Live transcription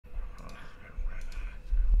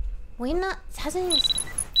Wait, not hasn't even.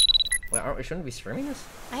 Wait, shouldn't we be streaming this?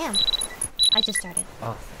 I am. I just started.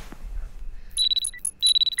 Oh.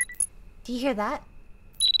 Do you hear that?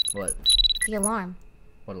 What? The alarm.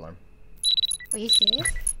 What alarm? Are you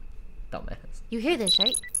serious? Dumbass. You hear this,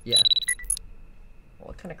 right? Yeah.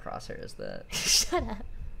 What kind of crosshair is that? Shut up.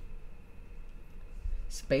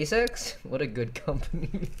 SpaceX? What a good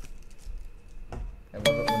company. I love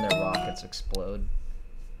it when their rockets explode.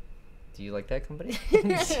 Do you like that company?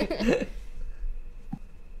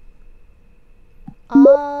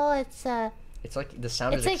 Oh, it's It's like the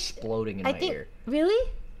sound is like, exploding in my ear.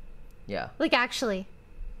 Really? Yeah. Like actually.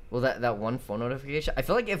 Well, that one phone notification. I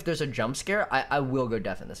feel like if there's a jump scare, I will go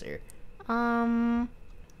deaf in this ear.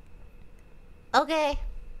 Okay.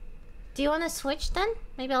 Do you want to switch then?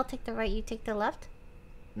 Maybe I'll take the right, you take the left.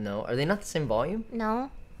 No, are they not the same volume?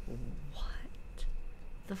 No. What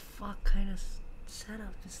the fuck kind of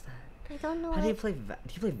setup is that? I don't know. How do you play? Do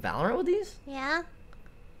you play Valorant with these? Yeah.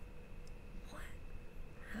 What?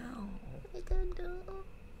 How? I don't know.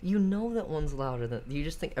 You know that one's louder than. You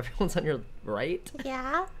just think everyone's on your right?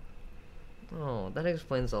 Yeah. Oh, that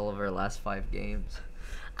explains all of our last 5 games.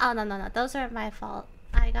 Oh no. Those are my fault.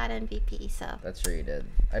 I got MVP, so. That's true, you did.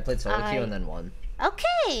 I played solo queue and then won.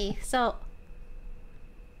 Okay, so.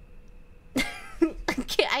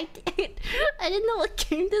 Okay, I didn't know what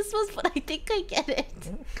game this was, but I think I get it.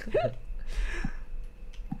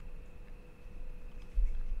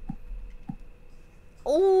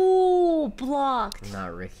 Oh, blocked. Not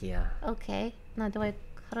Rikia. Okay. Now how do I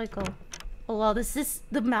go? Oh wow,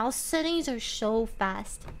 the mouse settings are so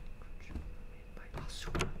fast.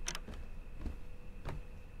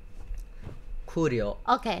 Kurio.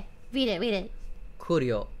 Okay, read it.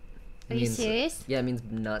 Kurio. Are you serious? Yeah, it means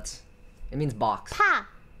nuts. It means box. Pa.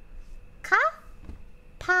 Ka?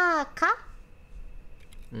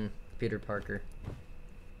 Peter Parker.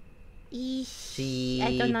 I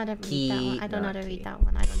don't know how to read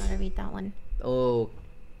that one. Oh.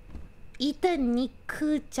 Eat the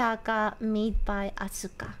nikujaga made by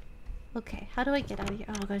Asuka. Okay, how do I get out of here?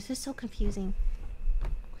 Oh god, this is so confusing.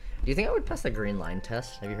 Do you think I would pass the green line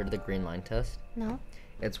test? Have you heard of the green line test? No.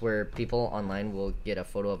 It's where people online will get a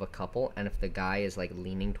photo of a couple, and if the guy is like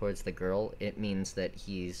leaning towards the girl, it means that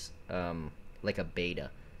he's like a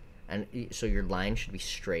beta, and so your line should be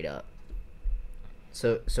straight up.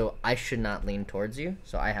 So I should not lean towards you,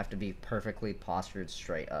 so I have to be perfectly postured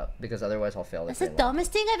straight up, because otherwise I'll fail. That's the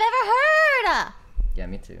dumbest thing I've ever heard! Yeah,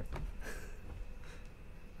 me too.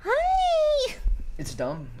 Hi! It's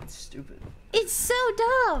dumb. It's stupid. It's so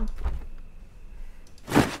dumb!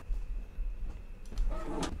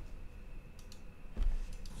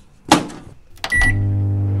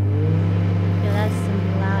 Yo, that's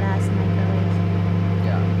some loud-ass microwave.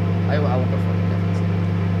 Yeah, I will go for it.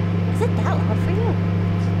 Is it that loud for you?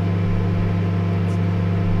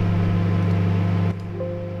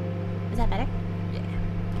 Is that better? Yeah.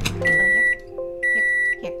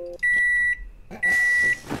 Here.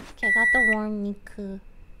 Okay, I got the warm Niku.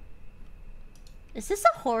 Is this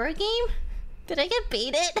a horror game? Did I get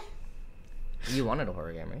baited? You wanted a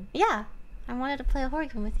horror game, right? Yeah, I wanted to play a horror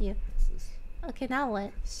game with you. This is Okay, now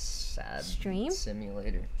what? sad Stream?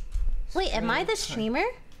 simulator. Wait, am I the streamer?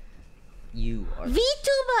 You are.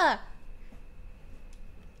 VTuber!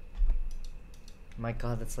 My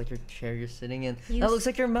god, that's like your chair you're sitting in. You That looks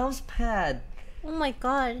like your mouse pad. Oh my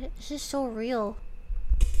god, this is so real.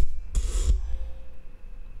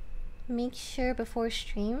 Make sure before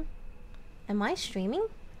stream. Am I streaming?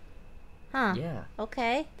 Huh. Yeah.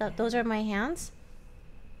 Okay, those are my hands.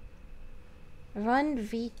 Run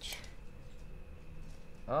reach.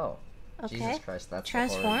 Oh. Okay. Jesus Christ, that's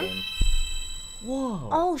Transform? the horror game. Whoa.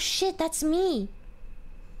 Oh shit, that's me.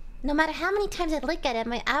 No matter how many times I look at it,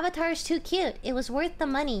 my avatar is too cute. It was worth the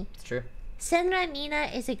money. It's true. Senra Nina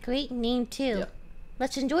is a great name too. Yep.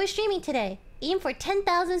 Let's enjoy streaming today. Aim for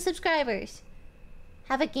 10,000 subscribers.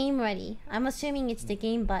 Have a game ready. I'm assuming it's the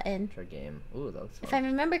game button. Try game. Ooh, that looks fun. If I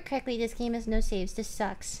remember correctly, this game has no saves. This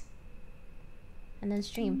sucks. And then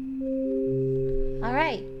stream.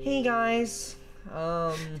 Alright. Hey guys.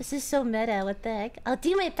 This is so meta. What the heck? I'll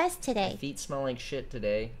do my best today. Feet smell like shit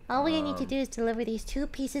today. All we need to do is deliver these 2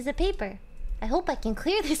 pieces of paper. I hope I can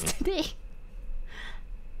clear this today.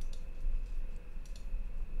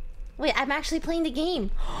 Wait, I'm actually playing the game.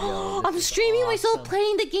 Yo, I'm streaming myself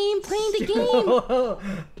playing the game, Oh,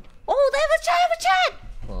 I have a chat,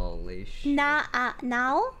 Holy shit. Now?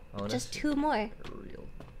 Oh, Just that's 2 more. real.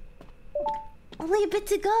 Only a bit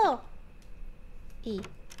to go. E.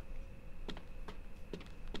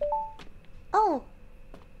 Oh!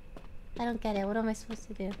 I don't get it. What am I supposed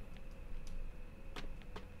to do?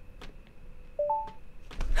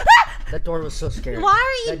 That door was so scary. Why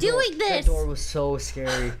are you That door- doing this? That door was so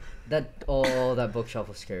scary. That bookshelf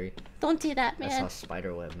was scary. Don't do that, I man. saw a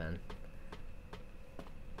spider web, man.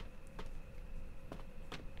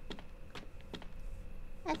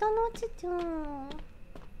 I don't know what to do.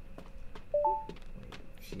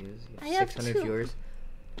 She is. I have 600 two. viewers.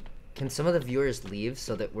 Can some of the viewers leave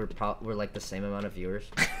so that we're like the same amount of viewers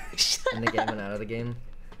in the game and out of the game?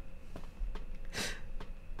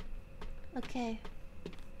 Okay.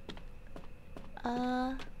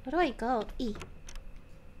 Where do I go? E.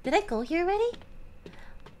 Did I go here already?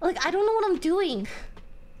 Like, I don't know what I'm doing.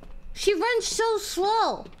 She runs so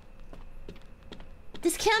slow.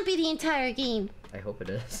 This can't be the entire game. I hope it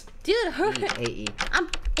is. Dude, her. E.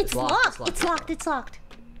 It's locked. It's locked. It's locked.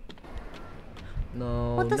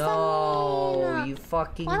 No, What does that no, mean? you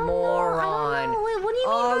fucking I don't know. moron. I don't know. Wait, what do you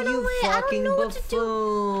mean Oh, run you away? I fucking don't know what to do.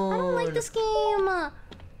 buffoon. I don't like this game.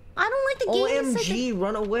 I don't like the game inside the... OMG,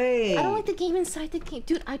 run away. I don't like the game inside the game.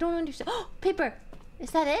 Dude, I don't understand. Oh, paper.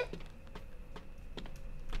 Is that it?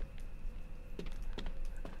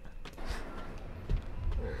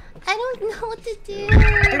 I don't know what to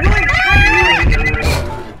do.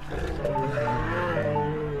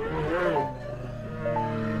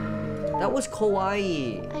 That was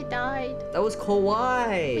kawaii. I died. That was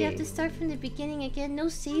kawaii. We have to start from the beginning again. No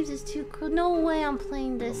saves is too cool. No way I'm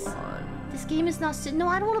playing this. Come on. This game is not... No,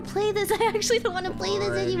 I don't want to play this. I actually don't want to play this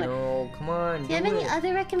anymore. No, come on. Do you have any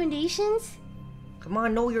other recommendations? Come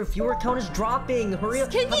on, no, your viewer count is dropping. Hurry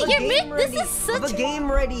up. Can Have you a hear game me? This ready. is such Have a game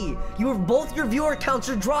ready. Both your viewer counts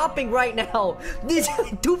are dropping right now. This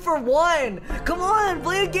 2 for 1. Come on,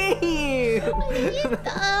 play a game.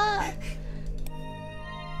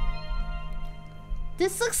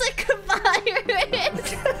 This looks like a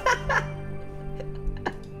virus.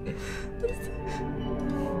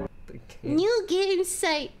 New game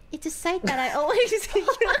site. It's a site that I always use.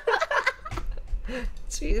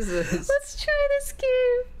 Jesus. Let's try this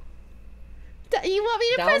game. You want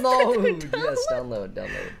me to Download. press Yes, download.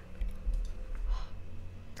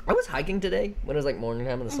 I was hiking today when it was like morning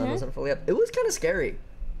time and the sun wasn't fully up. It was kind of scary.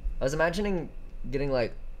 I was imagining getting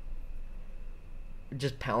like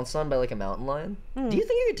just pounced on by like a mountain lion. Do you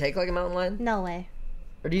think you could take like a mountain lion? No way.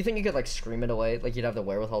 Or do you think you could like scream it away? Like you'd have the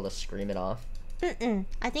wherewithal to scream it off?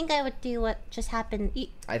 I think I would do what just happened.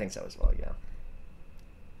 I think so as well, yeah.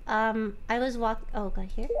 I was Oh, got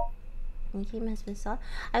here. Game has been solved.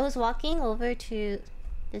 I was walking over to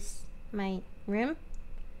my room,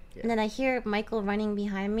 and then I hear Michael running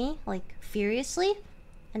behind me, like furiously,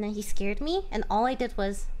 and then he scared me. And all I did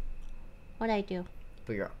was, what'd I do?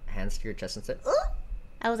 Put your hands to your chest and said,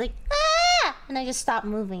 I was like, ah! And I just stopped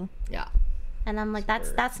moving. Yeah. And I'm like,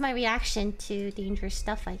 that's my reaction to dangerous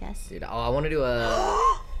stuff, I guess. Dude, I want to do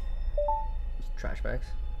a trash bags.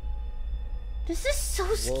 This is so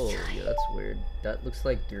scary. Whoa, yeah, that's weird. That looks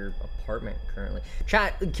like your apartment currently.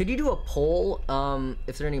 Chat, could you do a poll?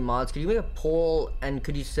 If there are any mods, could you make a poll and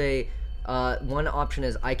could you say, one option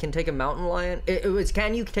is I can take a mountain lion. It was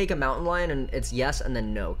can you take a mountain lion, and it's yes and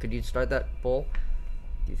then no. Could you start that poll?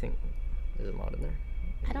 Do you think there's a mod in there?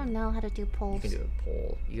 I don't know how to do polls. You can do a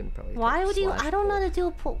poll. You can probably. Why would you? I don't know poll. how to do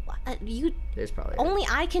a poll. There's probably Only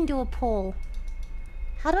I can do a poll.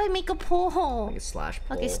 How do I make a poll? like a slash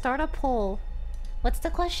poll. Okay, start a poll. What's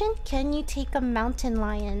the question? Can you take a mountain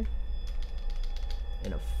lion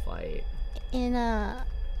in a fight? in a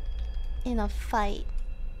fight?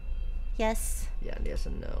 Yes. Yeah, yes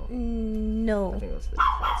and no. No. I think that's the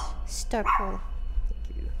difference. Start poll.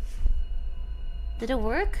 Thank you. Did it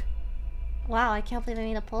work? Wow, I can't believe I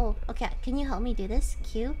made a poll. Okay, can you help me do this?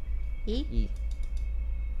 Q, E. E.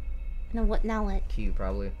 No, what? Now what? Q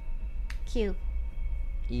probably. Q,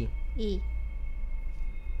 E. E.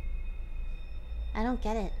 I don't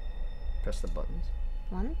get it. Press the buttons.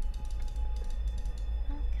 One.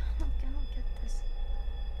 I don't get this.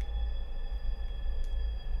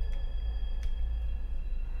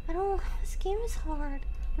 This game is hard.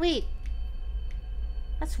 Wait.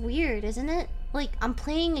 That's weird, isn't it? Like, I'm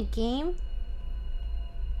playing a game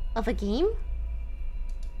of a game?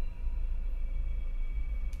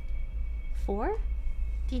 4?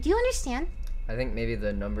 Do you understand? I think maybe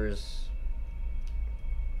the numbers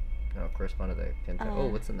correspond to the pin. Oh,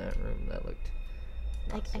 what's in that room? That looked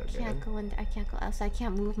I not so can't good. go in there. I can't go outside. I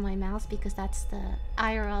can't move my mouse because that's the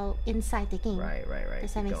IRL inside the game. Right.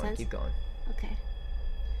 Does that make sense? Keep going. Okay.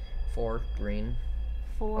 4 green.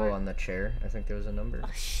 4. Oh, on the chair. I think there was a number. Oh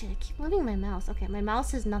shit! I keep moving my mouse. Okay, my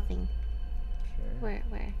mouse is nothing. Chair.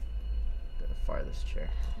 Where? The farthest chair.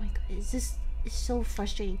 Oh my god! It's so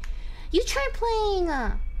frustrating. You try playing.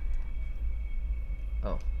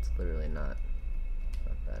 Oh, it's literally not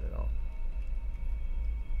bad at all.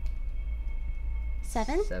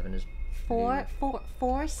 7? 7 is 4, blue.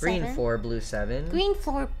 4, 7. Green 4, blue 7.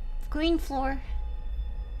 Green floor,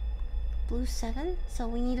 blue 7. So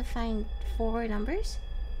we need to find 4 numbers.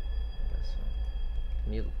 I guess so.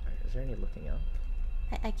 Can you? Is there any looking up?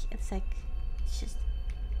 It's like, it's just,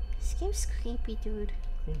 this game's creepy, dude.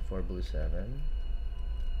 Green 4, blue 7.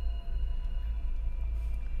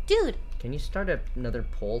 Dude! Can you start another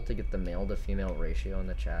poll to get the male to female ratio in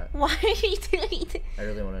the chat? Why are you doing that? I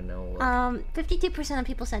really want to know. What... 52% of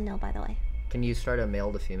people said no, by the way. Can you start a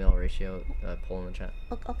male to female ratio poll in the chat?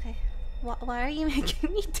 Okay. Why are you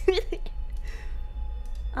making me do that?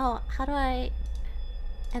 Oh, how do I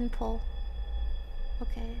end poll?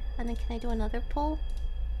 Okay, and then can I do another poll?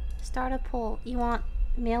 Start a poll. You want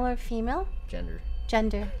male or female? Gender.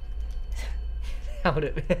 Gender. How would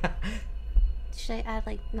it? Should I add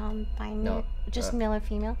like non-binary? No. Just male or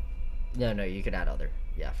female? No, you could add other.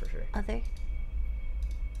 Yeah, for sure. Other.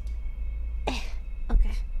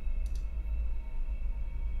 Okay.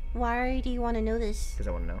 Why do you want to know this? Because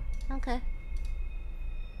I want to know. Okay.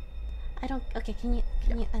 I don't. Okay, can you?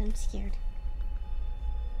 I'm scared.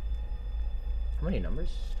 How many numbers?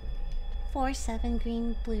 4, 7,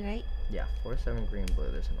 green, blue, right? Yeah, 4, 7, green, blue.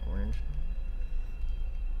 There's an orange.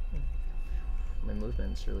 My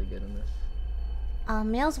movement's really good in this.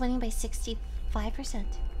 Male's winning by 65%.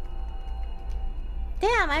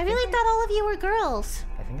 Damn, I really thought all of you were girls.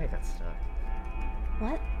 I think I got stuck.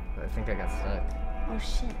 What? I think I got stuck. Oh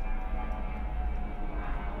shit.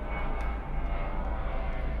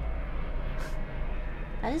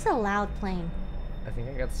 That is a loud plane. I think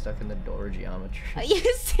I got stuck in the door geometry. Are you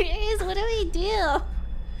serious? What do we do?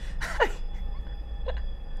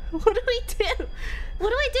 What do we do? What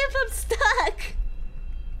do I do if I'm stuck?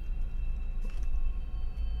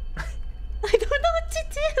 I don't know what to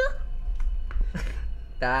do.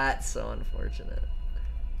 That's so unfortunate.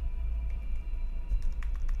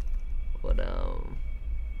 But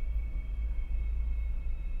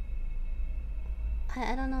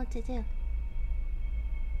I don't know what to do.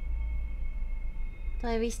 Do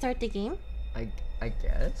I restart the game? I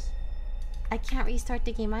guess. I can't restart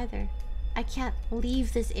the game either. I can't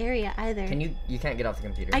leave this area either. Can you? You can't get off the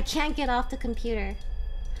computer. I can't get off the computer.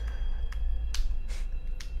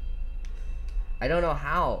 I don't know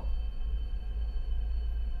how.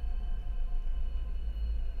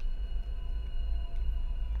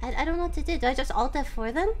 I don't know what to do. Do I just Alt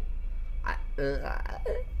F4 then?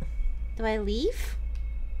 Do I leave?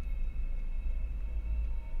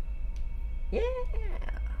 Yeah,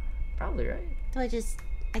 probably right. Do I just...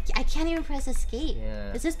 I can't even press escape.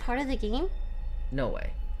 Yeah. Is this part of the game? No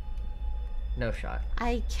way. No shot.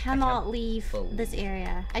 I cannot can't leave this believe.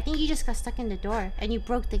 area. I think you just got stuck in the door and you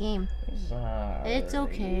broke the game. Sorry. It's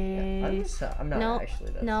okay. I'm not no,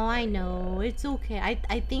 actually that no, I sorry. know. It's okay.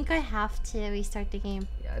 I think I have to restart the game.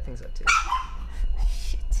 Yeah, I think so too.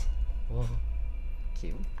 Shit. Whoa.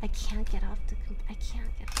 Cute. I can't get off the... I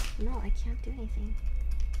can't get off. No, I can't do anything.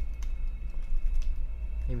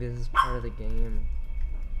 Maybe this is part of the game.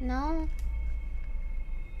 No.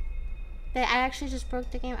 I actually just broke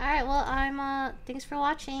the game. Alright, well, thanks for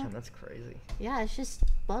watching. Damn, that's crazy. Yeah, it's just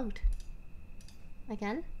bugged.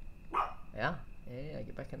 Again? Yeah. Yeah,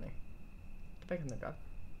 get back in there. Get back in there, dog.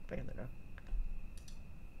 Get back in there,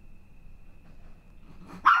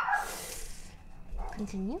 dog.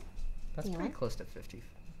 Continue. That's Yeah. pretty close to 50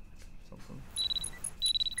 something.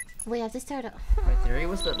 Wait, I have to start up. My theory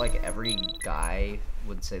was that, like, every guy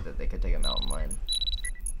would say that they could take a mountain lion.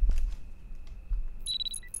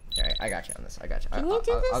 Okay, I got you on this. I got you. Can you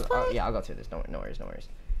do this, boy? Yeah, I'll go through this. No worries, no worries.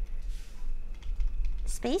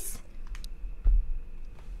 Space?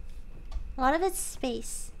 A lot of it's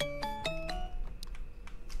space.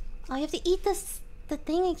 Oh, you have to eat the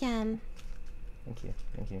thing again. Thank you,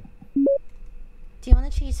 thank you. Do you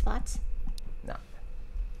want to change spots? No.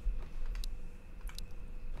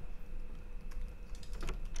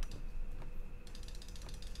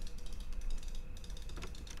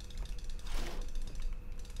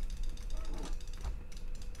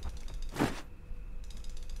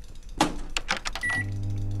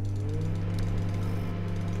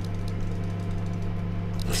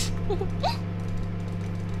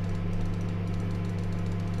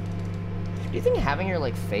 Do you think having your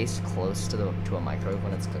like face close to a microwave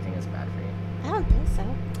when it's cooking is bad for you? I don't think so.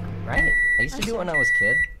 Right. I used to do it when I was a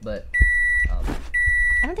kid, but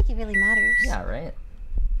I don't think it really matters. yeah, right.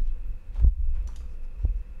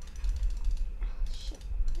 Shit,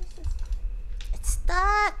 what is this? It's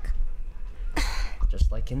stuck.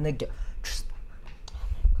 Just like in the just Oh my god,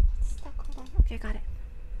 it's stuck. Hold on. Okay, I got it.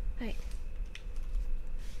 Alright.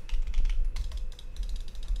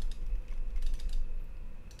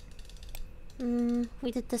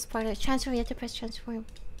 We did this part. Transform. You have to press transform.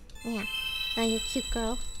 Yeah. Now you're a cute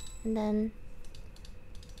girl, and then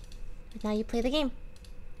now you play the game.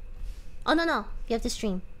 Oh no! You have to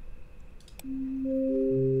stream.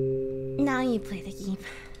 Now you play the game,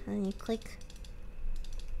 and you click.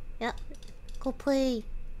 Yep. Go play.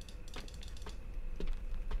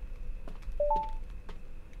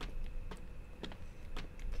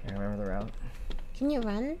 Can I remember the route? Can you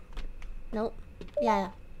run? Nope.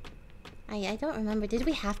 Yeah. I don't remember. Did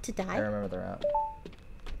we have to die? I remember the route.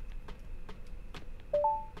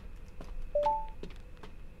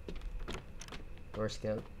 Door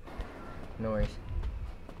skip. No worries.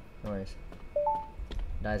 No worries.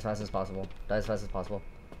 Die as fast as possible. Die as fast as possible.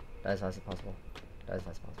 Die as fast as possible. Die as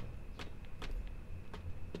fast as possible.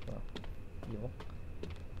 Well, evil.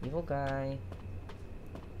 Evil guy.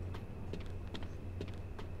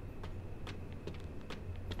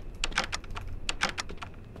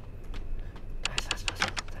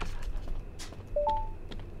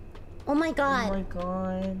 Oh my god. Oh my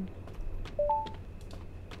god.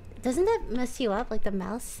 Doesn't that mess you up like the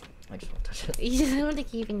mouse? I just won't touch it. You just don't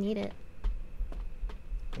think you even need it.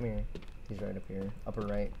 Come here. He's right up here. Upper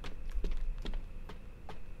right.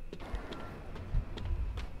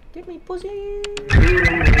 Get me, pussy! You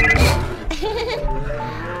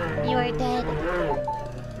are dead.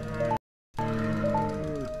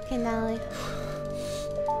 Okay, now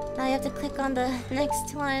you have to click on the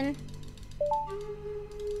next one.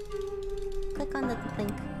 Click on the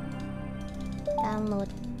link. Download.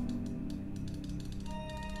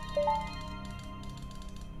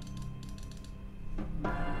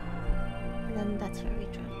 And then that's where we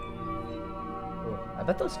draw. Ooh, I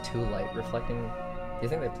bet those two light reflecting. Do you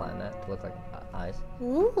think they planned that to look like eyes?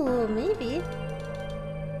 Ooh, maybe.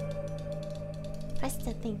 Press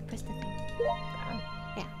the thing. Press the thing.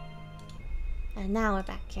 Yeah. And now we're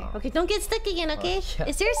back here. Oh. Okay, don't get stuck again. Okay. Yeah.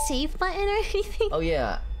 Is there a save button or anything? Oh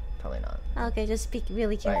yeah. Probably not. Okay, just be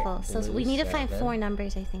really careful. Right, So we need to find 4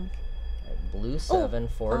 numbers, I think. Right, blue 7,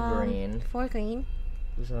 4 green. 4 green.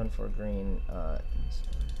 Blue 7, 4 green.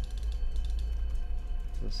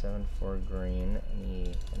 Blue 7, 4 green.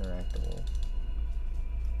 Any interactable?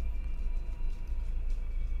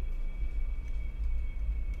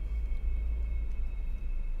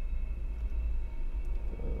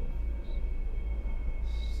 Blue.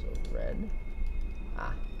 So red.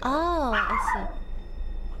 Ah. Oh, I see.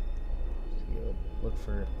 So you would look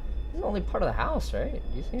for. This is only part of the house, right?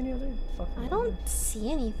 Do you see any other fucking? I don't see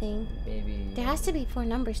anything. Maybe. There has to be 4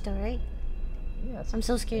 numbers though, right? Yeah. That's I'm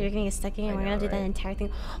so scared you're gonna get stuck again. I We're gonna know, do that right? entire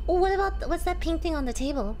thing. Oh, what about what's that pink thing on the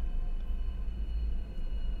table?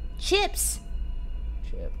 Chips.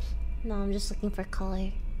 Chips. No, I'm just looking for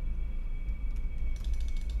color.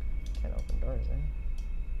 Can't open doors, eh?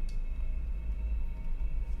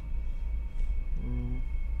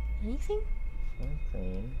 Anything? 4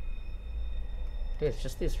 green. Dude, it's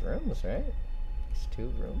just these rooms, right? These 2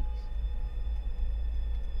 rooms.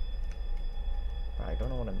 Bro, I don't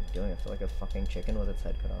know what I'm doing. I feel like a fucking chicken with its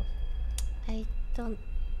head cut off. I don't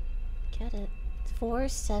get it. 4,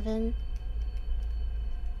 7.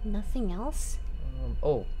 Nothing else?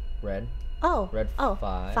 Oh, red. Oh. Red oh,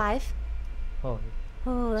 5. 5. Oh,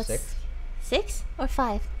 Oh, that's 6. 6 or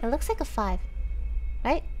 5? It looks like a 5.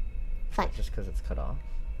 Right? 5. Just because it's cut off.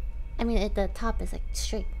 I mean, the top is like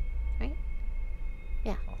straight, right?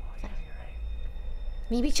 Yeah. Oh, yeah, you're right.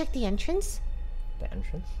 Maybe check the entrance? The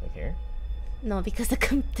entrance? Like here? No, because the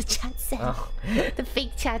chat said Oh. the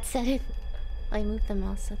fake chat said it. I moved the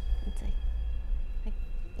mouse so it's like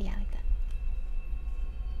yeah, like that.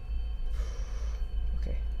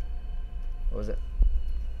 Okay. What was it?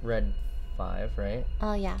 Red 5, right?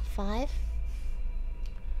 Oh yeah, 5.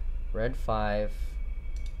 Red 5.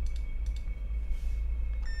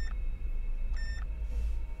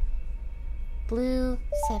 Blue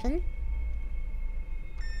 7.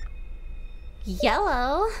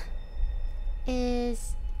 Yellow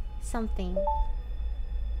is something.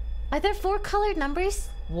 Are there 4 colored numbers?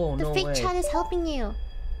 Whoa, The no fake way. chat is helping you.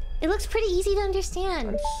 It looks pretty easy to understand.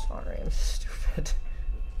 I'm sorry, I'm stupid.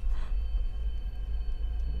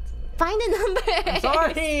 Find a number. I'm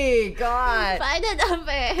sorry, God. Find a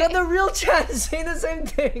number. God, the real chat is saying the same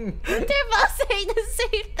thing. They're both saying the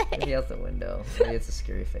same thing. Maybe out the window. Maybe it's a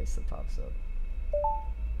scary face that pops up.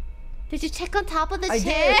 Did you check on top of the I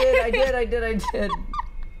chair? did.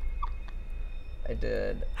 I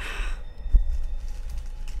did.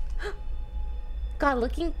 God,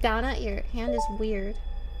 looking down at your hand is weird.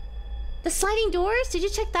 The sliding doors? Did you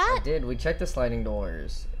check that? I did. We checked the sliding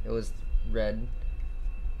doors. It was red.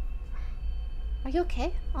 Are you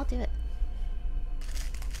okay? I'll do it.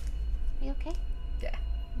 Are you okay? Yeah.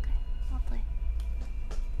 Okay, I'll play.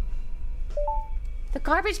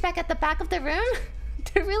 garbage bag at the back of the room?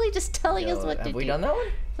 They're really just telling us what to do. Have we done that one?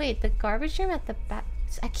 Wait, the garbage room at the back.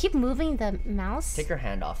 I keep moving the mouse. Take your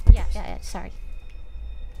hand off. Yeah. Sorry.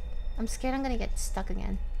 I'm scared I'm gonna get stuck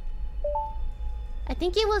again. I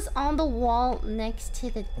think it was on the wall next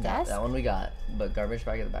to the desk. That one we got, but garbage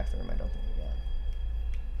bag at the back of the room, I don't think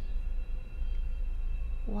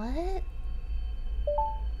we got. What?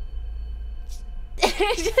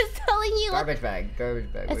 They're just telling you. Garbage bag.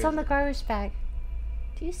 It's on the garbage bag.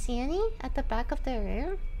 Do you see any at the back of the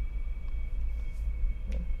room?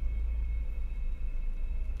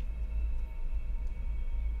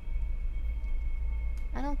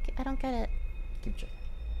 I don't get it. Keep checking.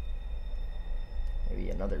 Maybe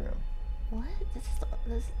another room. What? This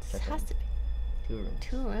has to be 2 rooms.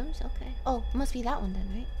 2 rooms? Okay. Oh, must be that one then,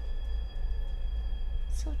 right?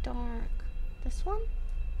 So dark. This one?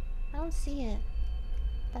 I don't see it.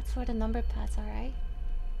 That's where the number pads are, right?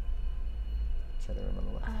 Try the room on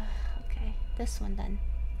the left. Okay. This one then.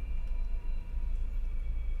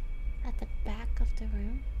 At the back of the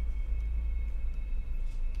room.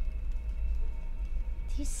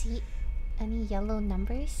 Do you see any yellow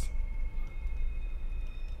numbers?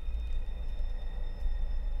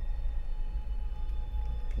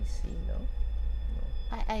 PC, no?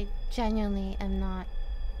 I genuinely am not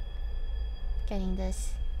getting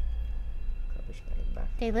this. Garbage bag at the back.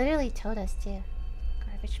 They literally told us too.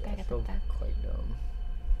 Garbage bag at the back. Quite dumb.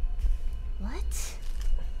 What?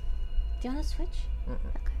 Do you want to switch?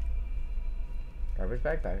 Okay. Garbage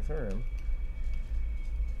bag back to the room.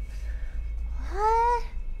 What?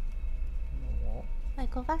 On the wall. Wait,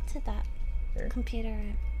 go back to that Here? computer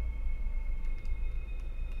room.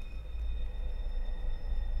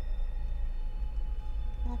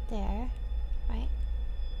 Not there, right?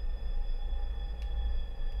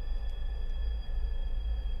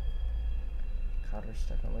 Caught her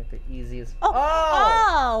stuck on like the easiest.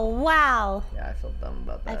 Oh, wow. Yeah, I feel dumb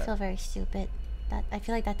about that. I feel very stupid. I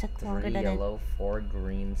feel like that took longer 3 than yellow, 4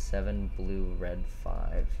 green, 7 blue, red,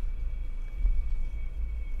 5.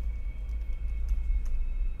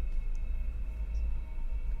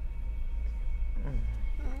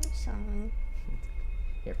 I'm sorry.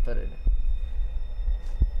 Here, put it.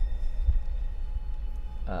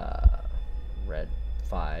 Red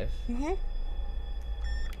 5.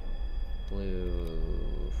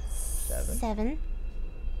 Blue 7. 7.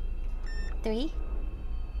 3.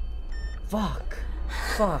 Fuck.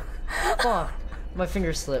 My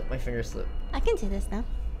finger slipped. I can do this now.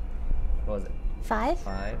 What was it? 5.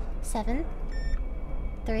 5. 7.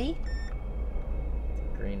 3.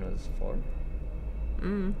 Green was 4. Got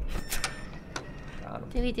him.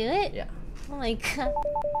 Did we do it? Yeah. Oh my god.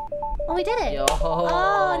 Oh, we did it. Yo.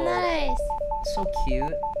 Oh, nice. So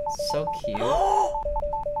cute. So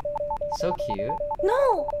cute.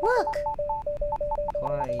 No, look.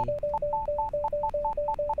 Kawaii.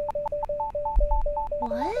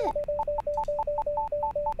 What?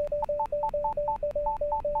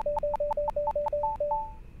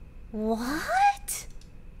 What?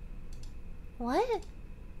 What?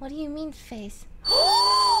 What do you mean face?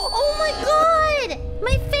 Oh my god!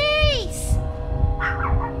 My face!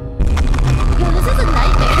 Yo, this is a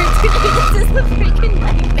nightmare, dude. This is a freaking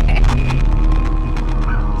nightmare.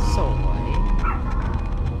 So light.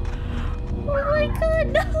 Oh my god,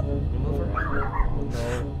 no! Move around.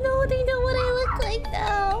 No, they know what I look like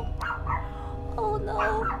now. Oh no.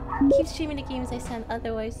 Keep streaming the games I send,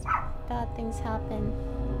 otherwise bad things happen.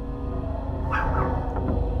 I'm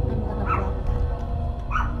gonna block that.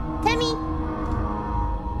 Timmy!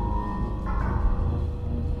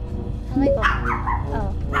 How do I go back?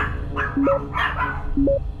 Oh.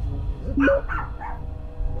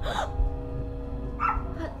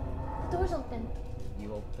 The door's open. You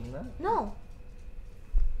open that? No.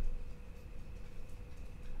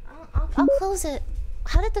 I'll close it.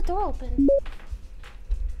 How did the door open?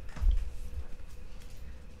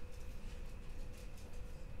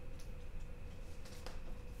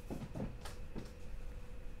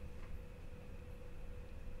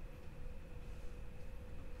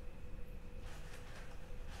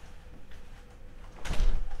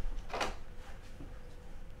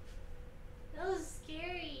 That was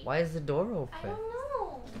scary. Why is the door open? I don't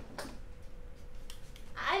know.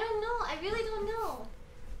 I don't know. I really don't know.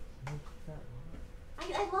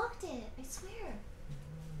 I locked it. I swear.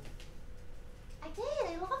 I did.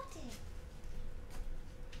 I locked it.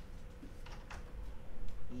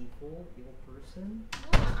 Evil person?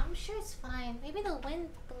 Yeah, I'm sure it's fine. Maybe the wind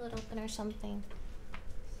blew it open or something.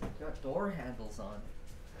 It's got door handles on.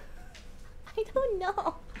 I don't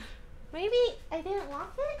know. Maybe I didn't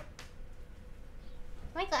lock it?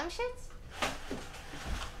 My gum shits?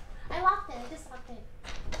 I locked it. I just locked it.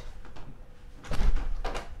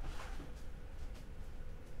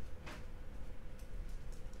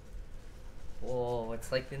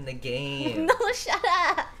 it's like in the game. No, shut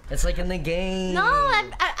up. It's like in the game. No,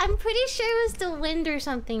 I'm pretty sure it was the wind or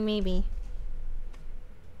something, maybe.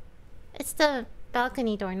 It's the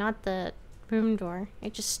balcony door, not the room door.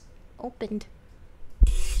 It just opened.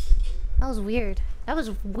 That was weird. That was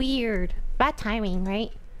weird. Bad timing,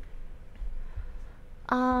 right?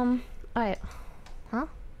 Alright. Huh?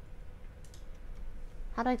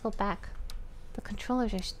 How do I go back? The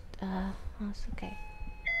controllers are oh, it's okay.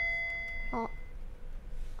 Oh.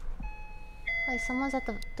 Wait, someone's at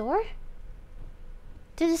the door?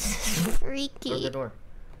 Dude, this is freaky. Go to the door.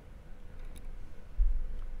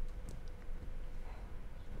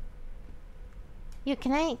 You,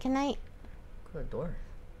 can I? Go to the door.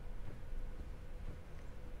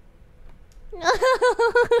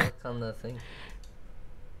 Click on the thing.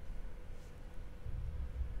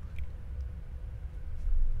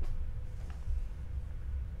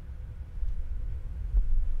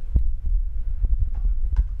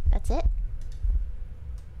 That's it?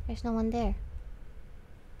 There's no one there.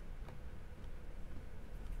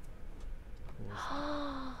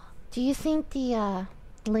 Do you think the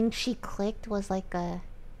link she clicked was like a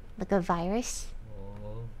virus?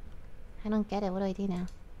 Oh. I don't get it. What do I do now?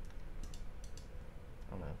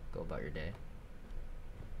 I don't know. Go about your day.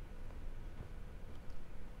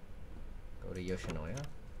 Go to Yoshinoya.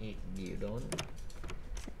 Eat gyudon.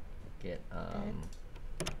 Get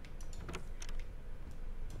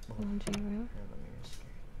Laundry room. Here, let me just-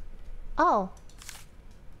 Oh.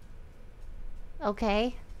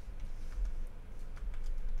 Okay.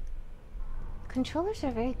 Controllers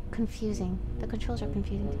are very confusing. The controls are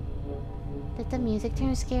confusing. Did the music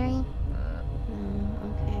turn scary?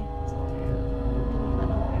 Okay. What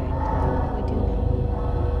do I do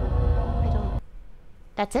now? I don't.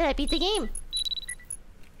 That's it. I beat the game.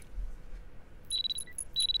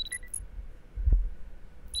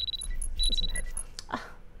 Put some headphones.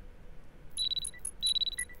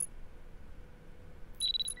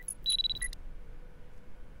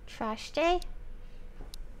 Trash day?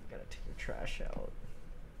 Gotta take your trash out.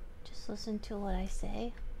 Just listen to what I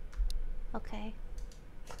say. Okay.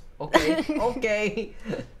 Okay, okay.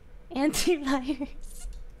 Antivirus.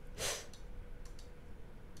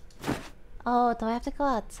 Oh, do I have to go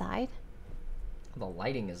outside? The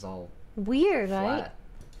lighting is all Weird, right?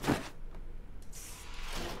 flat.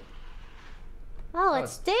 Oh, Oh,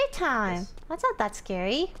 it's daytime. it's- That's not that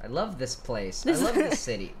scary. I love this place. I love this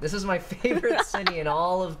city. This is my favorite city in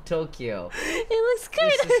all of Tokyo. It looks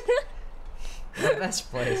good. The best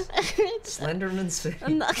place. Slenderman City.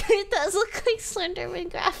 It does look like Slenderman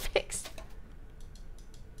graphics.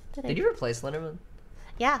 Did you ever play Slenderman?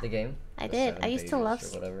 Yeah, The game? I The did. 7 I used to pages love.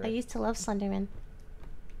 or whatever. I used to love Slenderman.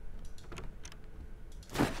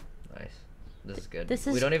 Nice. This is good. This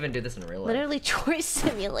We is don't even do this in real life. Literally chore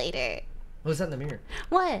simulator. Who's that in the mirror?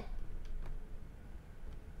 What?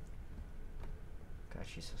 God,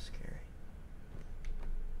 she's so scary.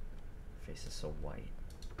 Her face is so white.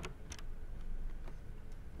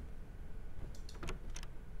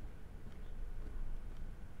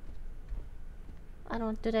 I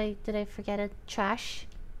don't. Did I forget a trash?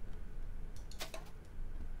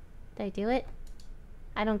 Did I do it?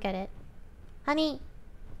 I don't get it. Honey,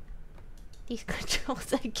 these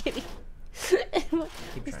controls are giving.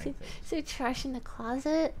 Keep Is trying there trash in the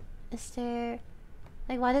closet? Is there,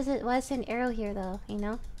 like, why is there an arrow here though? You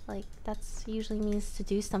know, like that's usually means to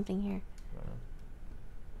do something here.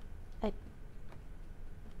 I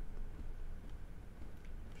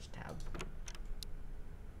Just tab.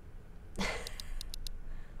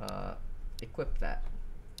 Equip that.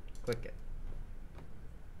 Click it.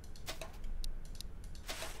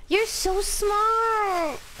 You're so smart.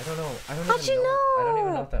 I don't know. I don't How'd even you know. I don't even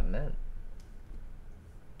know? know what that meant.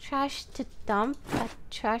 Trash to dump.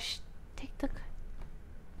 Trash. Take the.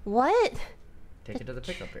 What? Take it to the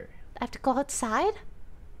pickup area. I have to go outside?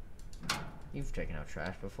 You've taken out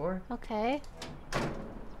trash before. Okay.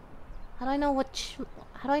 How do I know which?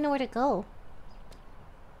 How do I know where to go?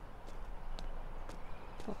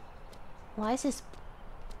 Why is this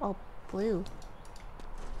all blue?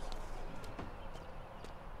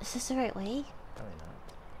 Is this the right way? Probably not.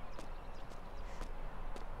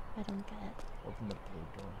 I don't get it. Open the blue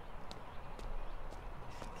door.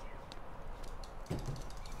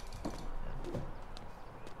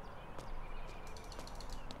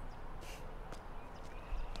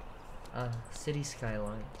 City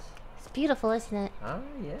skylines. It's beautiful, isn't it? Ah,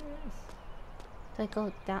 yes. Do I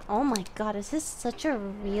go down? Oh my god, is this such a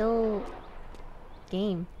real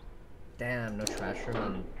game? Damn, no trash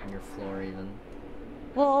room on your floor even.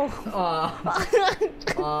 Whoa.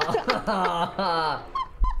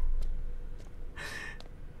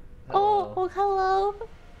 Oh, oh, hello.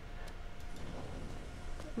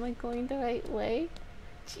 Am I going the right way?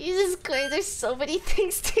 Jesus Christ, there's so many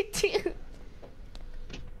things to do.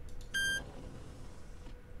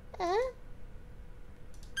 Huh?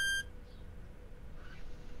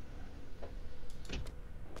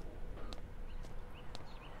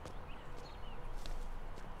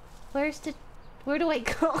 Where do I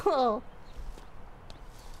go?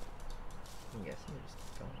 I'm guessing you're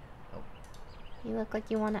just going. Oh. You look like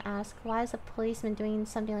you want to ask, why is a policeman doing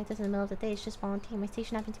something like this in the middle of the day? It's just volunteering. My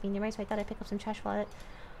station happened to be nearby, so I thought I'd pick up some trash while it.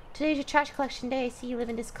 Today's your trash collection day. I see you live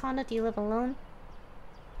in this condo. Do you live alone?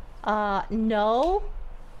 No.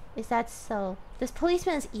 Is that so? This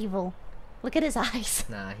policeman is evil. Look at his eyes.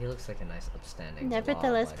 Nah, he looks like a nice, upstanding.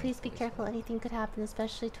 Nevertheless, please be careful. Anything could happen,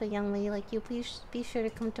 especially to a young lady like you. Please be sure to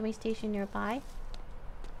come to my station nearby.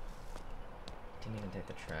 Didn't even take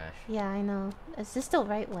the trash. Yeah, I know. Is this the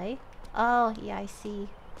right way? Oh, yeah, I see.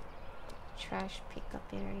 Trash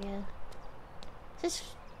pickup area. Just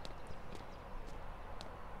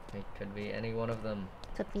It could be any one of them.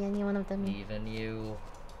 could be any one of them. Even you.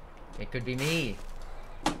 It could be me.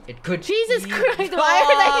 It could. Jesus be... Christ! Why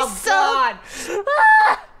are they so? God.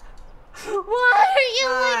 Ah! Why are you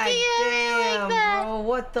God looking at me damn, like that? bro!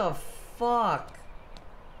 What the fuck?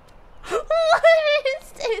 What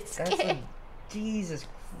is this? That's a... Jesus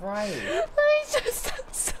Christ! I just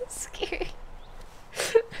so scary.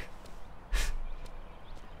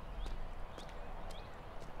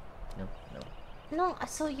 No, no. No,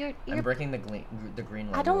 so you're. I'm breaking the green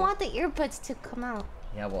line. I don't rule. want the earbuds to come out.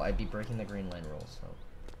 Yeah, well, I'd be breaking the green line rule, so.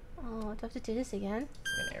 Oh, do I have to do this again?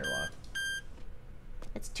 It's like an airlock.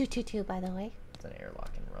 It's 222, by the way. It's an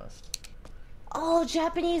airlock in Rust. Oh,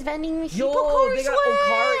 Japanese vending machine. Yo, Pocari they got sweat!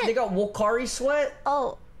 Okari. They got Wokari sweat.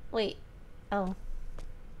 Oh, wait. Oh.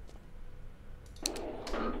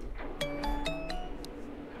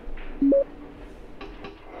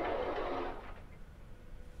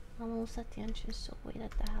 Almost at the entrance, so wait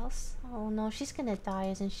at the house. Oh no, she's gonna die,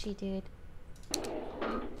 isn't she, dude?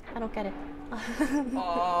 I don't get it.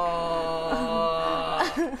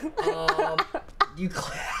 You.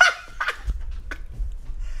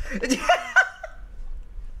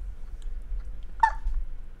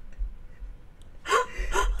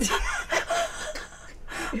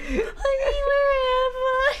 Honey, where am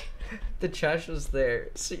I? The trash was there,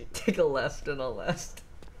 so you take a left and a left.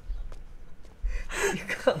 You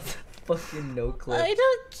got the fucking no clip. I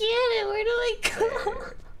don't get it. Where do I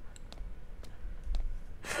go?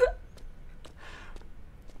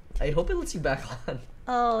 I hope it lets you back on.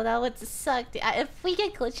 Oh, that would suck. If we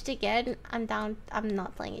get glitched again, I'm down. I'm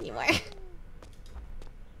not playing anymore.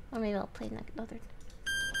 Or maybe I'll play another.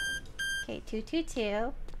 Okay,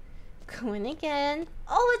 222. Go in again.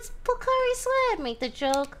 Oh, it's Pocari Sweat. Make the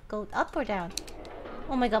joke. Go up or down.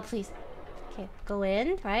 Oh my god, please. Okay, go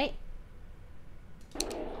in, right?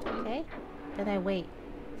 Okay. Then I wait.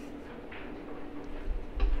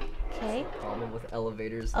 Okay. Problem with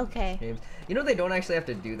elevators. Okay. Games. You know they don't actually have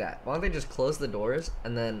to do that. Why don't they just close the doors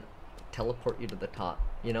and then teleport you to the top?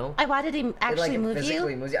 You know? Why did he actually move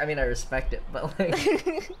physically you? moves you. I mean, I respect it, but like.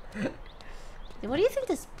 What do you think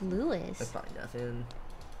this blue is? That's probably nothing.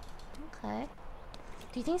 Okay.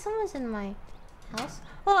 Do you think someone's in my house?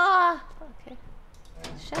 Ah! Okay.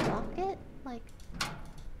 Should I lock it? Like,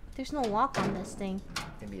 there's no lock on this thing.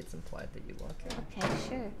 Maybe it's implied that you lock it. Okay,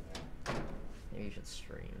 sure. Maybe you should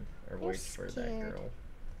stream or You're wait for that scared. girl.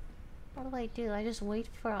 What do I do? I just wait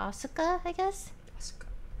for Asuka, I guess? Asuka.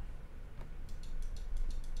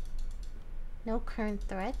 No current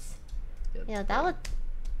threats? Yep. Yeah, that would...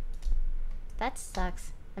 That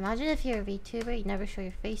sucks. Imagine if you're a VTuber, you never show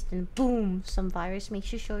your face, then boom, some virus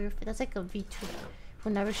makes you show your face. That's like a VTuber who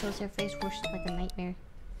never shows their face, worse like a nightmare.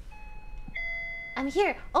 I'm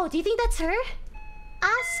here. Oh, do you think that's her?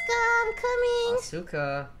 Asuka, I'm coming.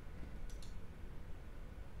 Asuka.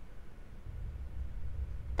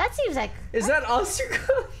 That seems like... Is that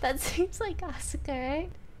Asuka? That seems like Asuka, right?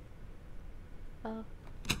 Oh.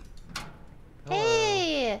 Hello.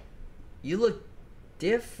 Hey! You look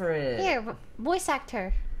different. Here, voice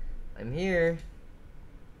actor. I'm here.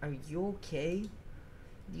 Are you okay?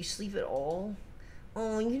 Do you sleep at all?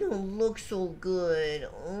 Oh, you don't look so good.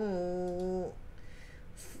 Oh.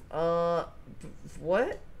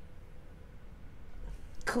 What?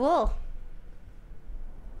 Cool.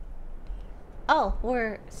 Oh,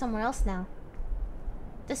 we're somewhere else now.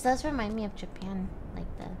 This does remind me of Japan, like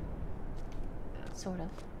the... Sort of.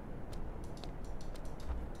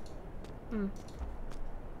 Hmm.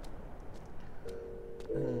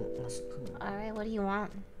 Alright, what do you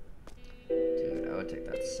want? Dude, I would take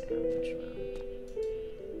that sandwich,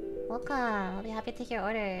 man. Welcome. I'll be happy to take your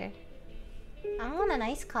order. I want an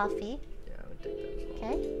iced coffee. Yeah, I would take that as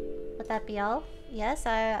well. Okay. Would that be all? Yes,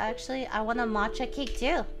 I want a matcha cake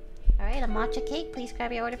too. Alright, a matcha cake. Please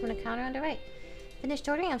grab your order from the counter on the right. Finished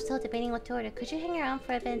ordering? I'm still debating what to order. Could you hang around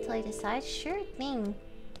for a bit until I decide? Sure thing.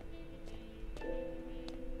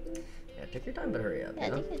 Yeah, take your time, but hurry up.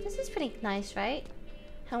 Yeah, I think this is pretty nice, right?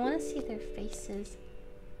 I want to see their faces.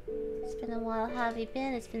 It's been a while. How have you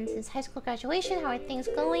been? It's been since high school graduation. How are things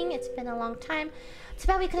going? It's been a long time. It's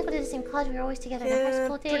bad we couldn't go to the same college. We were always together in our high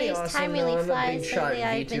school days. Awesome. Time really I'm flies. a big shot Lately,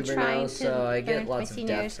 I've been VTuber trying now, to so I get learn lots from of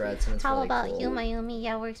my death seniors. threats, and it's How really about cool. you, Mayumi?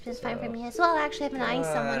 Yeah, work's been fine for me as well. Actually, I've been eyeing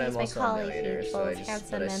someone who's my colleague. He's both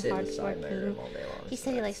handsome and hardworking. He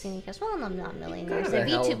said he likes me because, well, I'm not millionaires. The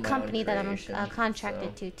VTube company that I'm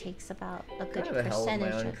contracted to takes about a good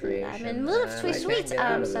percentage of that. I'm in mood of sweet. So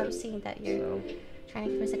I'm seeing that you're trying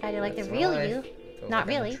to convince a guy to like the real you. Not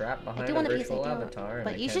really. I do want to be his ideal,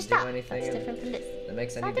 but you should stop. That's different from this. That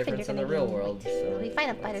makes any difference in the real world. So we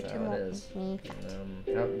find a bite or two more with me fat.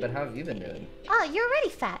 But how have you been doing? Oh, you're already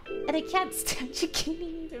fat, and I can't stand you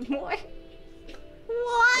gaining even more.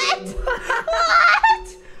 What?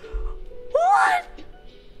 What? What?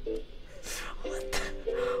 What the?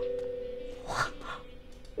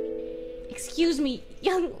 Excuse me,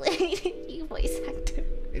 young lady. You voice actor.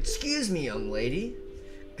 Excuse me, young lady.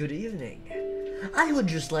 Good evening. I would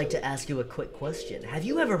just like to ask you a quick question. Have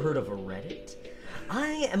you ever heard of a Reddit?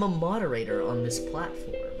 I am a moderator on this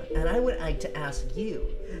platform, and I would like to ask you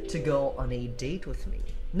to go on a date with me.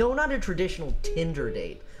 No, not a traditional Tinder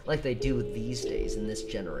date like they do these days in this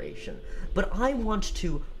generation, but I want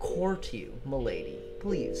to court you, m'lady.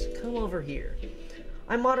 Please, come over here.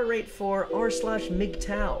 I moderate for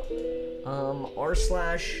r/MGTOW,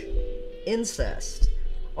 r/incest,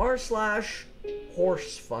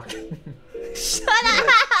 r/horse fucking. Shut up!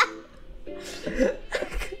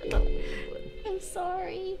 I'm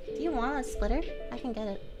sorry. Do you want a splitter? I can get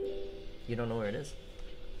it. You don't know where it is?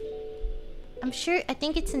 I'm sure. I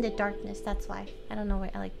think it's in the darkness. That's why. I don't know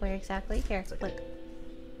where exactly. Here, okay. look.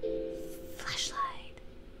 Flashlight.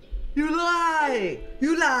 You lie!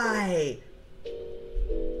 You lie!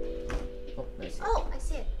 Oh, nice. Oh, I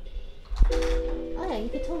see it. Oh yeah, you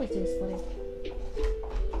could totally do a splitter.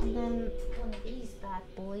 And then one of these bad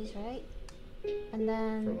boys, right? And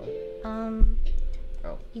then, For what?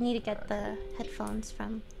 Oh. You need to get the headphones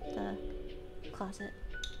from the closet.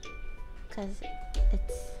 Cause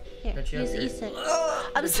it's here. Don't you have Use it.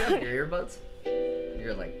 I'm sorry. Your earbuds?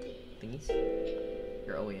 Your like thingies?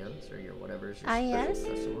 Your OEMs or your whatever's your yes.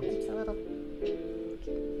 special custom ones? It's a little.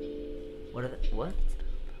 What are they? What?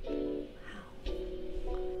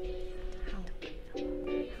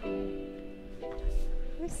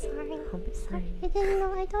 I'm sorry. I'm sorry. I didn't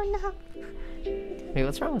know. I don't know. Hey,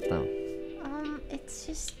 what's wrong with them? It's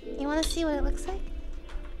just. You want to see what it looks like?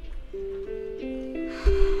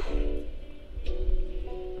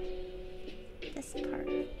 This part.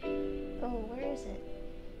 Oh, where is it?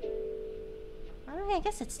 I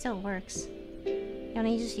guess it still works. You want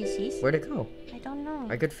to just use these? Where'd it go? I don't know.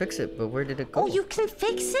 I could fix it, but where did it go? Oh, you can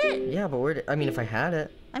fix it? Yeah, but where did... I mean, if I had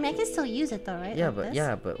it... I mean, I can still use it though, right? Yeah,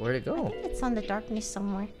 Like but where'd it go? I think it's on the darkness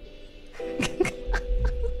somewhere.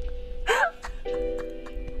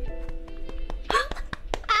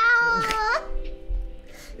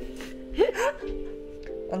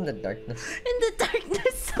 On the darkness. In the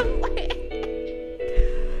darkness somewhere.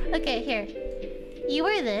 Okay, here. You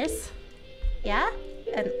wear this. Yeah?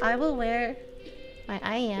 And I will wear my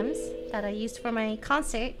IEMs that I used for my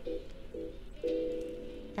concert.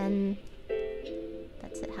 And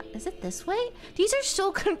that's it. Is it this way? These are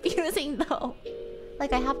so confusing though.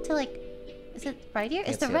 Like I have to like, is it right here?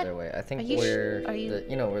 Is the red? Other way. I think are you where are you... the,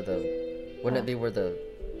 you know where the, wouldn't it be where the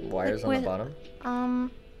wires like on the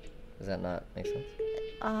bottom? Does that not make sense?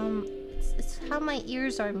 It's how my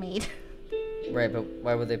ears are made. Right, but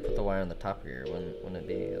why would they put the wire on the top of your ear? Wouldn't it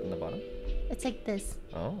be on the bottom? It's like this.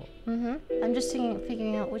 Oh. I'm just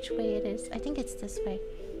figuring out which way it is. I think it's this way.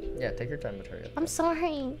 Yeah, take your time, but hurry up. I'm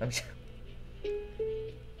sorry. I'm sure.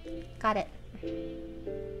 Got it.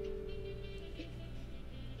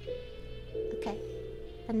 Okay.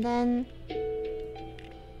 And then...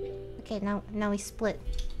 Okay, now we split.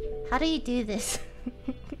 How do you do this?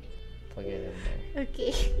 Plug it in there.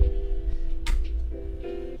 Okay.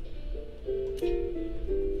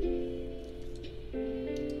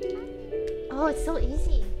 Oh, it's so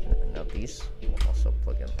easy. Now these will also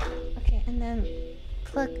plug in there. Okay, and then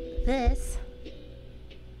plug this.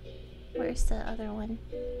 Where's the other one?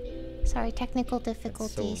 Sorry, technical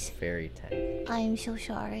difficulties. It's so very tight. I am so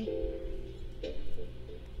sorry.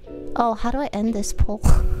 Oh, how do I end this poll?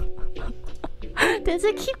 Does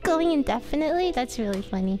it keep going indefinitely? That's really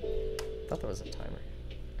funny. I thought that was a timer.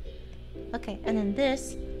 Okay, and then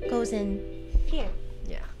this goes in here.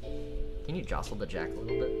 Yeah. Can you jostle the jack a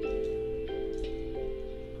little bit?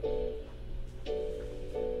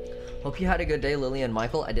 Hope you had a good day, Lily and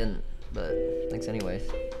Michael. I didn't, but thanks anyways.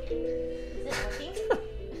 Is it working?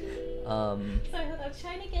 Sorry, hold on. I'm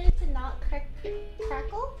trying to get it to not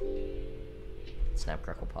crackle. Snap,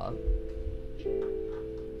 crackle, pop.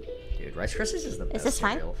 Dude, Rice Krispies is the best. Is this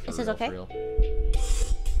fine? Cereal, Is this real, okay? for real.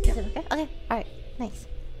 Is it okay? Okay. Alright. Nice.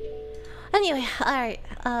 Anyway, alright.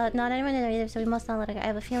 Not anyone in there, so we must not let it go. I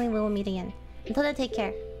have a feeling we will meet again. Until then, take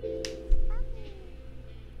care.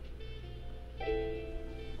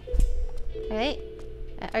 Alright.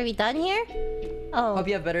 Are we done here? Oh. Hope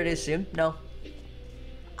you have better days soon. No.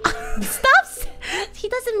 Stop! He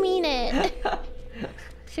doesn't mean it.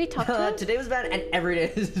 Should we talk to him? Today was bad and every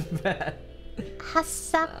day is bad.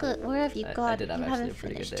 Hasaku, where have you gone? did have You actually haven't a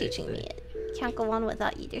pretty good finished day teaching me today. it. Can't go on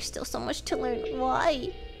without you. There's still so much to learn.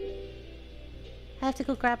 Why? I have to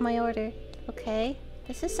go grab my order. Okay.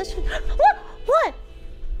 This is such a... What? What?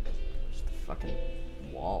 Just a fucking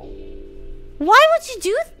wall. Why would you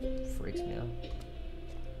do Freaks me out.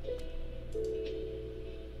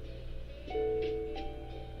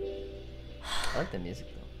 I like the music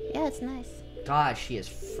though. Yeah, it's nice. God, she is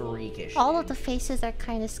freakish. All dude. of the faces are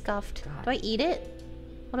kind of scuffed. God. Do I eat it?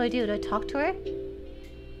 What do I do? Do I talk to her?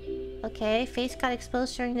 Okay, face got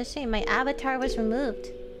exposed during the stream. My avatar was removed.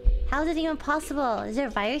 How is it even possible? Is there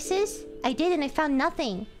viruses? I did and I found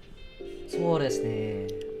nothing. そうですね.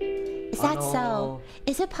 Is that so?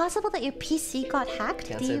 Is it possible that your PC got hacked?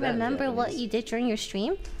 Can't Do say you that in remember what Japanese. you did during your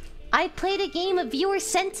stream? I played a game a viewer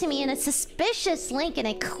sent to me in a suspicious link and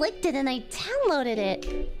I clicked it and I downloaded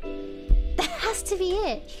it. That has to be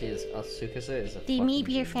it. She is Asukase is a They may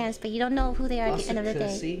be your fans, but you don't know who they are at the end of the day.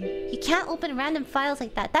 Asukase? You can't open random files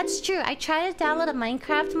like that. That's true. I tried to download a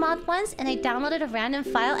Minecraft mod once and I downloaded a random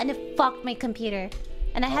file and it fucked my computer.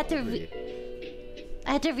 And I had to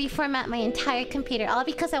reformat my entire computer, all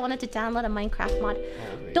because I wanted to download a Minecraft mod.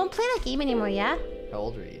 Don't play that game anymore, yeah? How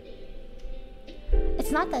old are you?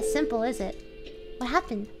 It's not that simple, is it? What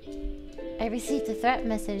happened? I received a threat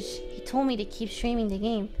message. He told me to keep streaming the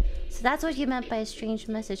game. So that's what you meant by a strange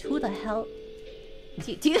message. Who the hell?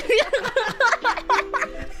 Do you...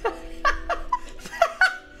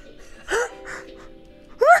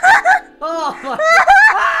 Oh my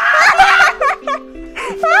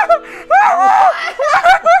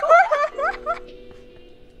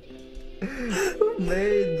Who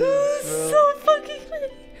made this, bro? So fucking funny.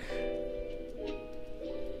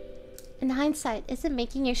 In hindsight, isn't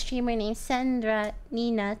making your streamer name Sandra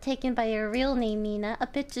Nina, taken by your real name Nina, a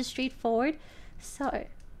bit too straightforward? Sorry.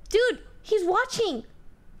 Dude, he's watching!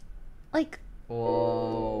 Like...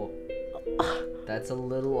 Whoa. That's a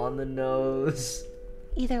little on the nose.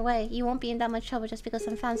 Either way, you won't be in that much trouble just because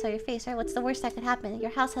some fans saw your face, right? What's the worst that could happen? Your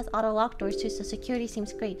house has auto-lock doors too, so security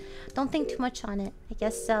seems great. Don't think too much on it. I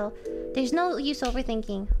guess so. There's no use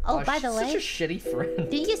overthinking. Oh, by the way... Such a shitty friend.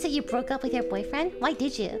 Did you say you broke up with your boyfriend? Why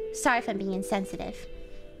did you? Sorry if I'm being insensitive.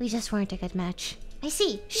 We just weren't a good match. I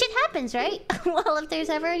see. Shit happens, right? Well, if there's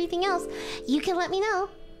ever anything else, you can let me know.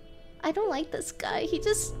 I don't like this guy. He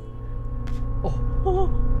just...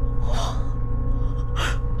 Oh.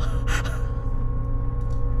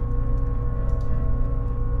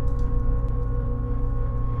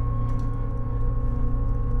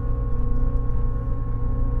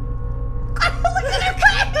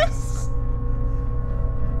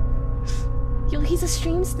 Yo, he's a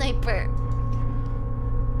stream sniper.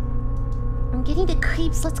 I'm getting the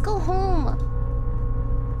creeps. Let's go home.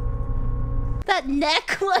 That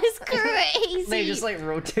neck was crazy. They just like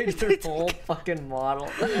rotated their whole fucking model.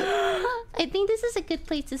 I think this is a good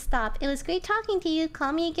place to stop. It was great talking to you.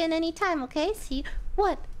 Call me again anytime, okay? See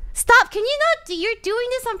what? Stop! Can you not do? You're doing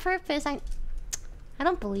this on purpose. I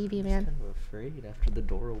don't believe you, man. I'm afraid after the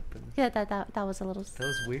door opened. Yeah, that was a little. That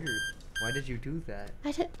was weird. Why did you do that?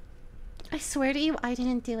 I swear to you, I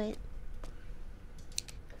didn't do it.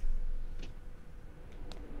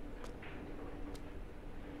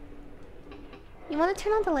 You want to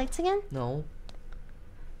turn on the lights again? No.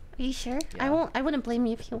 Are you sure? Yeah. I won't. I wouldn't blame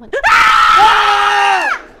you if you want.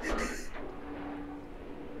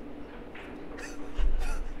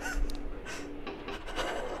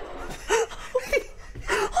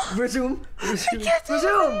 Resume. Resume. I can't do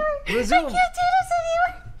Resume. this Resume. anymore. I can't do this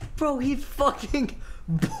anymore. Bro, he fucking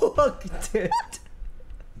booked it.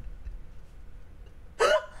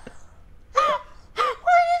 Why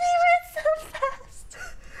did he run so fast?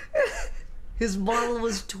 His model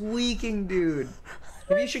was tweaking, dude.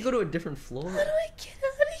 Maybe you should go to a different floor. How do I get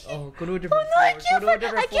out of Oh, go to a different no, I floor. can't Go to a play-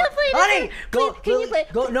 different I floor. can't play this Honey, game. go. Please, can you play-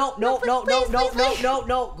 Go. No. please.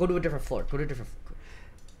 No. Go to a different floor.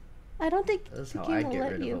 I don't think This is the how game I will get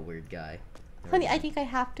let rid you. of a weird guy. Honey, I think I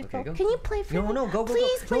have to Okay, go. go. Can you play for me? No, go.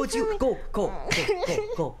 Please No, play it's for you. me. Go.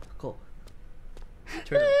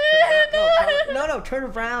 Turn around. Turn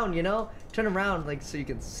around, you know? Turn around, like, so you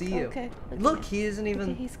can see him. Okay. Look, he isn't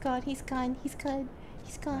even... Okay, he's gone. He's gone.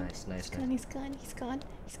 Nice.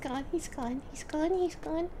 He's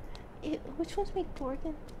gone. Which one's my door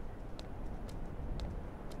again?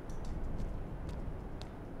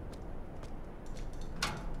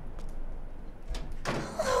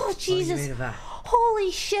 Oh, Jesus. made it back.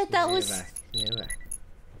 Holy shit, that was... You made it back.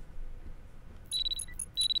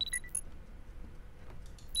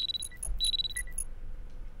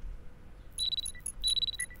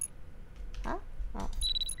 Huh? Oh.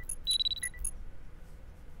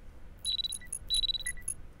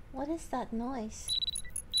 What is that noise?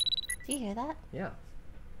 Do you hear that? Yeah.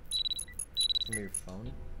 From your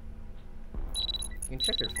phone? You can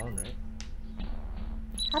check your phone, right?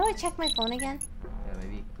 How do I check my phone again? Yeah,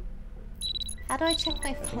 maybe. How do I check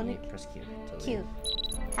my I think phone? you press Q to leave. Q.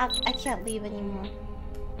 I can't leave anymore.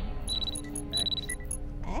 X.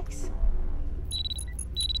 X?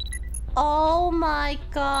 Oh my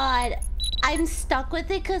god. I'm stuck with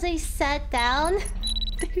it because I sat down.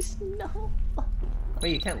 There's no...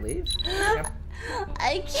 Wait, you can't leave?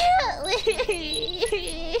 I can't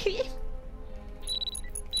leave.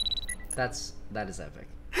 That is epic.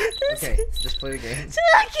 Okay, just play the game.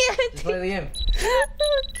 I can't. Just play the game.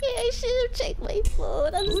 Okay, I should have checked my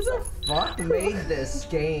phone. I'm Who the fuck made this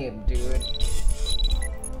game, dude?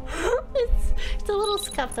 It's a little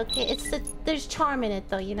scuffed, okay? There's charm in it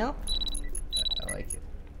though, you know? I like it.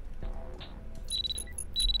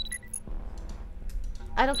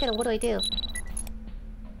 I don't get it. What do I do?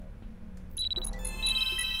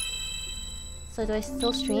 So do I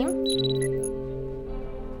still stream?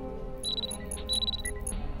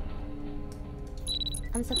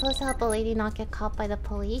 I'm supposed to help a lady not get caught by the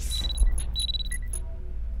police.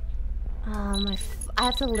 I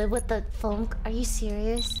have to live with the phone. Are you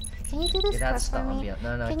serious? Can you do this Yeah, that's for the me? ambient.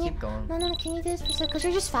 No, Can keep you, going. No, can you do this for because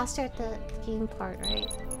you're just faster at the game part, right?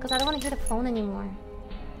 Because I don't want to hear the phone anymore.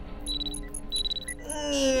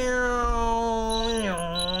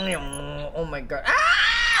 Oh my god.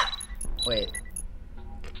 Ah! Wait.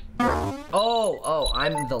 Oh,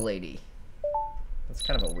 I'm the lady. That's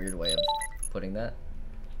kind of a weird way of putting that.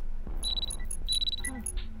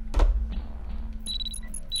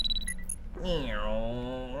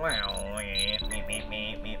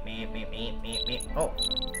 Oh.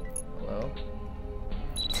 Hello?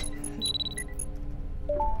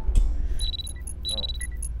 Oh.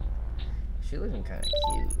 She looking kind of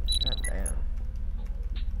cute. God damn.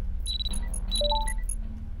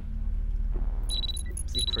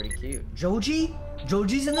 She's pretty cute. Joji?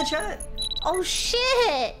 Joji's in the chat. Oh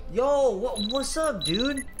shit! Yo, what's up,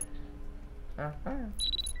 dude?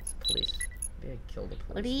 It's police. Maybe I killed the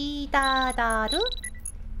police. 리다다루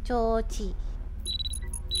조지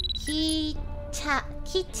키찬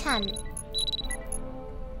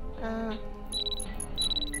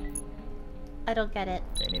I don't get it.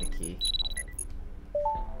 I need a key.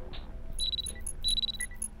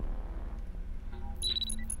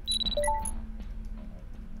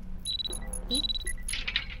 E?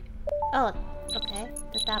 Oh, okay.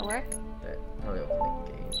 Did that work? That probably opened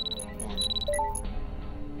the gate. Yeah.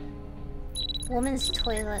 Woman's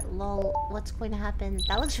toilet, lol. What's going to happen?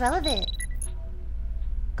 That looks relevant.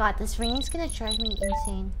 God, this ringing's gonna drive me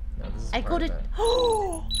insane. No, this is I go part to... of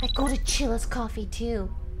Oh! I go to Chilla's Coffee too.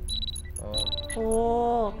 that.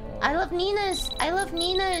 Oh. I love Nina's. I love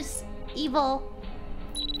Nina's. Evil.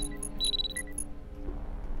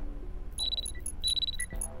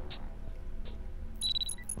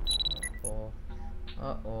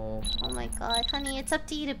 Uh-oh. Oh my god, honey, it's up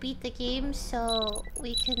to you to beat the game so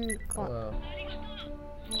we can go. Hello.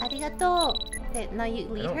 Arigato! Okay, now you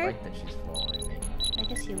lead I don't her? like that she's following me. I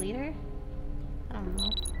guess you lead her? I don't know.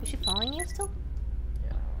 Is she following you still?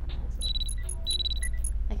 Yeah.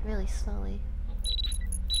 Like really slowly.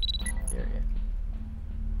 Here, yeah.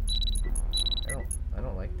 I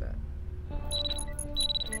don't like that.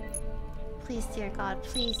 Please, dear God,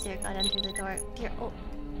 enter the door. Dear, oh.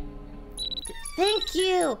 Thank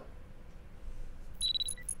you!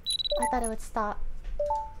 I thought it would stop.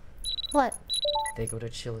 What? They go to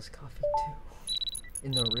Chilla's Coffee too.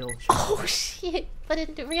 In the real shop. Oh shit! But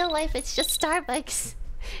in real life, it's just Starbucks.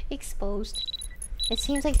 Exposed. It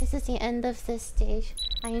seems like this is the end of this stage.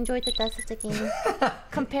 I enjoyed the death of the game.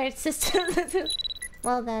 Compared system.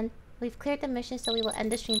 Well then, we've cleared the mission, so we will end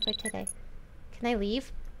the stream for today. Can I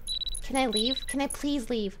leave? Can I leave? Can I please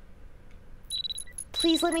leave?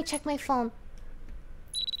 Please let me check my phone.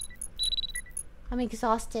 I'm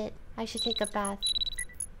exhausted. I should take a bath.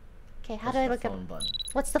 Okay, how do I look up?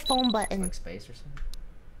 What's the phone button? Like space or something?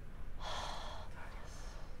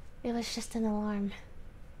 It was just an alarm.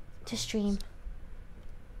 To stream.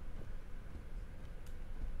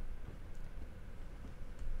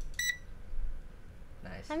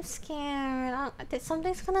 Nice. I'm scared.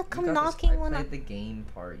 Something's gonna come knocking when I played the game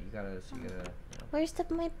part. You gotta, you know. Where's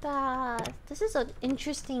my bath? This is an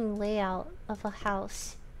interesting layout of a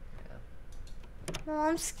house. Yeah. No,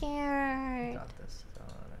 I'm scared. You got this.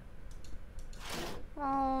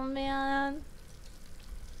 Oh man.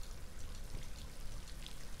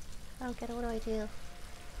 I don't get it. What do I do?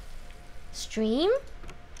 Stream?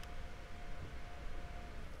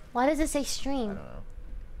 Why does it say stream? I don't know.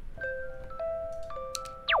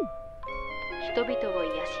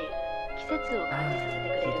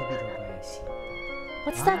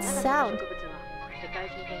 What's that sound?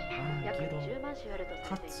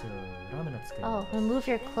 Oh, remove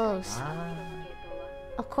your clothes.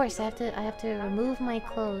 Of course, I have to remove my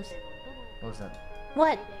clothes. What was that?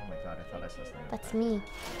 What? Oh my god, I thought I saw something. That's me.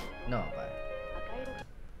 No, but...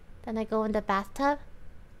 Then I go in the bathtub.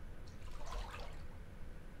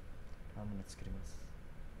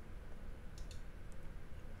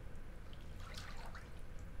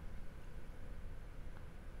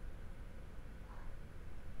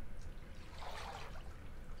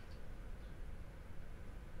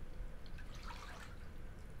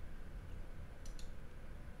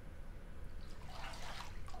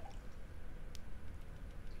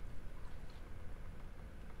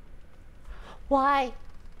 Why?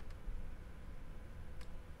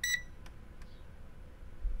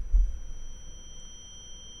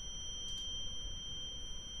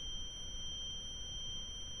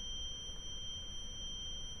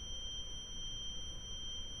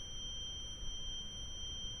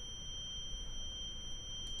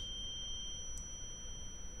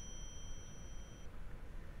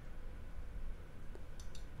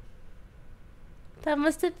 That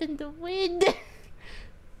must have been the wind.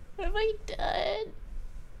 What have I done?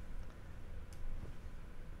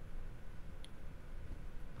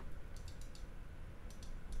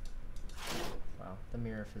 Wow, the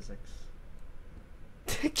mirror physics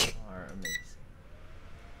are amazing.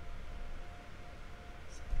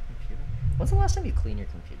 Computer? When's the last time you cleaned your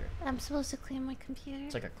computer? I'm supposed to clean my computer.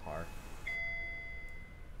 It's like a car.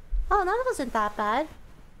 Oh, that wasn't that bad.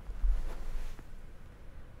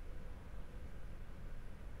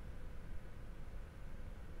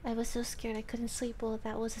 I was so scared I couldn't sleep. Well,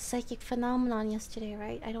 that was a psychic phenomenon yesterday,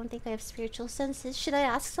 right? I don't think I have spiritual senses. Should I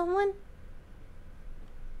ask someone?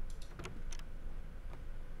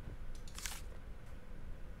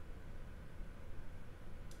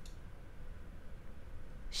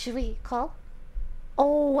 Should we call?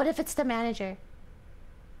 Oh, what if it's the manager?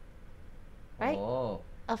 Right? Oh.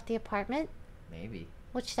 Of the apartment? Maybe.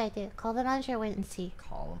 What should I do? Call the manager or wait and see?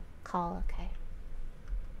 Call him. Call, okay.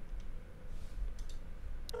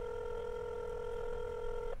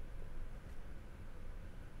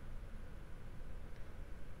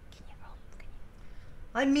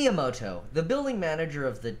 I'm Miyamoto, the building manager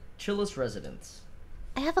of the Chillis residence.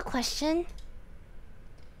 I have a question.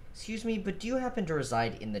 Excuse me, but do you happen to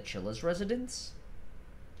reside in the Chillis residence?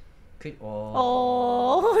 Could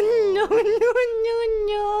Oh no no, I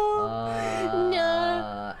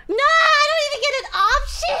don't even get an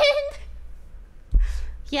option.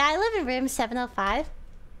 Yeah, I live in room 705.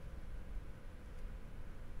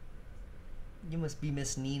 You must be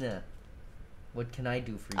Miss Nina. What can I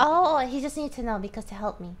do for you? Oh, he just needs to know because to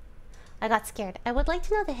help me. I got scared. I would like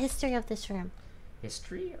to know the history of this room.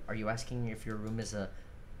 History? Are you asking if your room is a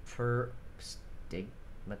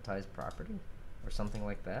stigmatized property? Or something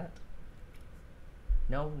like that?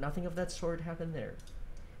 No, nothing of that sort happened there.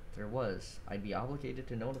 If there was, I'd be obligated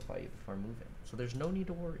to notify you before moving, so there's no need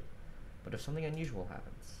to worry. But if something unusual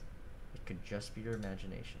happens, it could just be your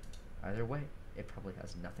imagination. Either way, it probably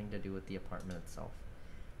has nothing to do with the apartment itself.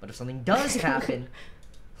 But if something does happen,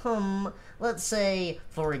 let's say,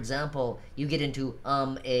 for example, you get into,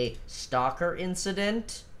 a stalker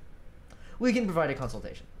incident, we can provide a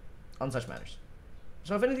consultation on such matters.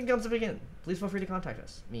 So if anything comes up again, please feel free to contact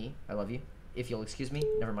us. Me, I love you. If you'll excuse me,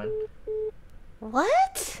 never mind.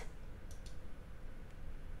 What?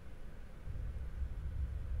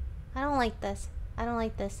 I don't like this. I don't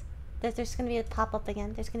like this. There's gonna be a pop-up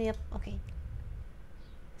again. There's gonna be a... Okay.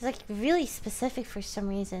 It's like really specific for some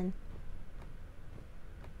reason.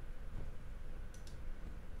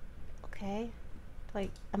 Okay. Like,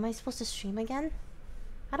 am I supposed to stream again?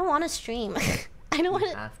 I don't want to stream. I don't want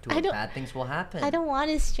You have to. Bad things will happen. I don't want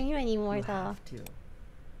to stream anymore You though. have to.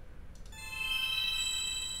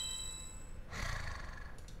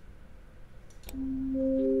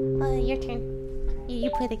 Your turn. You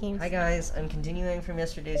play the games. Hi guys, I'm continuing from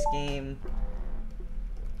yesterday's game.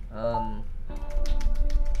 A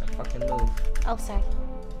fucking move. Oh, sorry.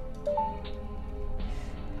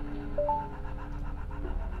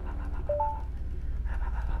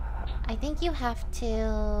 I think you have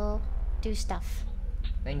to do stuff.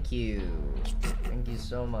 Thank you. Thank you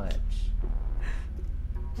so much.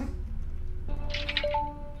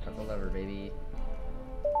 Press the lever, baby.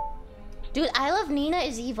 Dude, I Love Nina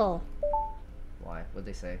is evil. Why? What'd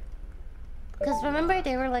they say? Because remember,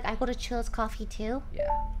 they were like, I go to Chill's Coffee too? Yeah.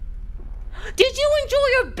 Did you enjoy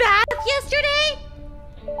your bath yesterday?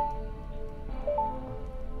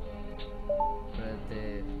 But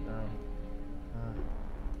they,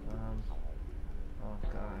 oh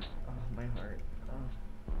god. Oh, my heart. Oh.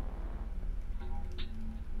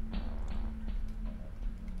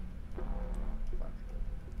 Fuck.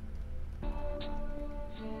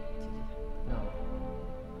 No.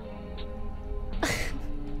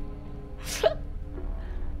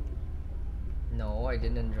 No, I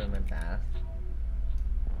didn't enjoy my bath.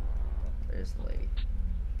 There's the lady.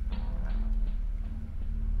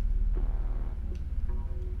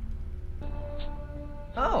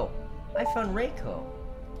 Oh! I found Reiko.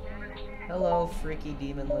 Hello, freaky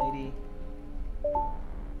demon lady.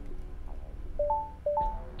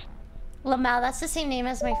 Lamau, that's the same name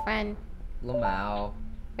as my friend. Lamau.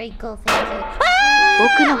 Reiko, thank you.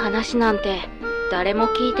 僕の話なんて誰も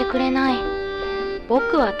聞いてくれない。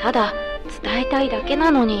僕はただ伝えたいだけ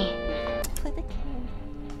なのに。 Play the game.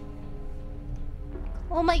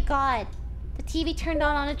 Oh my god. The TV turned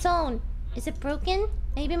on its own. Is it broken?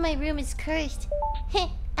 Maybe my room is cursed. Heh,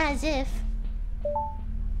 as if.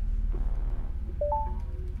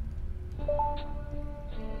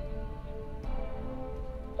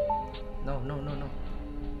 No, no, no, no.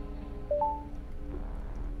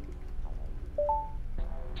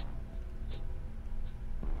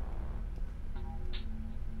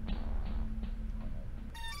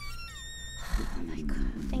 Oh my god.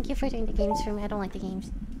 Thank you for doing the games for me. I don't like the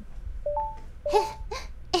games. Who's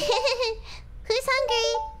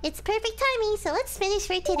hungry? It's perfect timing, so let's finish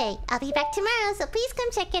for today. I'll be back tomorrow, so please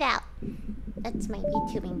come check it out. That's my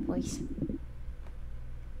VTubing voice.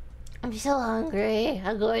 I'm so hungry.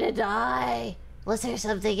 I'm going to die. Was there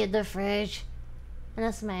something in the fridge? And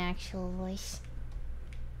that's my actual voice.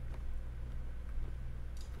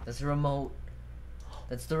 That's the remote.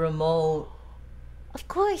 That's the remote. Of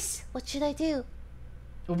course. What should I do?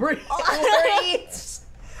 Uber Eats.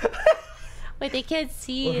 Wait, they can't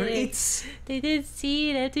see Uber it. Eats. They didn't see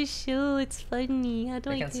it. I have to show. It's funny. How do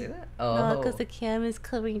I I can't do see that? No, Oh. because the cam is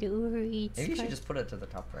covering the Uber Eats. Maybe you should part. just put it to the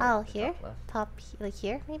top right. Oh, the here? Top left. Top, like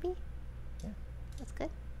here, maybe? Yeah. That's good.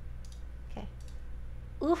 Okay.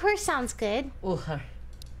 Uber sounds good. Uber.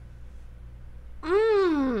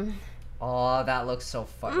 Mmm. Oh, that looks so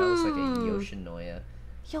fun. That looks like a Yoshinoya.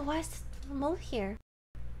 Yo, why is the remote here?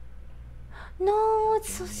 No,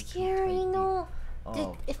 it's so scary. No.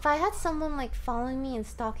 Oh. If I had someone like following me and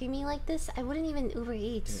stalking me like this, I wouldn't even Uber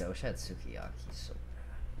Eats. Dude, I wish I had sukiyaki so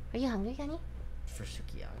bad. Are you hungry, Gani? For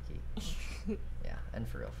sukiyaki. Yeah, and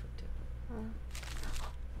for real food too.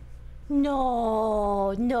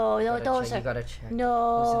 No, no, no, those You are. gotta check.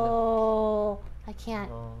 No, I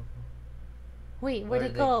can't. Oh. Wait, Where where'd it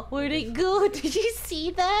did go? they- Where'd it go? Did you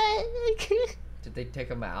see that? Did they take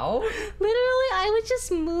them out? Literally, I would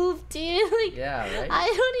just move, dude. Like, Yeah, right? I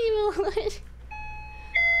don't even want.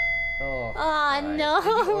 Oh. Ah, God. no.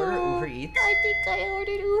 Did you order Uber Eats? I think I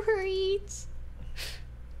ordered Uber Eats.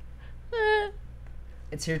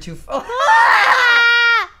 It's here too.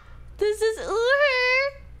 Ah! This is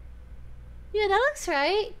Uber. Yeah, that looks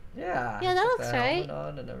right. Yeah. Yeah, that put looks the right. helmet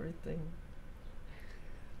on and everything.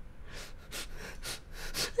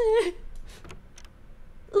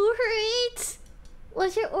 Uber Eats?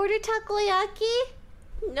 Was your order takoyaki?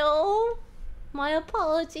 No. My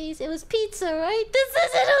apologies. It was pizza, right? This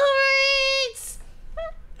isn't Uber Eats!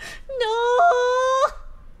 No!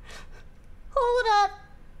 Hold up.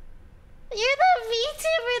 You're the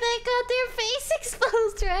VTuber that got their face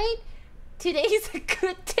exposed, right? Today's a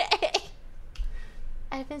good day.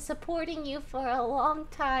 I've been supporting you for a long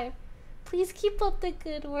time. Please keep up the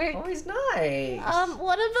good work. Oh, he's nice.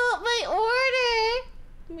 What about my order?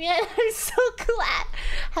 Man, I'm so glad.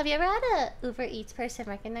 Have you ever had a Uber Eats person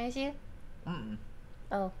recognize you? Mm-mm.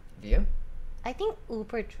 Oh, Do you? I think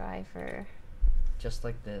Uber driver. Just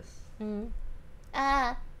like this.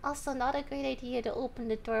 Also not a great idea to open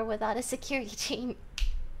the door without a security chain.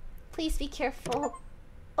 Please be careful.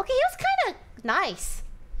 Okay, he was kind of nice.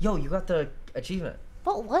 Yo, you got the achievement.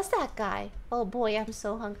 What was that guy? Oh boy, I'm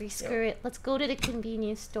so hungry. Screw it. Let's go to the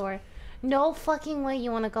convenience store. No fucking way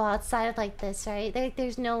you want to go outside like this, right?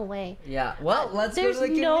 There's no way. Yeah. Well, let's go to the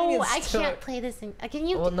convenience store. I can't play this thing. Can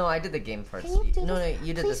you? Well, no, I did the game part. Can you do no, this? no,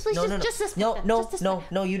 you did Please, this. please, No, no, no. just this No, part, no, just this no,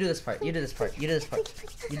 part. no, you do this part. You do this part. You do this part.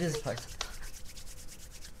 You do this part.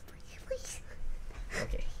 Please.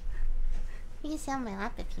 Okay. You can sit on my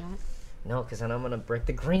lap if you want. No, because then I'm gonna break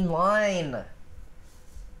the green line.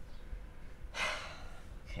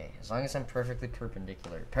 Okay, as long as I'm perfectly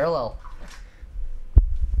perpendicular, parallel.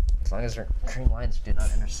 As long as our green lines do not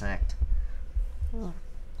intersect. Yeah.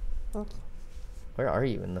 Okay. Where are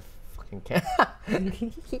you in the fucking camp?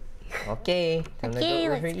 Okay. Time Okay, to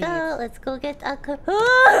go let's go. Let's go get a.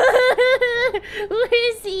 Where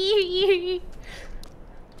is he?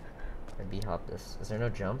 I b-hop this. Is there no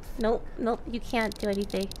jump? Nope, nope. You can't do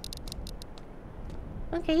anything.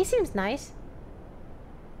 Okay, he seems nice.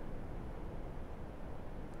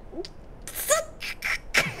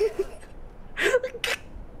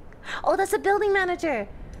 Oh, that's a building manager.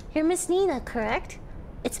 You're Miss Nina, correct?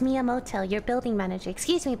 It's Miyamoto, your building manager.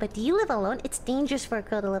 Excuse me, but do you live alone? It's dangerous for a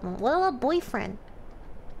girl to live alone. What about a boyfriend?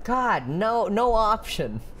 God, no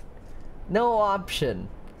option. No option.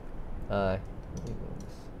 At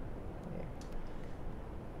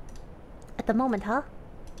the moment, huh?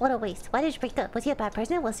 What a waste. Why did you break up? Was he a bad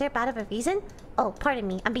person? Was there bad of a reason? Oh, pardon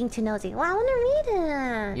me. I'm being too nosy. Well, I want to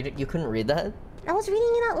read it. You couldn't read that? I was reading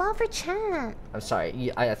it out loud for chat. I'm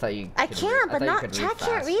sorry. I thought you. I can, but not chat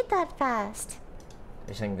can't read that fast.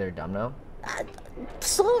 You're saying they're dumb now?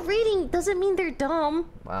 Slow reading doesn't mean they're dumb.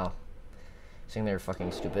 Wow. You're saying they're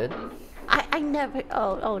fucking stupid? I never.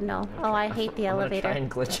 Oh no. Oh, I hate the elevator. Try and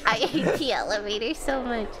glitch. I hate the elevator so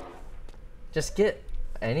much. Just get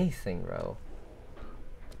anything, bro.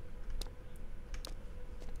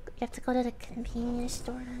 You have to go to the convenience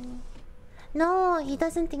store, honey. No, he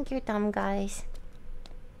doesn't think you're dumb, guys.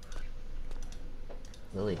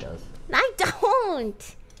 Lily does. I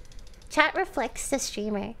don't. Chat reflects the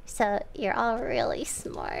streamer, so you're all really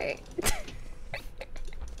smart.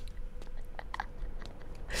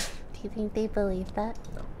 Do you think they believe that?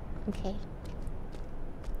 No. Okay.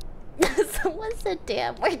 Someone said,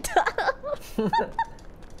 "Damn, we're dumb."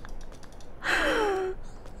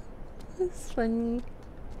 That's funny. Is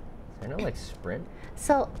there no like sprint?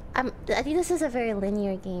 So I think this is a very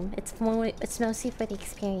linear game. It's mostly for the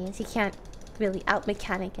experience. You can't really out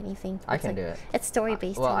mechanic anything. I can do it. It's story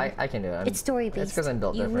based. Well, I can do it. It's story based. It's because I'm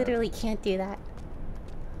built different. You literally can't do that.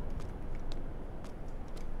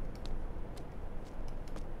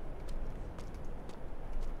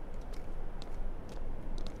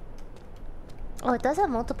 Oh, it does have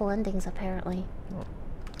multiple endings apparently. Oh.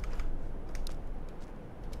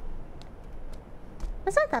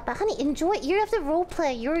 It's not that bad, honey. Enjoy it. You have to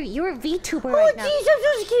roleplay. You're a VTuber Oh, right now. jeez, I'm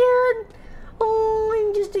so scared. Oh,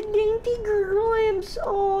 I'm just a dainty girl. I'm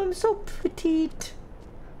so petite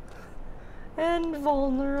and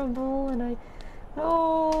vulnerable, and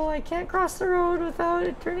I can't cross the road without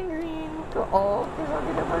it turning green. Oh, because I'll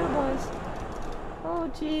get hit by the bus. Oh,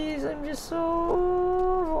 jeez, I'm just so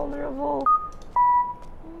vulnerable.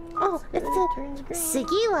 Oh, it's the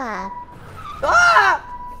Sugiwa. Ah!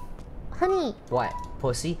 Honey. What?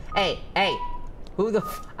 Pussy? Hey! Who the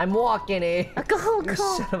I'm walking, eh? Go! You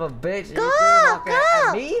son of a bitch. Go!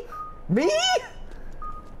 At me? Me?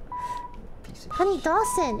 Piece of Honey,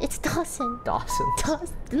 Dawson. It's Dawson. Dawson.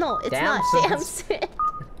 No, it's Damsons. not Damson.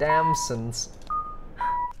 Damsons.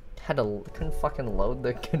 Couldn't fucking load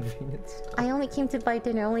the convenience store. I only came to buy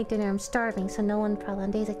dinner. Only dinner. I'm starving, so no one problem.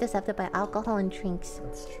 On days like this, I have to buy alcohol and drinks.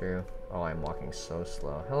 That's true. Oh, I'm walking so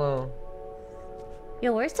slow. Hello.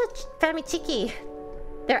 Yo, where's the family Chiki?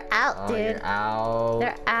 They're out, dude. You're out.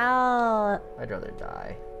 They're out. I'd rather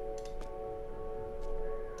die.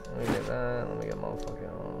 Let me get that. Let me get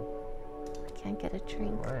motherfucking. I can't get a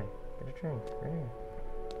drink. Why? Get a drink. Right here.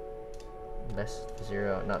 Best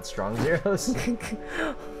zero, not strong zeros. Maybe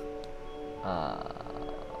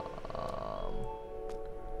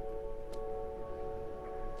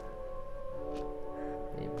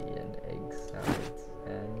an egg salad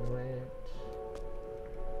sandwich.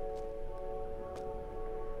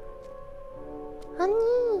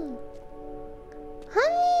 Honey!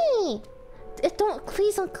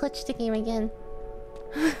 Please don't glitch the game again.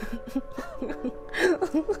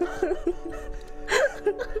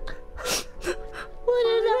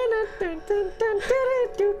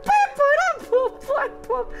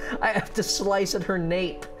 I have to slice at her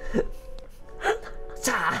nape.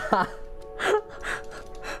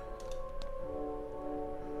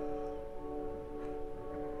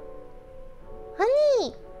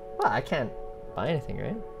 I can't buy anything,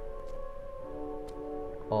 right?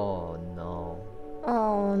 Oh no.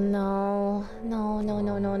 Oh no. No, no,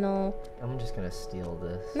 no, no, no. I'm just gonna steal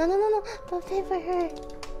this. No, no, no, no. Don't pay for her.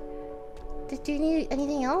 Do you need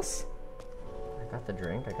anything else? I got the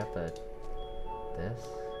drink. I got this.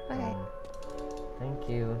 Okay. Thank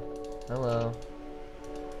you. Hello.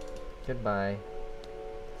 Goodbye.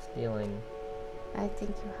 Stealing. I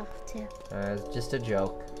think you have to. It's just a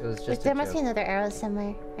joke. It was just a joke. There must be another arrow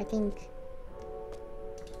somewhere, I think.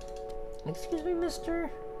 Excuse me,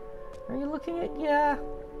 mister? Are you looking at... Yeah.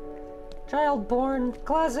 Child born.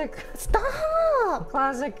 Classic. Stop!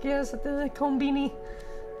 Classic, yes, at the Combini.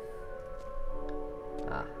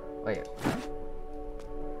 Ah, wait.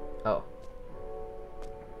 Oh.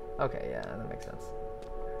 Okay, yeah, that makes sense.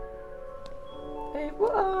 Hey,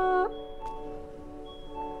 what?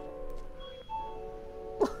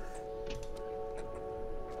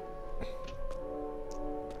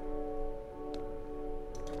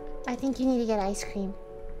 I think you need to get ice cream.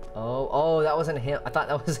 Oh, that wasn't him. I thought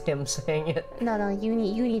that was him saying it. No, you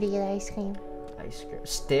need to get ice cream. Ice cream.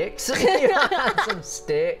 Sticks? You want some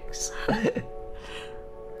sticks?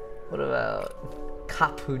 What about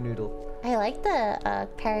kapu noodle? I like the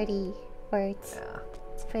parody words. Yeah.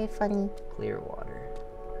 It's very funny. Clear water.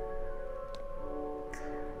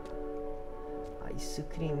 Ice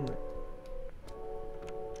cream.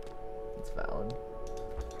 It's valid.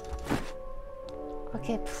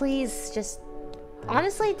 Okay, please just...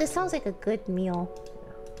 Honestly, this sounds like a good meal.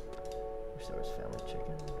 Yeah. Wish there was family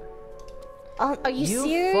chicken. Are you serious?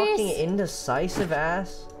 You fucking indecisive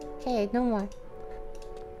ass. Okay, no more.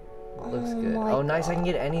 Looks good. Oh, nice. I can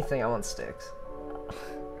get anything. I want sticks.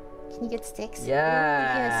 Can you get sticks?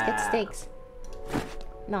 Yeah. Yes, get sticks.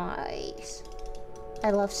 Nice.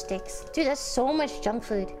 I love sticks. Dude, that's so much junk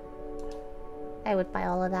food. I would buy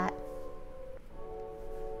all of that.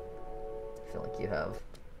 I feel like you have.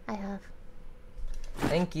 I have.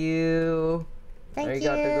 Thank you. Thank you.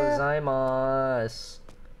 Arigato gozaimasu.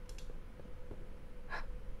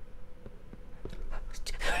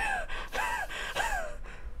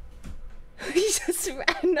 He just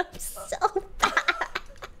ran up so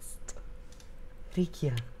fast.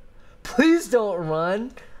 Rikia, please don't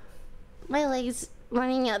run. My leg's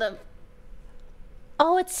running out of...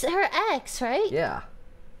 Oh, it's her ex, right? Yeah.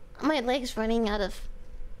 My leg's running out of...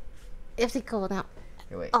 You have to go now.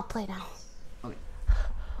 Here, wait. I'll play now. Okay.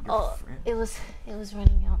 Oh, it was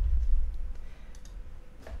running out.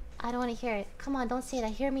 I don't want to hear it. Come on, don't say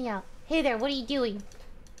that. Hear me out. Hey there, what are you doing?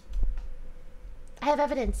 I have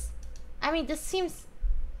evidence. I mean, this seems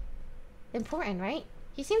important, right?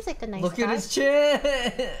 He seems like a nice guy. Look at his chin.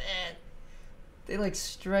 They like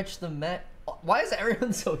stretch the mat. Why is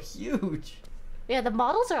everyone so huge? Yeah, the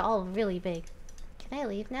models are all really big. Can I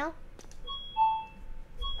leave now?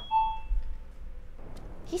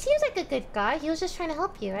 He seems like a good guy. He was just trying to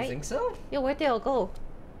help you, right? You think so? Yeah, where'd they all go?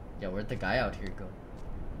 Yeah, where'd the guy out here go?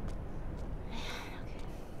 Okay.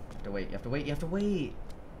 You have to wait, you have to wait, you have to wait.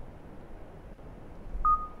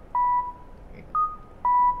 Here you go.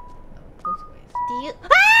 No, those ways. Do you...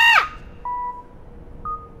 Ah!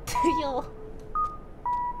 Yo.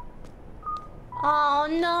 Oh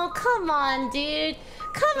no, come on, dude.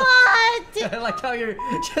 Come on, dude. I like how you're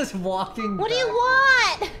just walking What do you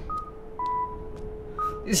back. want?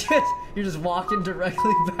 You're just walking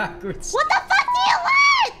directly backwards. What the fuck do you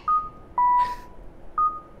want?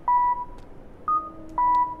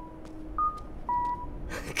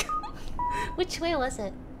 Which way was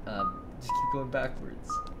it? Just keep going backwards.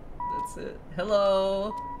 That's it.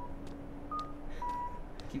 Hello.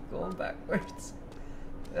 Keep going backwards.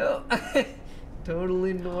 Oh,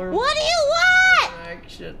 totally normal. What do you want?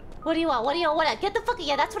 Action. What do you want? What do you want? Get the fuck...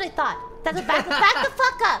 Yeah, that's what I thought. That's a back the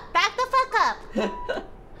fuck up. Back the fuck up.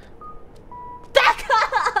 Back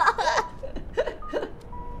up.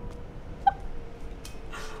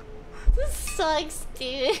 This sucks,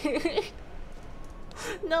 dude.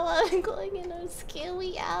 No, I'm going in a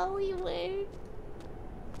scary alleyway.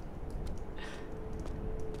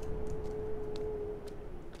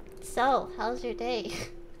 So, how's your day?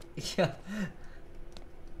 Yeah.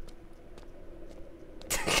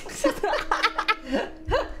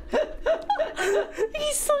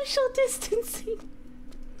 He's social distancing.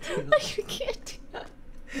 You can't do that.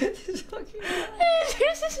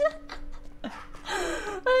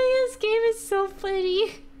 Oh, this game is so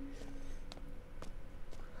funny.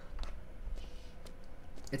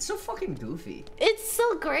 It's so fucking goofy. It's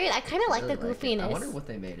so great. I kind of like the Really goofiness. I wonder what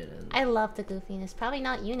they made it in. I love the goofiness. Probably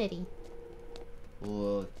not Unity.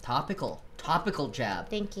 Ooh, topical. Topical jab.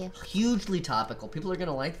 Thank you. Hugely topical. People are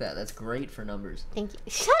gonna like that. That's great for numbers. Thank you.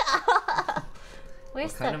 Shut up.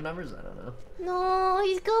 Where's What kind the... of numbers? I don't know. No,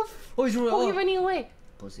 he's go... Oh, he's running. Oh, he's running away.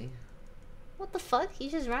 Pussy. What the fuck? He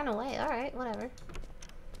just ran away. Alright, whatever.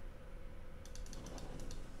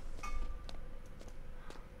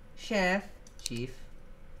 Chef. Chief.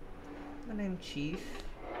 My name Chief.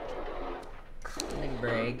 My name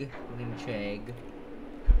Greg. My name Chag.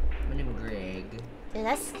 My name Greg. Dude,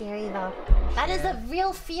 that's scary though. That is a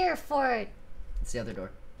real fear for... It's the other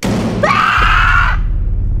door.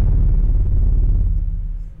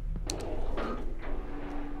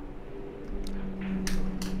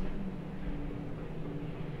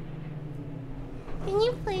 Can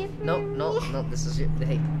you play for No, me? no, no. This is your...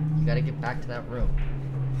 Hey, you gotta get back to that room.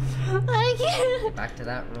 I can't... Get back to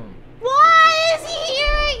that room. Why is he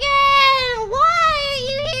here again? Why are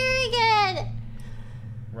you here again?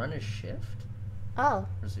 Run his shift? Oh.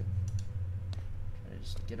 Where's he? Try to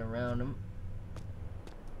just get around him.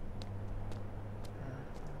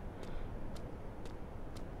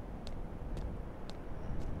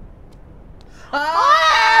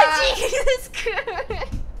 Oh, Jesus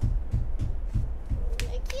Christ.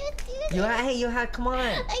 I can't do this. Hey, come on.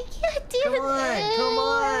 I can't do Come on, this. come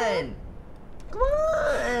on. Come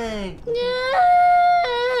on.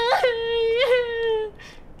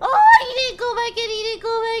 Oh, he didn't go back in. He didn't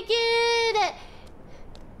go back in.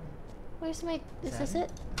 Where's my... Is this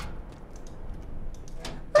it?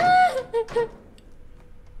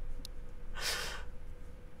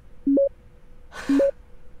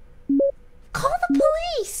 Call the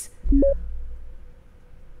police.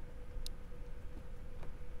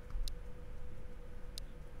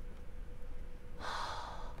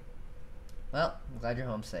 Well, I'm glad you're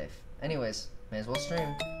home safe. Anyways, may as well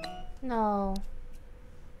stream. No.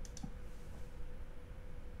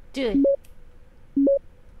 Dude.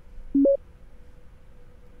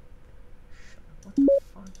 What the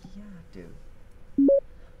fuck? Yeah, dude.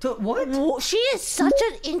 What? Whoa, she is such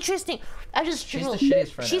an interesting... She's the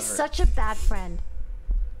shittiest friend She's ever. such a bad friend.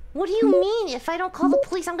 What do you mean? If I don't call the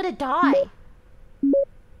police, I'm gonna die.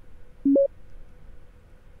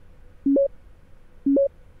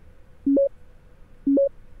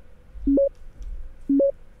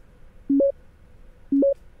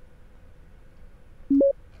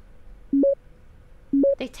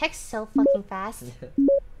 They text so fucking fast.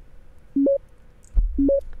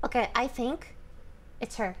 Okay, I think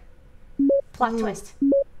it's her. Plot twist.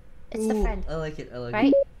 It's the friend, I like it. I like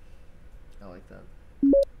right? it. I like that.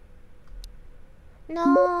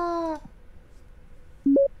 No.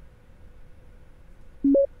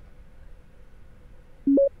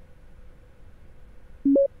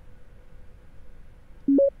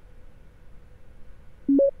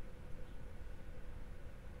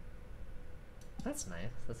 That's nice.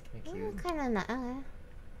 That's kind of cute. Kind of not.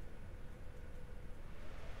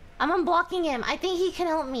 I'm unblocking him. I think he can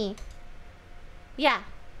help me. Yeah.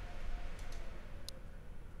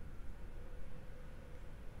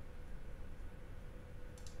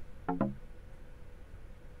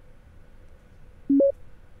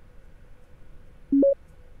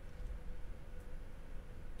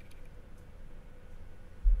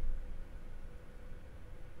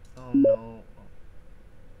 Oh no.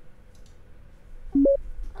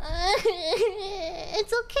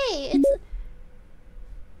 It's okay. It's...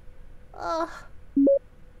 Oh.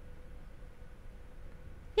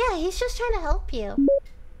 Yeah, he's just trying to help you.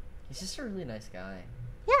 He's just a really nice guy.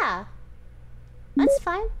 Yeah. That's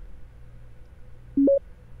fine.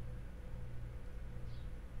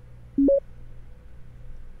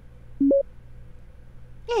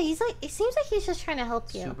 Yeah, he's like... It seems like he's just trying to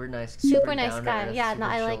help you. Super nice. Super nice down to guy. earth, Yeah, no, super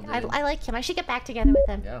I like... chill I dude. like him. I should get back together with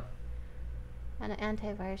him. Yeah. An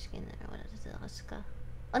antivirus skin or what is it? Let's go.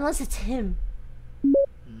 Unless it's him.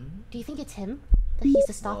 Hmm? Do you think it's him? That he's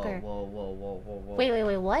the stalker? Whoa, whoa, whoa, whoa, whoa.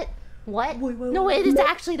 Wait, what? What? Wait, No, wait, it is wait.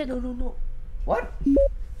 actually the... No. What?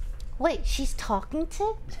 Wait, she's talking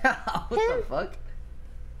to... what Him? the fuck?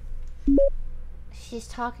 She's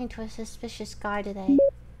talking to a suspicious guy today.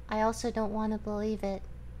 I also don't want to believe it.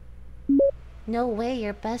 No way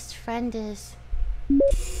your best friend is...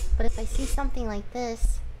 But if I see something like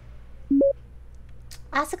this...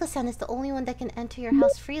 Asuka-san is the only one that can enter your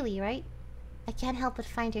house freely, right? I can't help but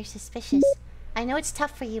find her suspicious. I know it's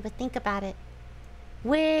tough for you, but think about it.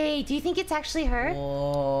 Wait, do you think it's actually her?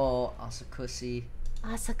 Whoa, Asukusi.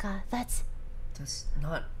 Asuka, that's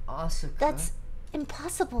not Asuka. That's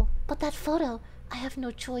impossible. But that photo, I have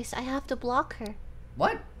no choice. I have to block her.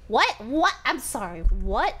 What? What? I'm sorry.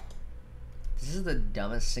 What? This is the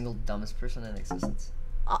single dumbest person in existence.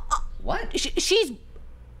 What? She's...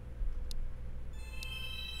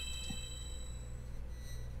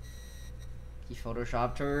 He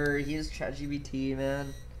photoshopped her. He is ChatGPT,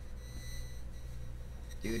 man.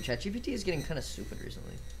 Dude, ChatGPT is getting kind of stupid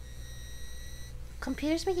recently.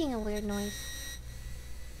 Computer's making a weird noise.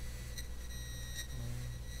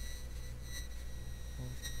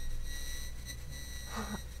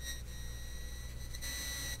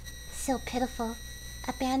 So pitiful.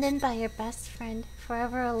 Abandoned by your best friend,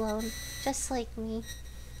 forever alone, just like me.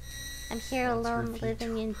 I'm here alone,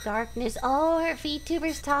 living in darkness. Oh, her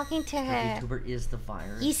VTuber's talking to her. The VTuber is the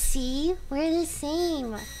virus. You see? We're the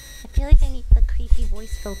same. I feel like I need the creepy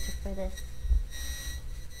voice filter for this.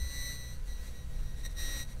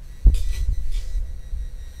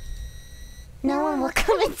 No one will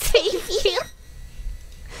come and save you.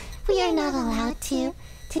 We are not allowed to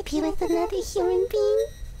be with another human being.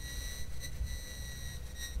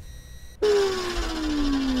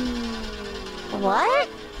 What?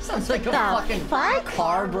 Sounds like a fucking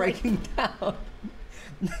car breaking down.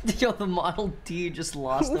 Yo, the Model T just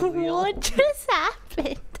lost the wheel. What just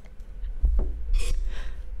happened?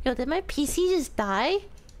 Yo, did my PC just die?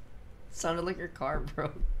 Sounded like your car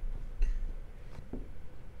broke.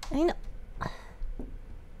 I know.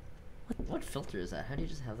 What filter is that? How do you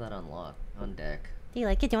just have that on lock, on deck? Do you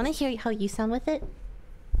like it? Do you want to hear how you sound with it?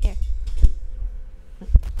 Here.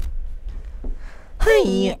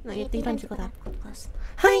 Hi. No, you need to go that close.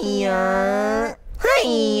 Hiya.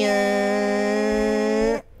 Hiya.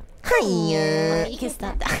 Hiya. You can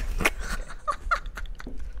stop that.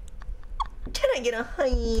 Can I get a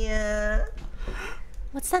hiya?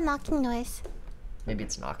 What's that knocking noise? Maybe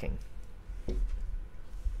it's knocking.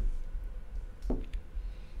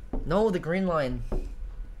 No, the green line.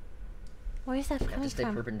 Where is that You have coming to stay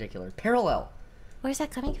from? perpendicular. Parallel. Where's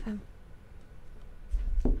that coming from?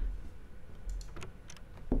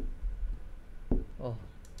 Oh.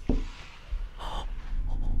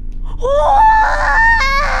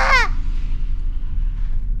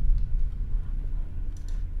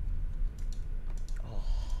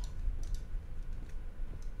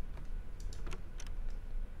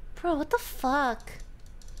 Bro, what the fuck?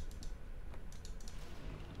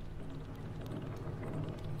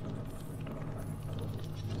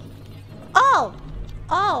 Oh!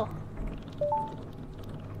 Oh!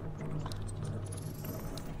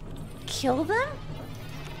 Kill them?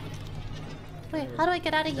 Wait, how do I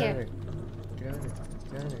get out of here?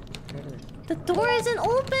 The door isn't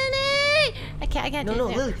opening! I can't do it.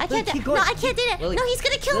 Lily, I can't do keep it. going. No, I can't do it. Lily, No, he's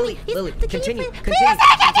gonna kill Lily, me. He's, Lily, can continue, you continue. please?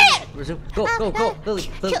 I can't do it! Resume. Go, No. Lily,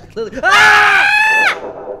 Kill. Lily. Ah!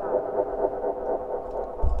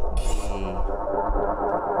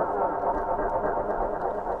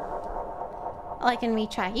 Oh, I can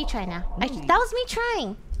retry. You try now. That was me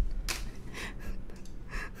trying.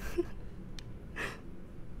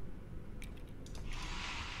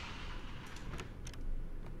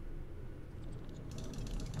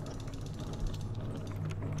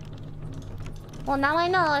 Well, now I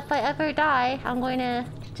know if I ever die, I'm going to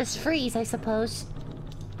just freeze, I suppose.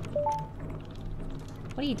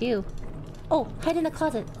 What do you do? Oh, hide in the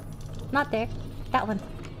closet. Not there. That one.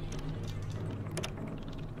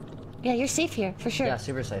 Yeah, you're safe here, for sure. Yeah,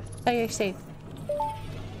 super safe. Oh, you're safe.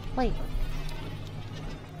 Wait.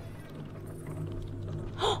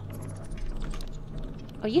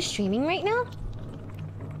 Are you streaming right now?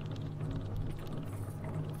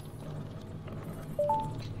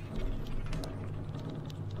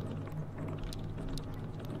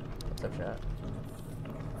 What's up, chat?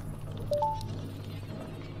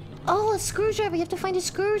 Oh, a screwdriver. You have to find a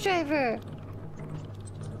screwdriver.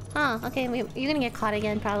 Huh, okay. You're gonna get caught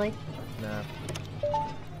again, probably. Nah.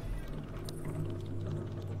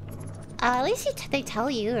 At least they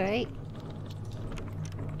tell you, right?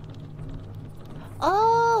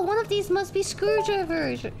 Oh, one of these must be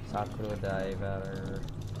screwdrivers. Screwdriver.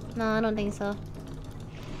 No, I don't think so.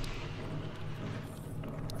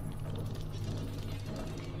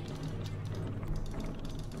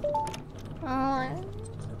 Oh.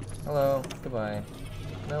 Hello. Goodbye.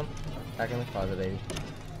 No. Back in the closet, baby.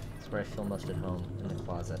 That's where I feel most at home. In the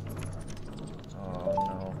closet. Oh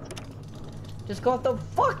no. Just go out the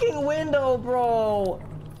fucking window, bro!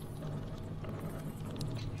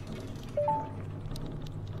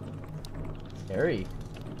 Scary.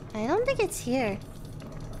 I don't think it's here.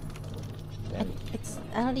 Damn.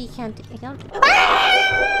 I don't think you can't do. You don't.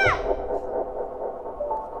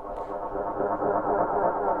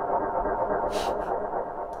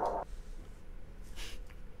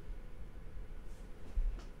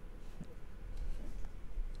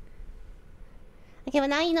 Okay, well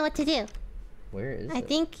now you know what to do. Where is I it?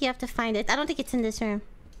 think you have to find it. I don't think it's in this room.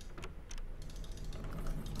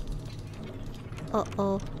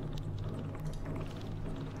 Uh-oh.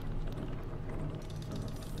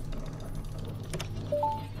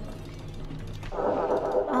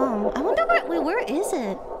 Wait, where is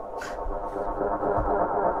it?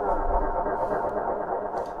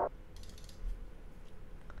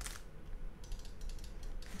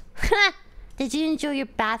 Did you enjoy your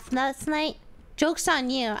bath last night? Joke's on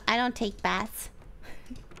you. I don't take baths.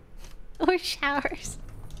 Or showers.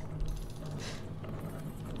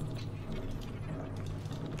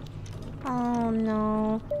 Oh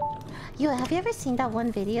no. Yo, have you ever seen that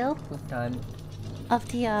one video? What time? Of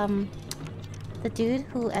the dude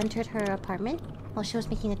who entered her apartment while she was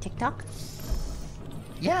making a TikTok?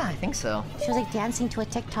 Yeah, I think so. She was like dancing to a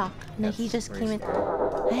TikTok, and then he just came in. Scary.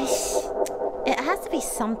 It has to be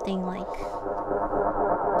something like.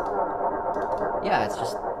 Yeah, it's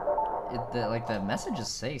just like the messages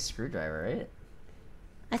say screwdriver, right?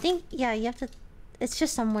 I think yeah, you have to. It's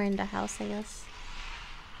just somewhere in the house, I guess.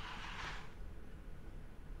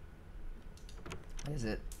 Is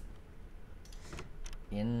it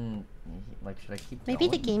in? Like, should I keep? Maybe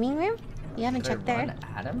going? the gaming room. You haven't Should checked I run there.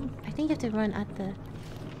 at him? I think you have to run at the.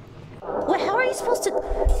 What? How are you supposed to?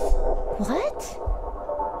 What?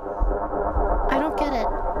 I don't get it.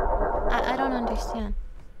 I don't understand.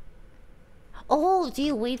 Oh, do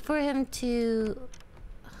you wait for him to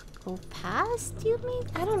go past? Do you mean?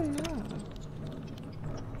 I don't know.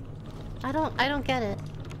 I don't get it.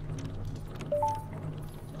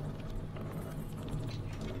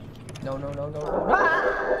 No.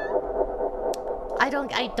 I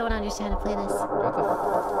don't understand how to play this. What the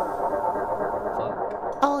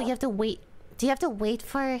fuck? Oh, you have to wait. Do you have to wait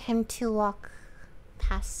for him to walk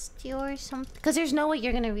past you or something? Because there's no way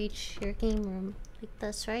you're gonna reach your game room like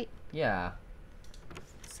this, right? Yeah.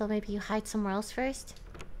 So maybe you hide somewhere else first?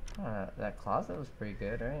 That closet was pretty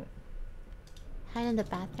good, right? Hide in the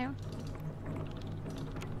bathroom?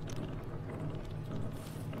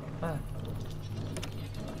 Ah.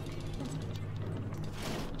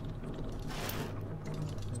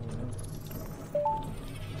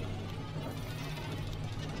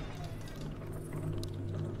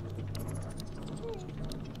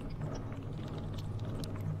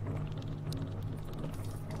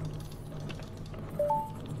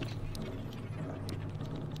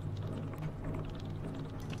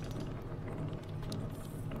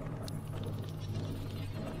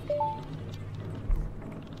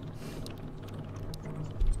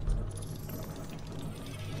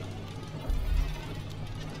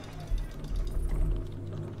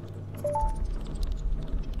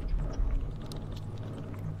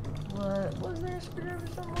 What? Was there a screwdriver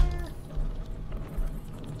somewhere?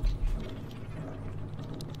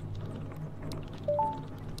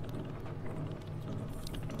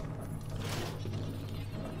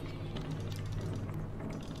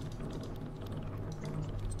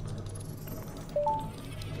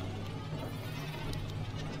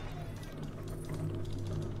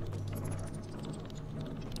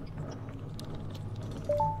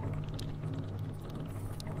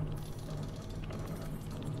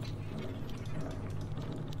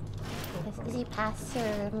 Is he past your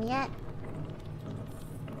room yet?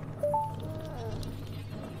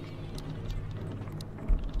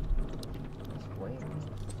 Wait.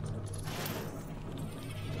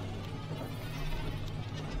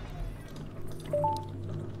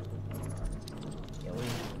 Yeah,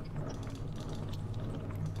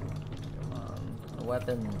 come on. A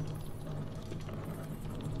weapon.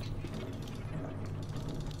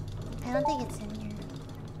 I don't think it's in here.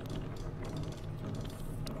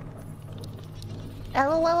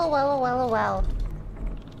 LOL.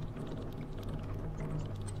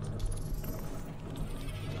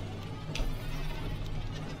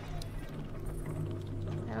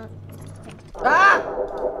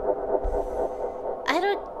 I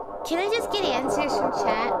don't. Can I just get answers from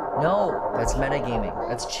chat? No, that's metagaming.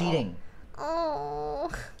 That's cheating. Oh.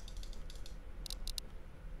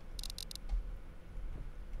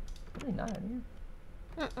 Really not in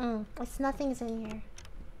here. It's nothing's in here.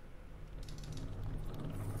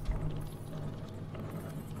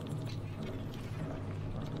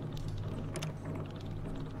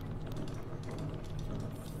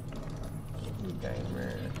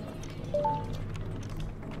 Gamer.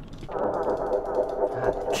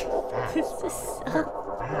 This is so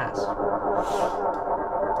Fast.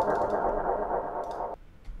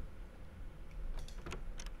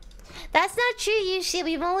 That's not true, usually.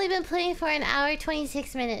 We've only been playing for an hour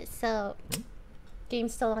 26 minutes, so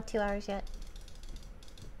game's still not 2 hours yet.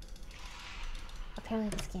 Apparently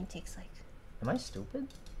this game takes like... Am I stupid?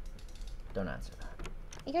 Don't answer that.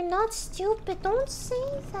 You're not stupid, don't say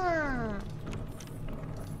that.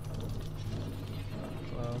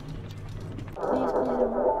 Well, Please.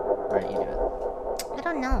 alright, you do it. I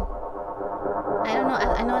don't know.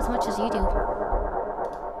 I know as much as you do.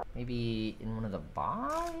 Maybe in one of the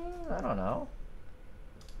bombs? I don't know.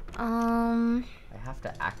 Um. I have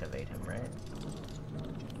to activate him, right?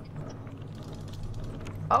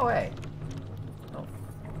 Oh, hey. Oh.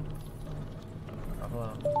 Oh,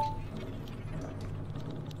 hello.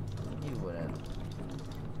 You wouldn't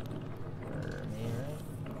murder me, right?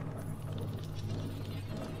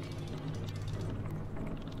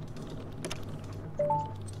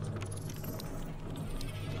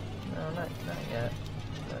 No, not yet.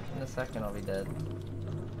 But in a second, I'll be dead.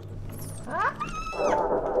 Ah!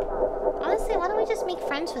 Honestly, why don't we just make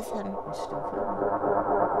friends with him? You're stupid.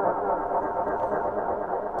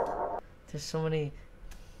 There's so many.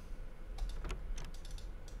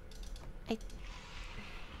 I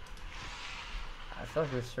feel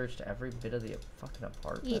like we've searched every bit of the fucking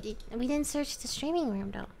apartment. We didn't search the streaming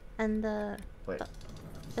room though, and the. Wait.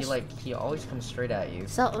 He always comes straight at you.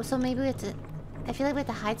 So maybe we have to. I feel like we have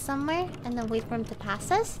to hide somewhere and then wait for him to pass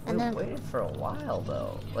us, and then. We waited for a while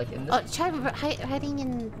though. Like in this. Oh, try hiding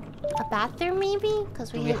in a bathroom maybe,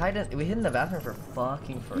 because we hid in the bathroom for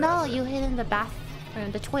fucking forever. No, you hid in the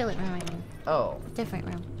bathroom, the toilet room. I mean. Oh. Different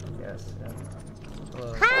room. Yes. Yeah.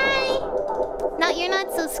 Hello. Hi. No, you're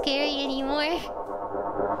not so scary anymore.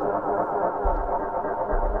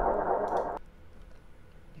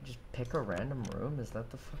 You just pick a random room? Is that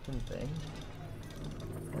the fucking thing?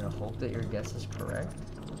 And hope that your guess is correct?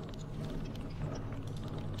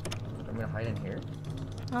 I'm gonna hide in here?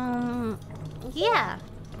 Yeah.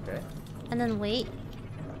 Okay. And then wait.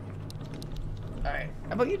 Alright,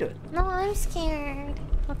 how about you do it? No, I'm scared.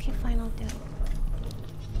 Okay, fine, I'll do it.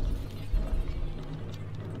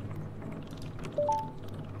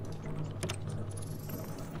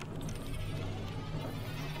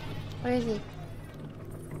 Where is he?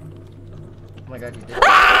 Oh my god, you did it.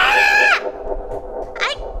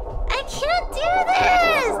 I can't do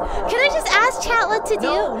this! Can I just ask chat what to do?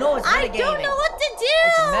 No, it's metagaming. I don't know what to do!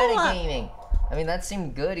 It's metagaming. I mean, that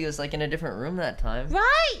seemed good. He was like in a different room that time.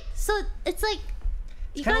 Right! So it's like...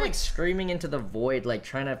 It's kind of like screaming into the void, like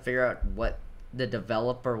trying to figure out what the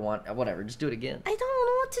developer want. Whatever, just do it again. I don't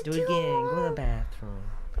know what to do. Do it again. Go to the bathroom.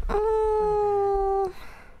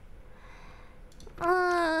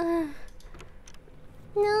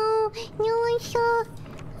 No,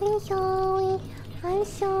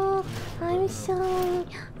 I'm sorry.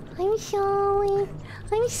 I'm sorry.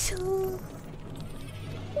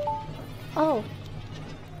 Oh.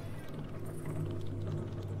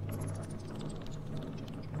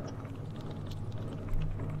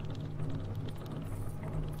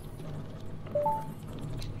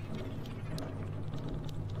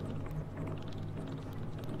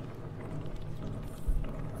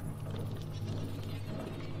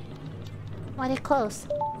 Why did it close?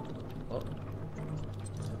 Oh.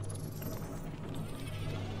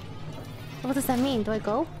 What does that mean? Do I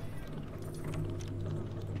go?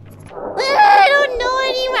 I don't know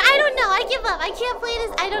anymore. I don't know. I give up. I can't play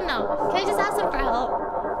this. I don't know. Can I just ask him for help?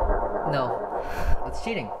 No. It's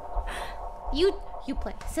cheating. You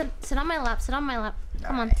play. Sit on my lap. Sit on my lap.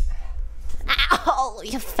 Come on. Ow,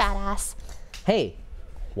 you fat ass. Hey,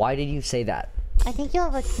 why did you say that? I think you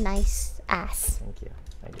have a nice ass. Thank you.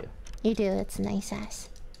 I do. You do. It's a nice ass.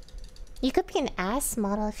 You could be an ass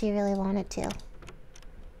model if you really wanted to.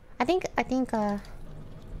 I think Uh-oh,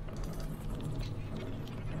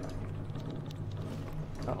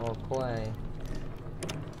 Clay.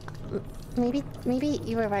 Maybe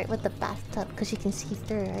you were right with the bathtub because you can see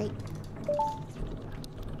through, right?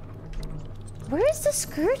 Where is the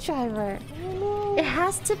screwdriver? It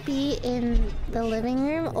has to be in the living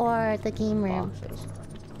room or the game room. Boxes.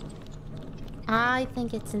 I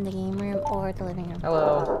think it's in the game room or the living room.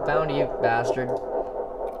 Hello, found you, bastard.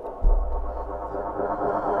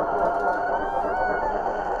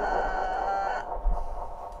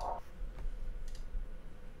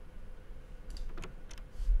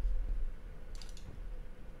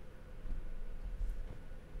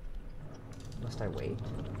 Must I wait?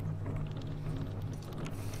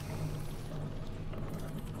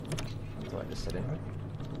 Do I just sit in here?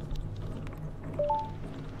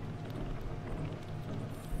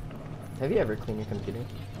 Have you ever cleaned your computer?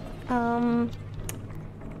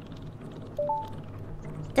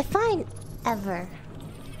 Define ever.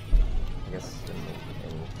 I guess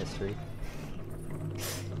in history.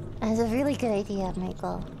 That's a really good idea,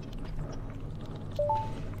 Michael.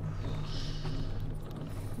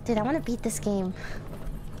 Dude, I want to beat this game.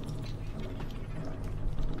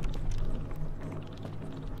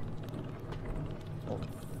 Oh.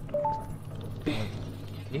 Can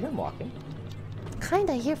you hear him walking?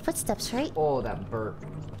 Kinda, I hear footsteps, right? Oh, that burp.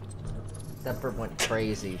 That burp went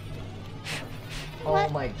crazy. What?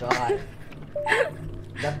 Oh my god.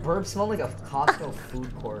 That burp smelled like a Costco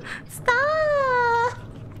food court. Stop!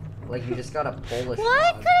 Like you just got a Polish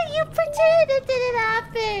Why dog. couldn't you pretend it didn't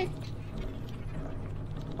happen?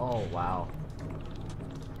 Oh, wow.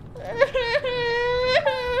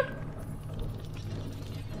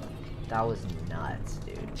 That was nuts,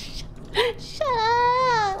 dude. Shut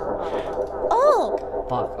up! Oh!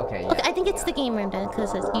 Fuck, okay, yeah. Okay, I think it's the game room then,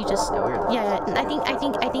 because you just... Yeah, we're yeah, I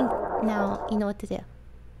think now you know what to do.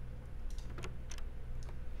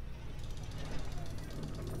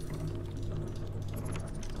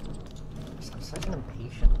 I'm such an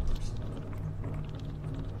impatient person.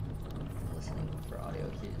 I'm listening for audio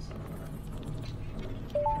cues.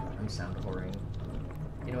 I'm sound whoring.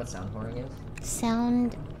 You know what sound whoring is?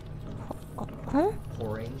 Sound... Huh?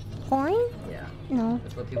 Whoring? Whoring? Yeah. No.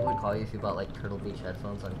 That's what people would call you if you bought like Turtle Beach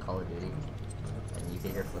headphones on Call of Duty. And you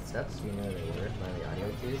could hear footsteps, you know where they were, one of the audio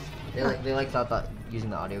cues. They thought that using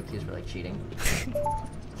the audio cues were like cheating.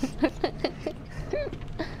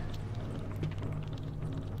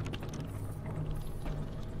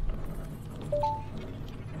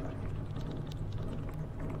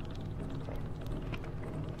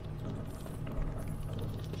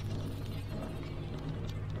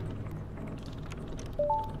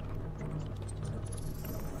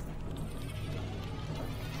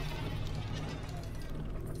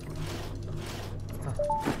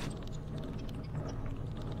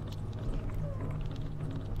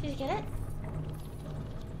 Did you get it?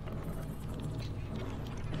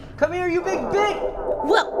 Come here, you big bitch!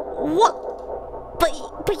 What?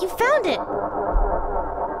 But you found it!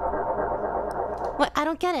 What? I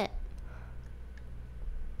don't get it.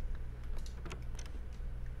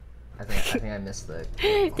 I think I missed the...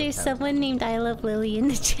 There's someone named I Love Lily in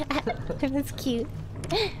the chat. That's cute.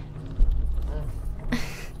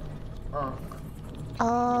 Oh.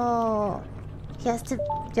 Oh. He has to... Do you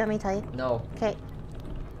want me to tell you? No. Okay.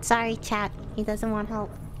 Sorry, chat. He doesn't want help.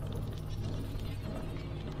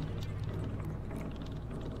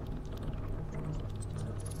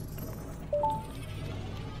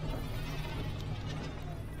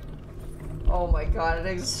 Oh my god, it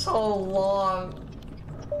takes so long.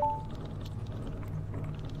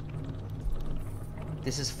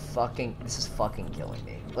 This is fucking killing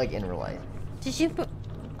me. Like in real life. Did you...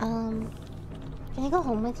 Can I go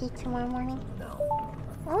home with you tomorrow morning? No.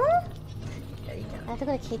 Huh? Yeah, you I can. have to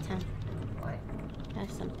go to K-Town. Why? I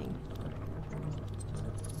have something.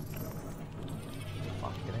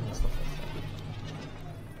 Fuck, did I miss the first one?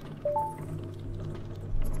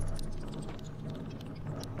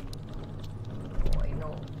 Oh, I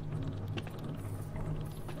know.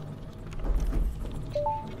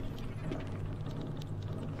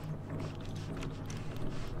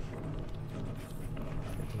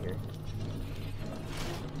 Good to hear.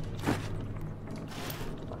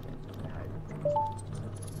 Fuck it, I hide.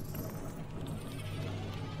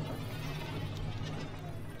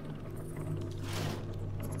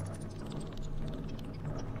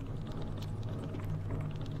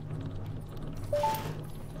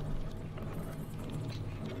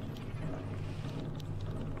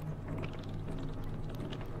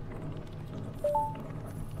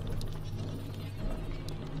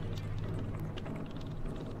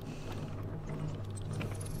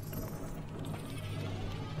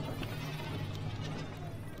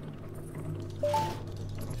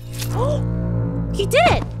 You did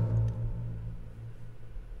it!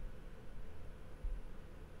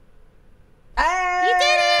 You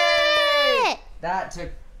did it! That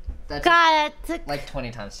took God, that took... like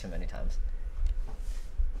 20 times too many times.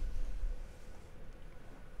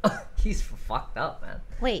 He's fucked up, man.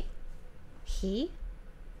 Wait. He?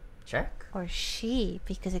 Check. Or she?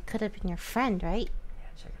 Because it could have been your friend, right? Yeah,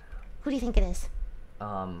 check it out. Who do you think it is?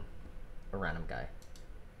 A random guy.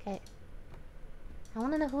 Okay. I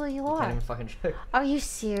want to know who you Can't are. even fucking check. Are you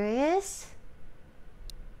serious?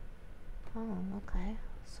 Oh, okay.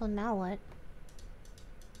 So now what?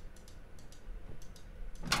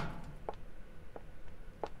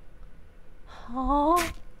 Oh.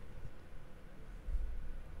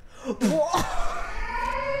 無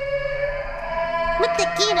敵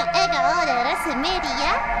の笑顔でラスメディ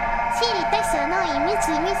ア知りたいその秘密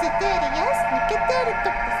ミステリアス抜けてると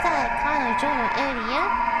こさえ彼女のエリア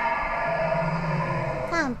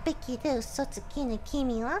完璧で嘘つきの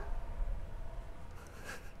君は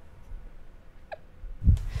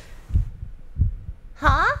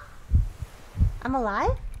Huh? I'm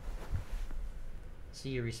alive? So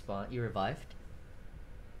you revived?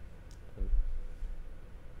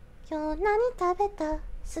 今日何食べた好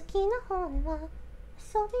きな本は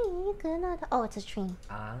遊びに行くのだ Oh, it's a dream.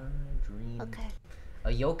 Ah, dream. Okay. A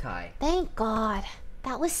yokai. Thank God.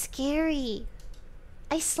 That was scary.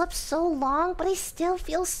 I slept so long, but I still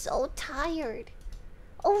feel so tired.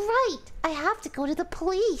 Oh, right! I have to go to the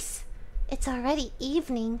police. It's already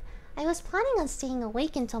evening. I was planning on staying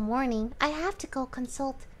awake until morning. I have to go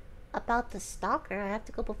consult about the stalker. I have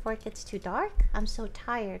to go before it gets too dark. I'm so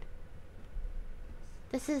tired.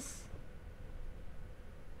 This is...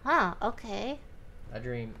 Huh, okay. A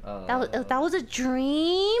dream. That was a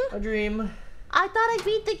dream? A dream. I thought I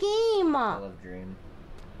beat the game. I love dream.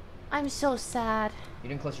 I'm so sad. You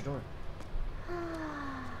didn't close your door.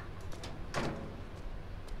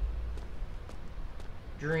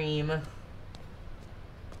 Dream. Holy.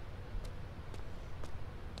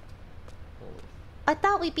 I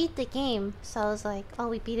thought we beat the game, so I was like, oh,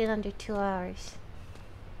 we beat it under 2 hours.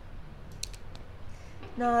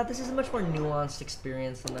 Nah, this is a much more nuanced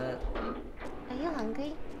experience than that. Are you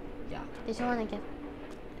hungry? Yeah. Did you want to get...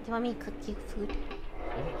 Do you want me to cook you food?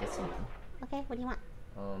 I might get something. Okay, what do you want?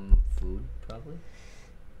 Food, probably.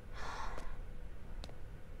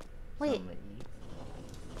 Wait. Something to eat.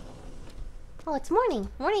 Oh, it's morning.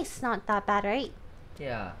 Morning's not that bad, right?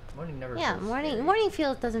 Yeah, morning never Yeah, feels morning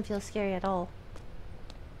scary. doesn't feel scary at all.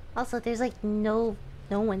 Also, there's like no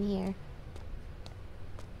one here.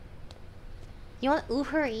 You want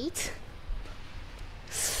Uber Eat?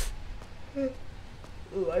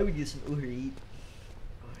 Ooh, I would use some Uber Eat.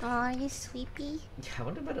 Oh, are you sleepy? Yeah, I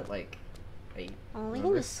went to bed at like 8. Oh, we can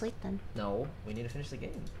Remember? just sleep then. No, we need to finish the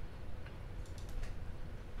game.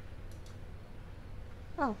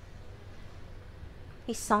 Oh.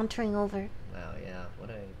 He's sauntering over. Wow, yeah, what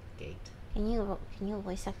a gate. Can you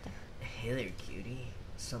voice actor? Hey there, cutie.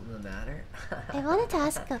 Something the matter? I wanted to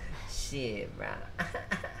ask a... Shit, bruh.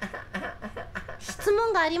 質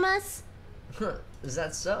問があります. Is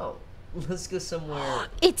that so? Let's go somewhere.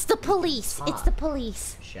 It's the police. Hot. It's the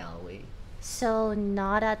police. Shall we? So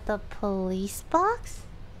not at the police box?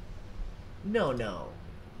 No.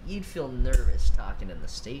 You'd feel nervous talking in the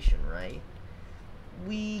station, right?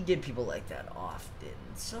 We get people like that often.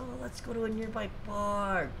 So let's go to a nearby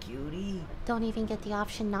bar, cutie. Don't even get the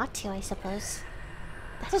option not to, I suppose.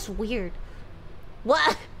 That is weird.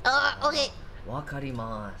 What? Okay.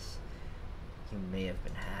 Wakarimasu. You may have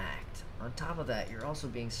been hacked. On top of that, you're also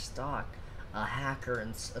being stalked. A hacker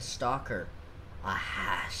and a stalker. A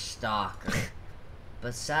stalker.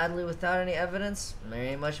 But sadly, without any evidence, there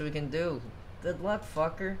ain't much we can do. Good luck,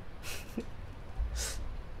 fucker.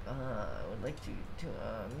 I would like to meet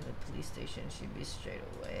the police station. She'd be straight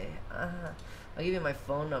away. I'll give you my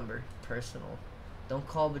phone number. Personal. Don't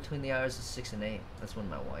call between the hours of 6 and 8. That's when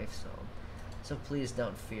my wife's home. So please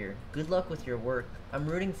don't fear. Good luck with your work. I'm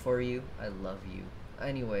rooting for you. I love you.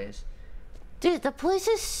 Anyways. Dude, the police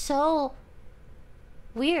is so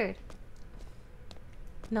weird.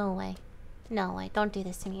 No way. No way. Don't do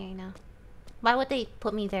this to me right now. Why would they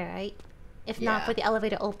put me there, right? If not for the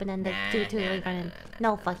elevator open and the dude to run in.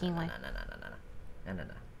 No fucking way. No.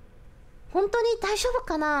 本当に大丈夫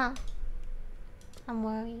かな? I'm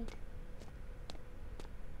worried.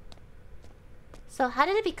 So how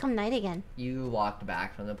did it become night again? You walked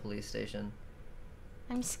back from the police station.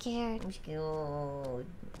 I'm scared. I'm scared.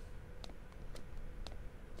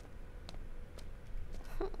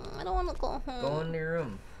 I don't want to go home. Go in your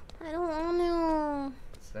room. I don't want to.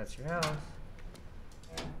 So that's your house.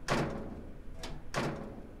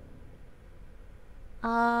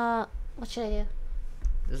 What should I do?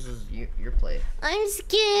 This is your place. I'm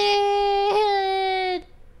scared.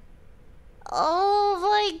 Oh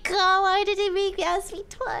my god, why did he make me ask me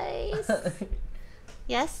twice?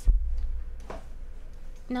 Yes?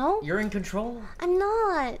 No? You're in control. I'm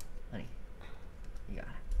not. Honey, you got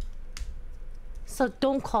it. So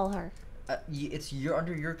don't call her. It's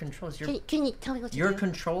under your control. It's your, Can you tell me what to do? you're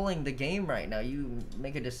controlling the game right now. You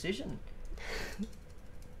make a decision.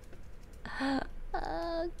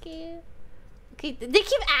 Okay. Okay, they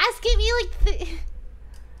keep asking me like...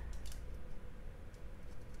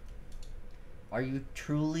 Are you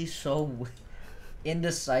truly so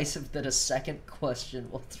indecisive that a second question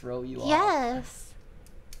will throw you off? Yes.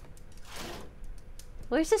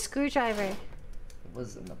 Where's the screwdriver? It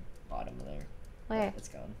was in the bottom there. Where? It's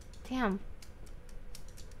gone. Damn.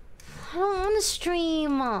 I don't want to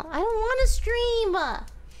stream. I don't want to stream. I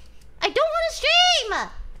don't want to stream.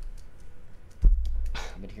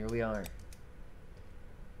 But here we are.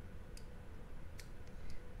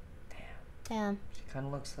 Damn. She kind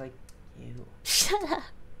of looks like you. Shut up.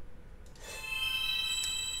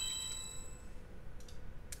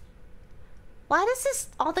 Why does this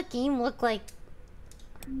all the game look like?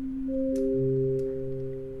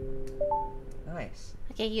 Nice.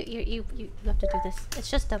 Okay, you have to do this.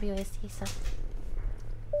 It's just WASD, so.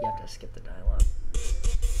 You have to skip the dialogue.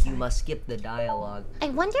 You must skip the dialogue. I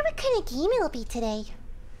wonder what kind of game it'll be today.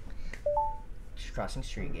 Crossing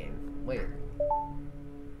street game. Wait.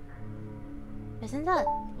 Isn't that?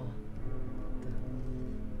 Oh.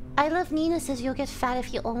 I Love Nina says you'll get fat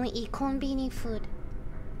if you only eat konbini food.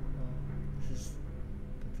 This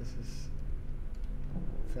is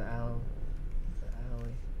the alley.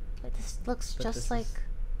 But this looks But just this like.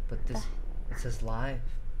 But this, it says live.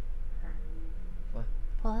 What?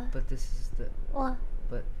 What? But this is the. What?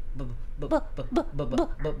 But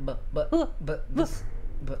this.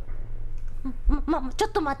 But. Mama, ちょ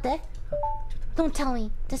っと待って. Don't tell me.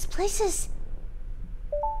 This place is.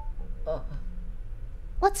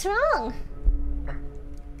 What's wrong?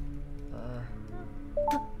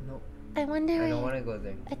 No. I wonder. I don't want to go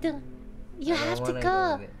there. I don't. You I don't have to wanna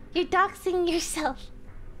go. there. You're doxing yourself.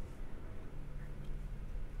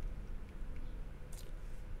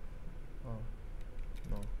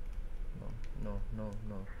 No.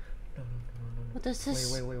 What is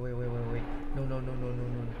this? Wait. No. Wait.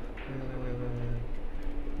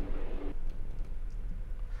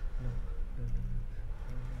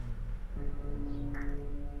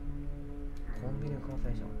 Convenience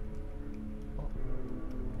confession.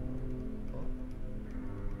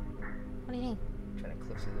 What do you mean? Trying to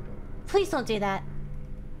close the door. Please don't do that.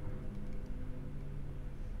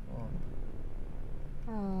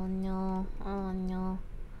 Oh no. Oh no.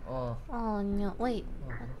 Oh no. Wait.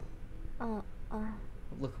 Oh.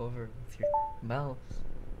 Look over with your mouse.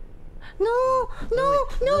 No. Lily,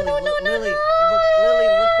 No. Lily,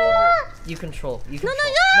 look over. You control. No.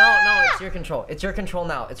 No, it's your control. It's your control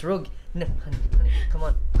now. It's real. No, honey. Come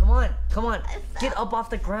on. Get up off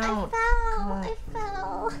the ground. I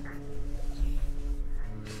fell.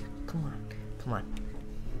 Come on.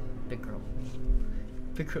 Big girl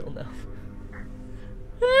now.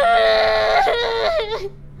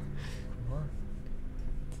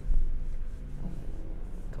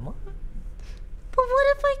 Come on. But what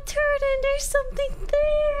if I turn and there's something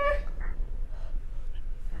there?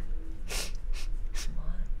 Come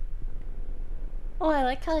on. Oh, I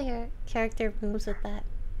like how your character moves with that.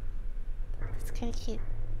 That's kind of cute.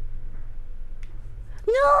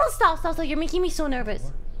 No, stop! You're making me so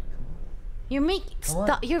nervous. Come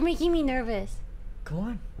on. You're making me nervous. Come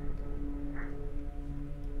on.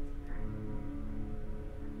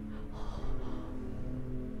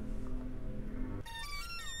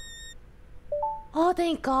 Oh,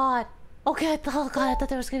 thank God. Okay, I thought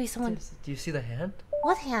there was gonna be someone. Do you see the hand?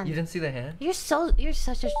 What hand? You didn't see the hand? You're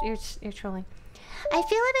trolling. I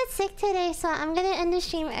feel a bit sick today, so I'm gonna end the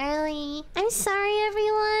stream early. I'm sorry,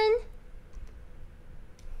 everyone.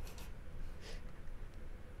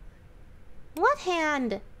 What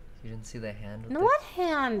hand? You didn't see the hand? With No, what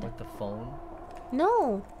hand? With the phone?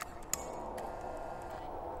 No.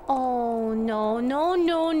 Oh, no.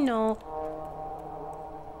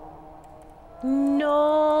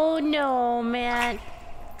 No, man.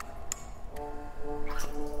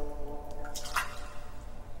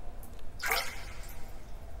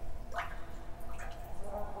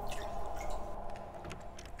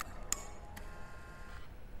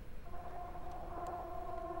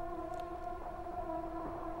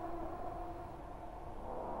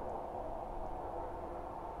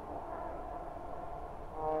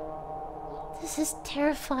 This is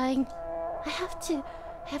terrifying. I have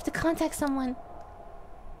to contact someone.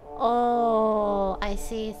 Oh, I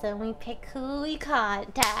see. So we pick who we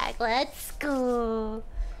contact. Let's go.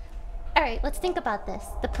 Alright, let's think about this.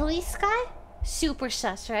 The police guy? Super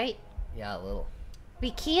sus, right? Yeah, a little.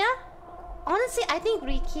 Rikia? Honestly, I think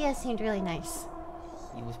Rikia seemed really nice.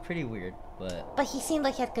 He was pretty weird, but... But he seemed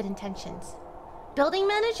like he had good intentions. Building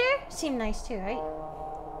manager? Seemed nice too, right?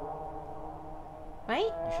 Right?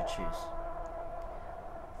 You should choose.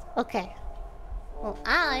 Okay. Well,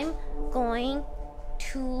 I'm going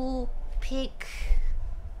to pick...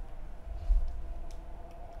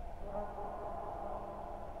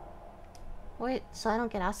 Wait, so I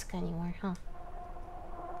don't get Asuka anymore, huh?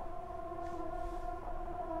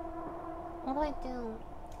 What do I do?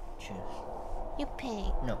 Choose. You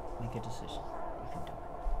pick. No, make a decision. You can do it.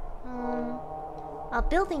 A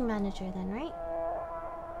building manager then, right?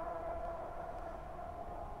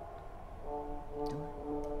 Do it.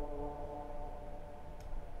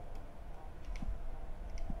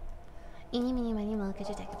 Eeny, meeny, miny, moe, get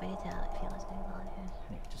your deck if I tell if you lost my wallet.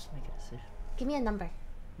 Hey, just make a decision. Give me a number.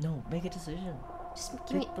 No, make a decision. Just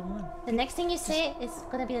give me Pick the one. the next thing you say is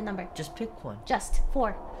gonna be the number. Just pick one. Just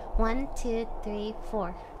 4. 1, 2, 3,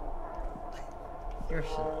 4. You're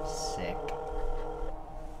so sick.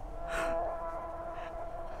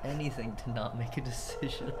 Anything to not make a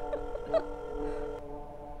decision.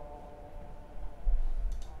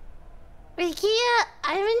 Rikia,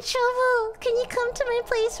 I'm in trouble. Can you come to my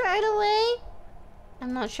place right away?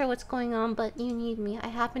 I'm not sure what's going on, but you need me. I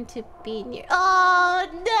happen to be near. Oh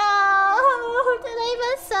no! Did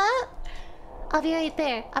I mess up? I'll be right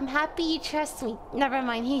there. I'm happy you trust me. Never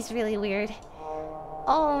mind, he's really weird.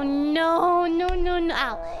 Oh no, no, no, no.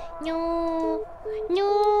 Ow. No.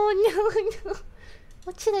 No, no, no.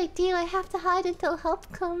 What should I do? I have to hide until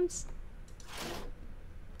help comes.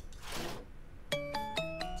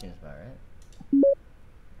 Seems about right.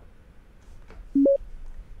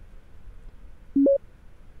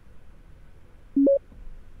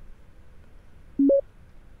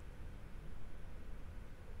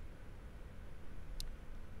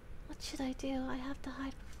 What should I do? I have to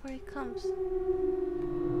hide before he comes.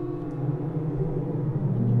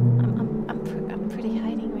 I'm pretty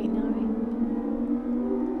hiding right now, right?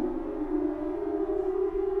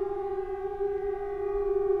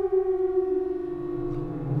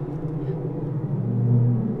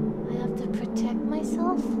 I have to protect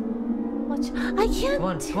myself. I can't.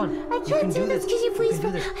 Come on. I can't do this. Can you please?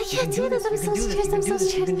 I can't do this. I'm so stressed. I'm so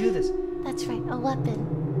stressed. You can do this. That's right. A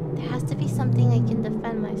weapon. There has to be something I can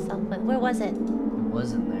defend myself with. Where was it? It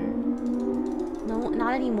wasn't there. No,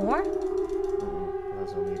 not anymore. That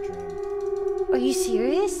was only a dream. Are you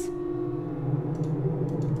serious?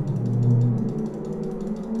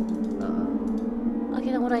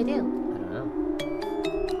 Okay, then what do I do? I don't know.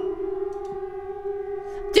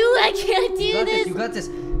 Dude, I can't do this. You got this.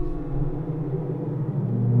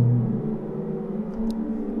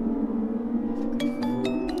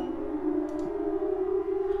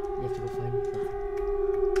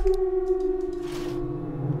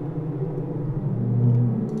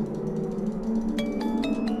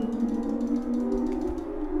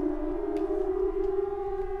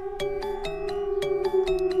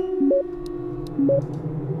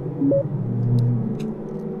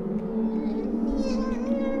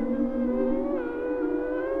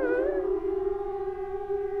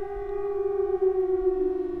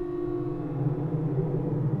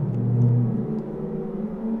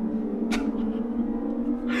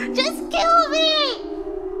 Just kill me!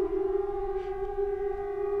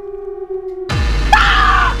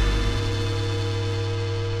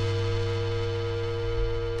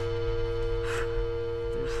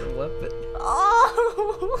 There's the weapon. Oh!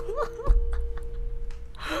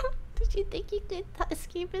 Did you think you could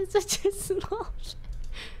escape in such a small shit?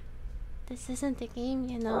 This isn't the game,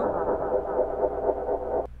 you know.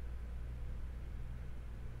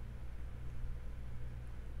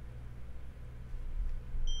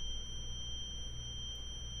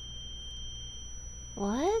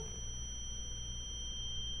 What?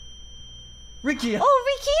 Rikia! Oh,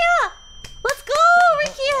 Rikia! Let's go,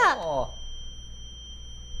 Rikia! Oh.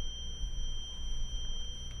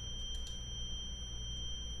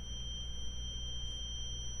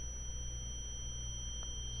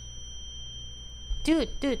 Dude,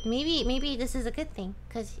 maybe this is a good thing,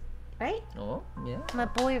 cause, right? Oh, yeah. My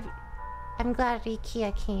boy, I'm glad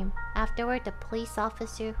Rikia came. Afterward, the police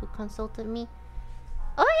officer who consulted me.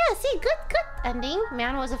 Oh yeah, see, good ending.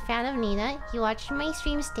 Man was a fan of Nina. He watched my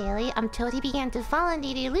streams daily. I'm told he began to fall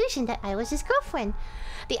under the illusion that I was his girlfriend.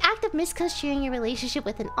 The act of misconstruing your relationship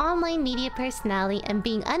with an online media personality and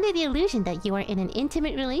being under the illusion that you are in an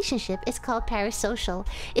intimate relationship is called parasocial.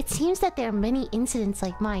 It seems that there are many incidents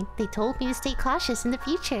like mine. They told me to stay cautious in the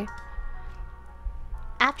future.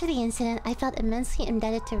 After the incident, I felt immensely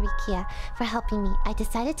indebted to Rikia for helping me. I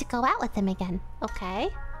decided to go out with him again.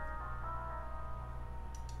 Okay.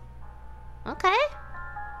 Okay.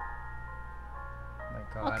 My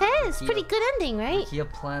God. Okay, it's a pretty good ending, right? Rikia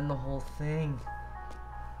planned the whole thing.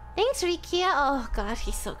 Thanks, Rikia. Oh God,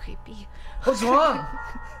 he's so creepy. What's wrong?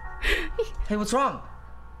 Hey, what's wrong?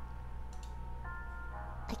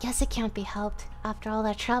 I guess it can't be helped after all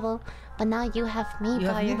that trouble. But now you have me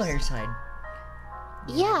by your side.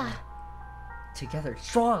 Yeah. Together,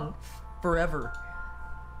 strong, forever.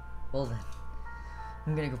 Well then,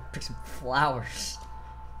 I'm gonna go pick some flowers.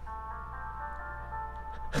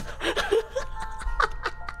 Yo,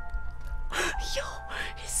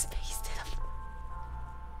 his face did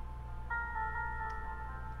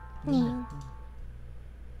a...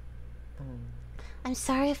 I'm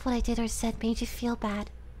sorry if what I did or said made you feel bad,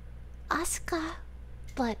 Asuka,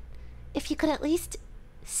 but if you could at least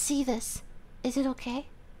see this, is it okay?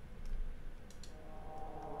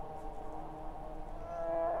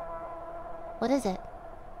 What is it?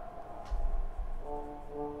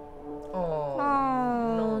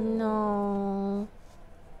 Oh no.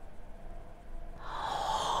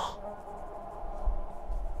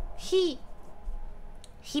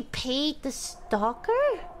 He paid the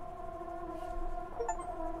stalker?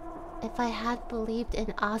 If I had believed in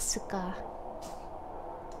Asuka.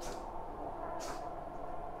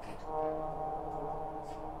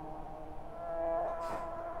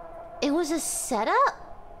 It was a setup?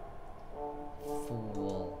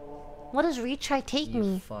 Fool. What does retry take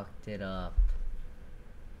me? You fucked it up.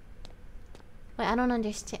 Wait, I don't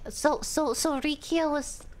understand. So Rikia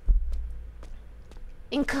was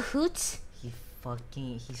in cahoots?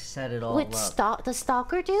 He set it all with up. The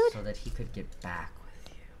stalker dude? So that he could get back with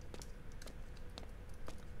you.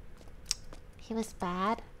 He was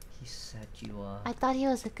bad? He set you up. I thought he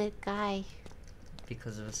was a good guy.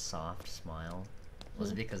 Because of his soft smile.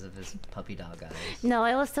 Was it because of his puppy dog eyes? No,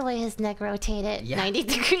 it was the way his neck rotated 90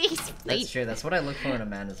 degrees. That's true. That's what I look for in a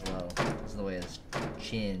man as well. Is the way his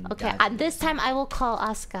chin. Okay, this time I will call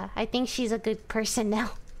Asuka. I think she's a good person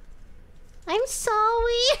now. I'm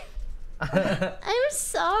sorry. I'm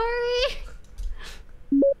sorry.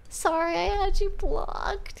 Sorry, I had you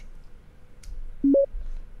blocked.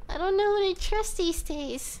 I don't know who to trust these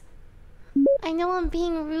days. I know I'm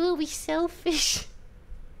being really selfish.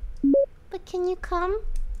 But can you come?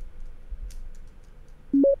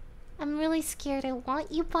 I'm really scared. I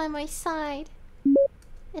want you by my side.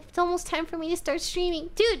 It's almost time for me to start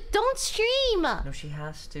streaming. Dude, don't stream! No, she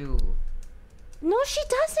has to. No, she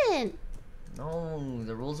doesn't. No,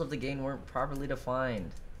 the rules of the game weren't properly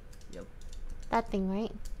defined. Yep. That thing,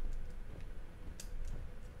 right?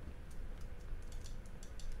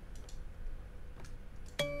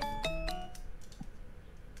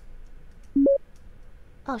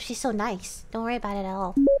 Oh, she's so nice. Don't worry about it at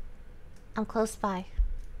all. I'm close by.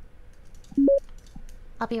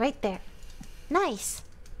 I'll be right there. Nice.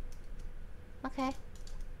 Okay.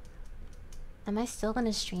 Am I still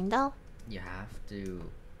gonna stream though? You have to.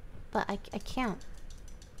 But I can't.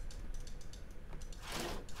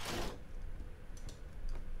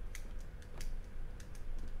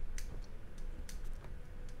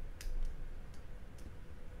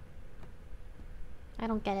 I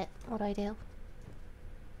don't get it. What do I do? You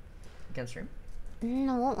can stream?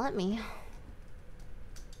 No, it won't let me.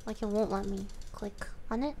 Like, it won't let me click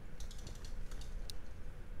on it.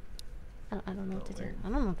 I don't know what to do. I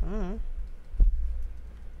don't know what to do.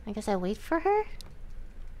 I guess I wait for her?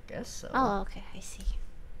 Guess so. Oh, okay, I see.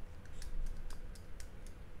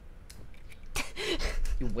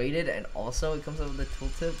 You waited and also it comes up with a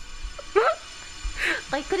tooltip?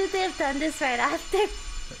 Why couldn't they have done this right after?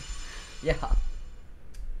 Yeah.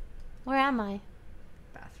 Where am I?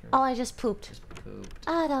 Bathroom. Oh, I just pooped.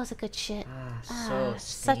 Ah, that was a good shit. So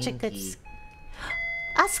such a good... stinky.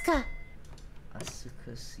 Asuka!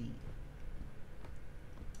 Asuka-si.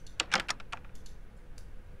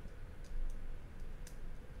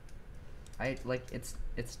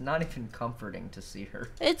 It's not even comforting to see her.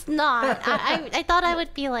 It's not. I thought I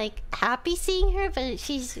would be like happy seeing her, but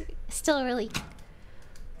she's still really...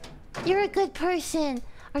 You're a good person.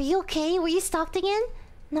 Are you okay? Were you stalked again?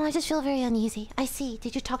 No, I just feel very uneasy. I see.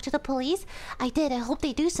 Did you talk to the police? I did. I hope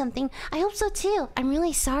they do something. I hope so too. I'm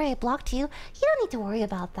really sorry I blocked you. You don't need to worry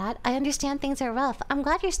about that. I understand things are rough. I'm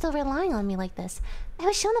glad you're still relying on me like this. I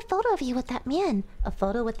was shown a photo of you with that man. A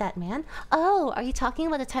photo with that man? Oh, are you talking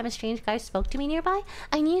about the time a strange guy spoke to me nearby?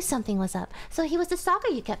 I knew something was up. So he was the stalker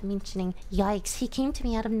you kept mentioning. Yikes, he came to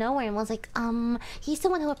me out of nowhere and was like, he's the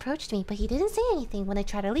one who approached me, but he didn't say anything. When I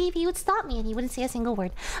tried to leave, he would stop me and he wouldn't say a single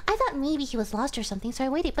word. I thought maybe he was lost or something, so I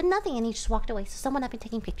waited, but nothing, and he just walked away. So someone had been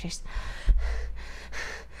taking pictures.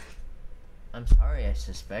 I'm sorry I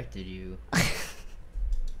suspected you.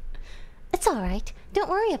 It's alright. Don't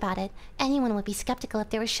worry about it. Anyone would be skeptical if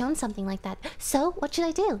they were shown something like that. So, what should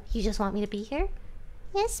I do? You just want me to be here?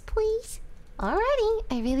 Yes, please. Alrighty.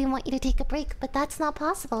 I really want you to take a break, but that's not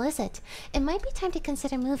possible, is it? It might be time to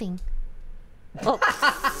consider moving. Oh.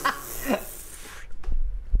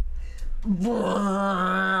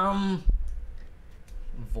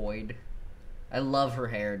 Void. I love her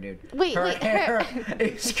hair, dude. Wait, her hair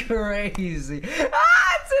is crazy.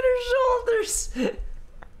 It's in her shoulders.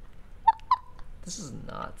 This is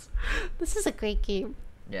nuts. This is a great game.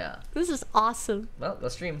 Yeah. This is awesome. Well,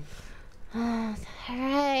 let's stream.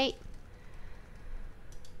 Alright.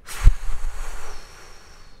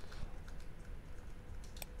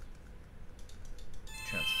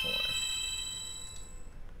 Transform.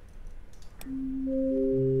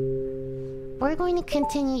 We're going to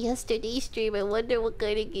continue yesterday's stream. I wonder what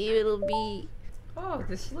kind of game it'll be. Oh,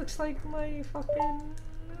 this looks like my fucking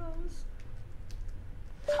nose.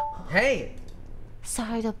 Hey!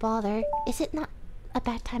 Sorry to bother. Is it not a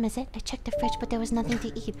bad time, is it? I checked the fridge, but there was nothing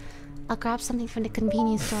to eat. I'll grab something from the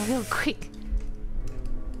convenience store real quick.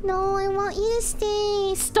 No, I want you to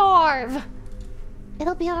stay. Starve!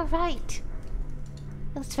 It'll be alright.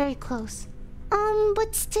 It was very close.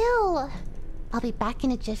 But still. I'll be back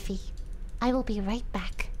in a jiffy. I will be right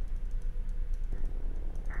back.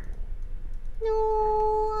 No,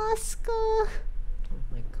 Oscar. Oh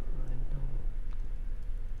my god, no.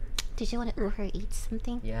 Did you want to Uber eat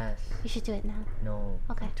something? Yes. You should do it now. No.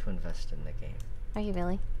 Okay. I'm to invest in the game. Are you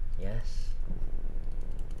really? Yes.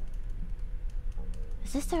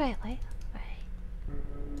 Is this the right way? Right.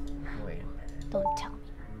 Wait a minute. Don't tell me.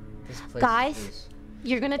 This place Guys, is...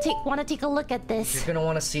 you're gonna want to take a look at this. You're gonna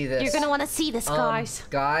want to see this. You're gonna want to see this, guys.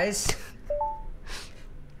 Guys?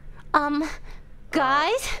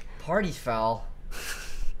 Guys? Party's foul.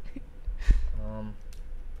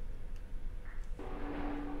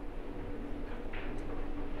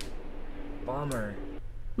 Bummer.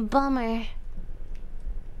 Bummer.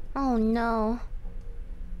 Oh no.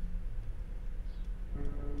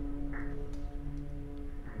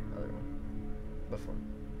 Other one. Before.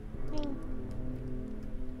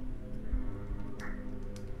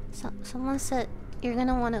 Someone said you're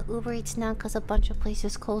gonna want to Uber Eats now because a bunch of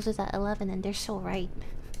places closes at 11, and they're so right.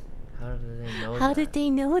 How did they know How that? did they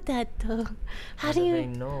know that though? How do they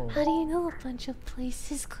know? How do you know a bunch of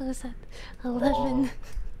places close at 11?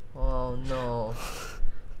 Oh no.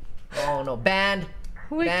 Oh no. Banned!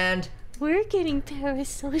 Banned! We're getting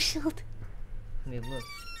parasocial. I need to look.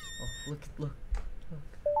 Oh, look.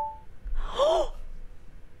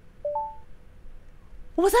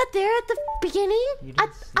 Was that there at the beginning? You I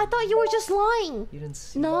didn't see I thought you were just lying. You didn't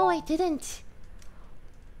see No, I didn't.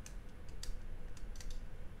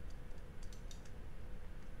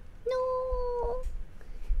 No.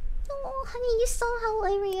 No, honey, you saw how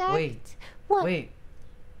I react. Wait. What? Wait.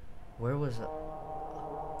 Where was Asuka?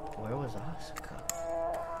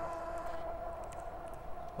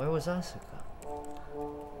 Where was Asuka?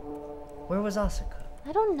 Where was Asuka?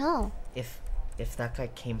 I don't know. If that guy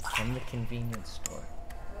came from the convenience store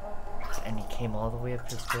and he came all the way up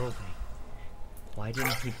to the building, why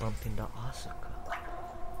didn't he bump into Asuka?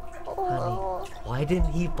 Honey, why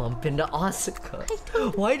didn't he bump into Asuka?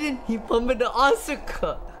 Why didn't he bump into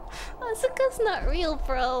Asuka? Asuka's not real,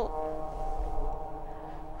 bro.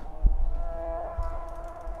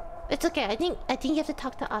 It's okay. I think you have to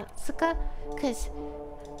talk to Asuka,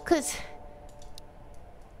 cause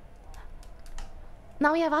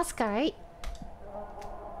now we have Asuka, right?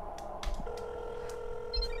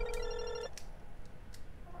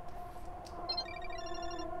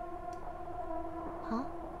 Huh?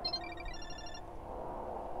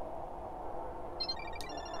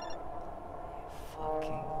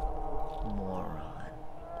 Fucking moron.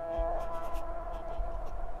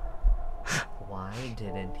 Why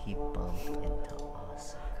didn't he bump into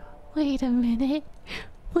Asuka? Wait a minute.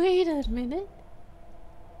 Wait a minute.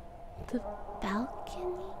 The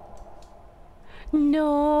balcony?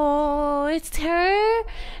 No, it's her?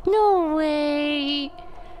 No way.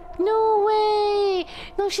 No way.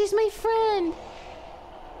 No, she's my friend.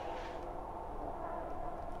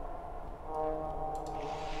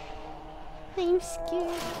 I'm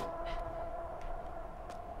scared.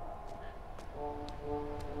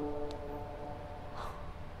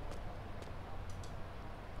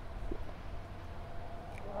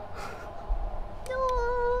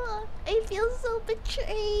 No, I feel so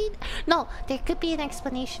betrayed. No, there could be an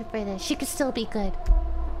explanation for this. She could still be good.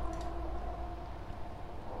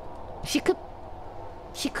 She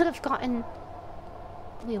could have gotten...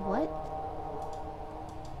 Wait, what?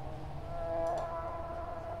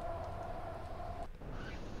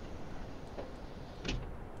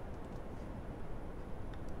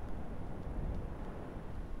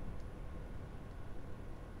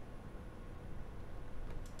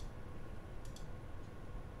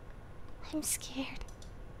 I'm scared.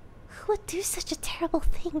 Who would do such a terrible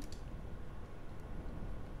thing?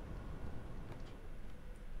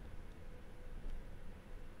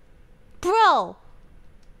 Bro!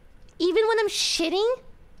 Even when I'm shitting?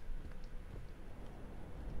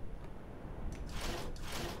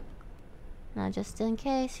 Now, just in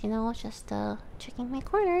case, you know, just checking my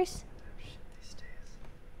corners. Shit these days.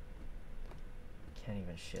 Can't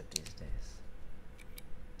even shit these days.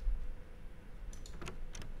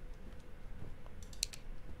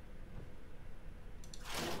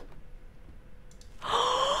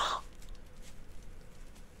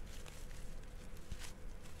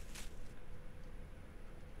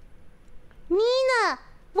 Nina!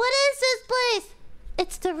 What is this place?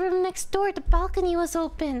 It's the room next door. The balcony was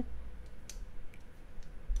open.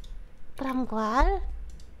 But I'm glad.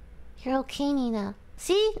 You're okay, Nina.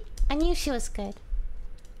 See? I knew she was good.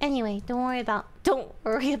 Anyway, don't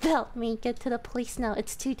worry about me. Get to the police now.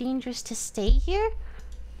 It's too dangerous to stay here.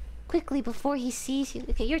 Quickly, before he sees you.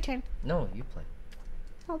 Okay, your turn. No, you play.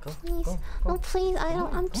 No, Go, please. go, No, go. please. I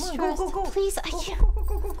don't. I'm Come on, stressed. go, go, go. Please, I Go, can't. go, go,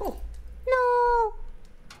 go, go, go. No.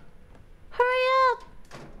 Hurry up.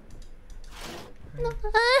 No.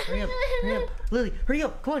 Hurry up, hurry up. Lily, hurry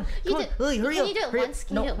up. Come on, You come on. do- Lily, hurry can up. you do it hurry once? Up.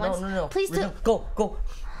 Can you do it once? No. Please We're do- done. Go, go.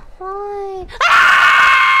 Why?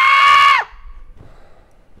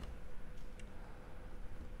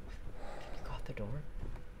 Go out the door.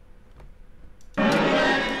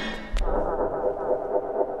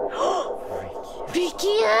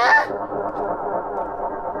 Rikia?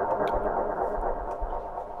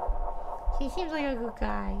 He seems like a good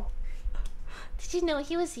guy. Did you know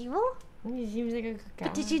he was evil? He seems like a good guy.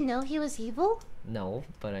 But did you know he was evil? No,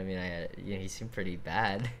 but I mean, he seemed pretty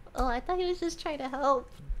bad. Oh, I thought he was just trying to help.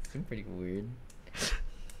 Seemed pretty weird.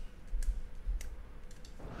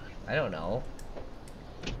 I don't know.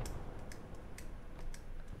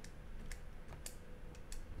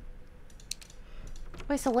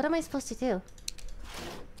 Wait, so what am I supposed to do?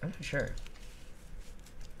 I'm not sure.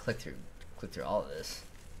 Click through all of this.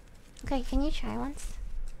 Okay, can you try once?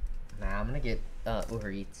 Nah, I'm gonna get Uber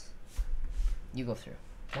Eats. You go through.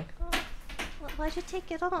 Okay? Why'd you take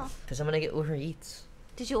it off? Cause I'm gonna get Uber Eats.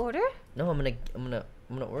 Did you order? No, I'm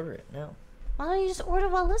gonna order it now. Why don't you just order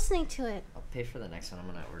while listening to it? I'll pay for the next one. I'm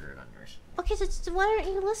gonna order it on yours. Okay, so why aren't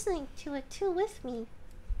you listening to it too with me?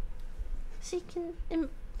 So you can...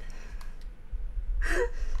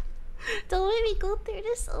 Don't let me go through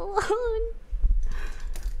this alone.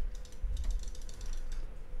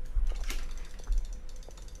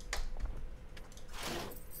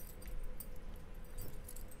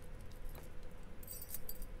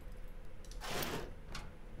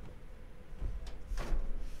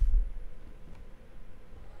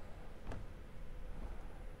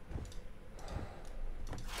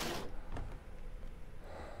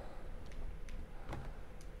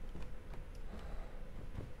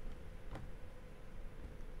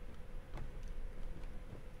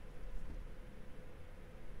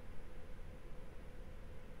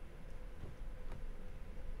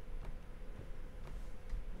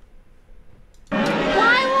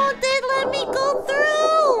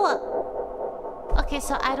 Okay,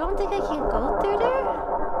 so I don't think I can go through there.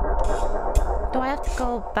 Do I have to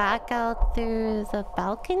go back out through the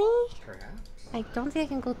balcony? Perhaps. I don't think I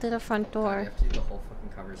can go through the front We door. have to do the whole fucking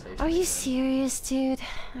conversation. Are you again. serious, dude?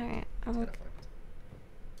 Alright, I'm Kinda okay.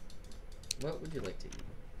 fucked. What would you like to eat?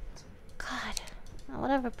 God.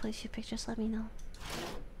 Whatever place you pick, just let me know.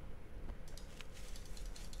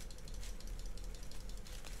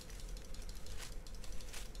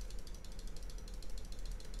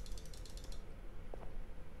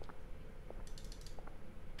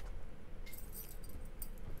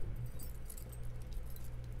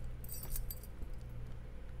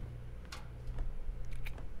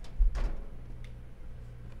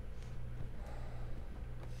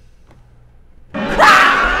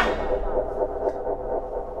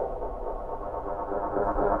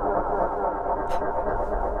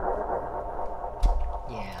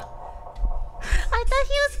 Yeah. I thought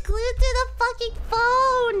he was glued to the fucking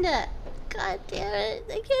phone! God damn it.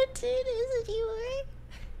 I can't do this anymore.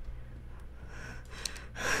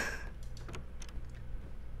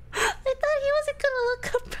 I thought he wasn't gonna look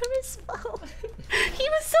up from his phone. He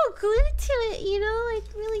was so glued to it, you know? Like,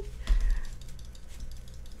 really...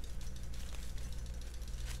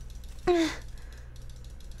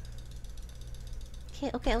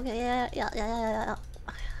 Okay, yeah. Okay.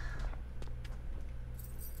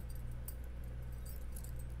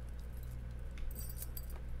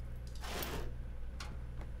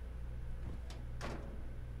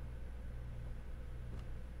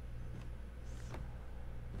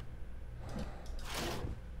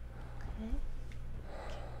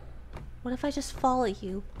 What if I just follow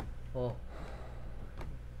you? Oh.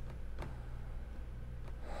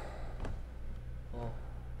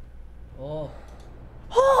 Oh.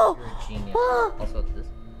 Oh! You're a genius. Oh! Also, this.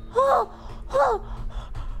 Oh!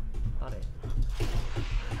 Got it.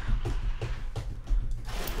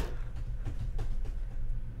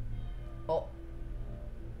 Oh.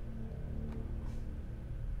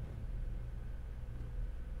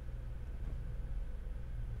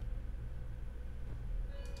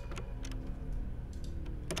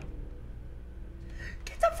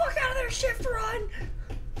 Get the fuck out of there, shift run!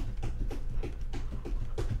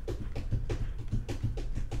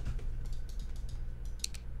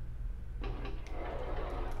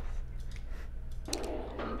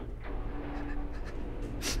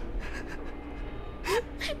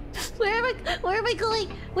 Where am I going?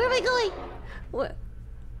 Where am I going? Where?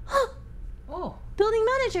 Oh. Building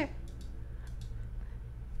manager.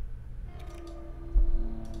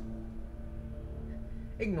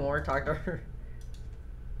 Ignore, talk to her.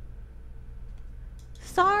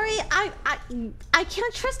 Sorry, I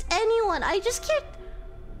can't trust anyone. I just can't.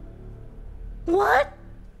 What?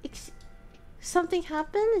 Something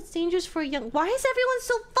happened? It's dangerous for a young. Why is everyone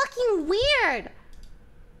so fucking weird?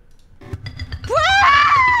 Bro!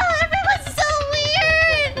 Everyone's so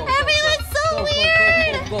weird! Everyone's so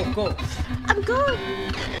weird! Go. I'm going.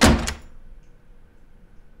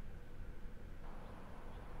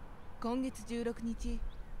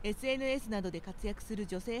 SNS などで活躍する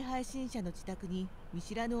女性配信者の自宅に見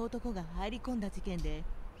知らぬ男が入り込んだ事件で、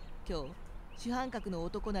今日主犯格の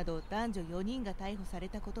男など男女4人が逮捕され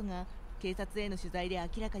たことが警察への取材で明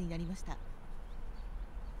らかになりました。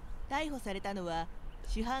逮捕されたのは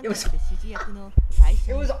主犯格で指示役の最初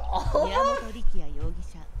宮本力也容疑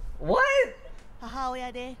者。母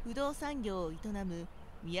親で不動産業を営む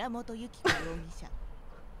宮本由紀子容疑者。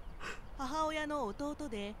母親の弟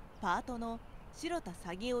でパートの白田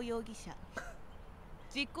詐欺夫容疑者、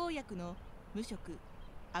実行役の無職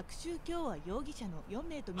悪臭共和容疑者の4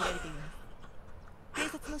名とみられています。警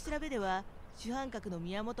察の調べでは主犯格の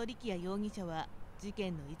宮本力也容疑者は事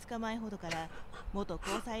件の5日前ほどから元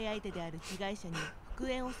交際相手である被害者に復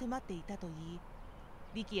縁を迫っていたといい、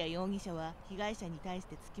力也容疑者は被害者に対し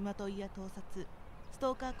て付きまといや盗撮、ス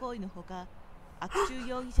トーカー行為のほか、悪臭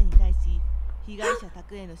容疑者に対し被害者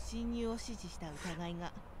宅への侵入を指示した疑い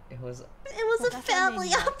が。It was a family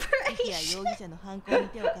operation. 容疑者の犯行に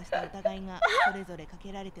手を貸した疑いがそれぞれか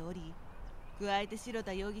けられており、加えて白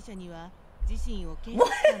田容疑者には自身を警察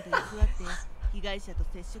官と偽って被害者と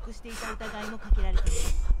接触していた疑いもかけられていま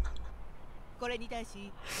す。これに対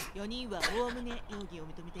し4人はおおむね容疑を認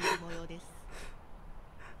めている模様です。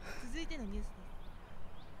続いてのニュ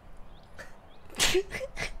ースです。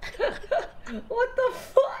What the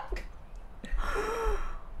fuck?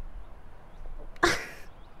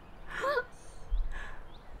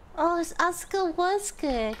 Oh, Asuka was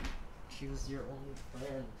good. She was your only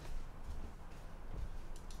friend.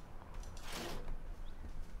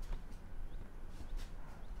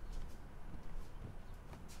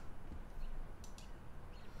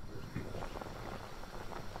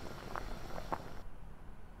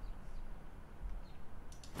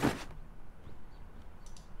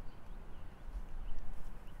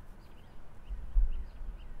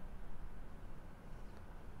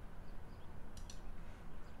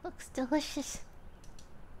 Looks delicious.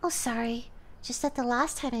 Oh, sorry. Just that the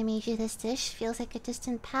last time I made you this dish feels like a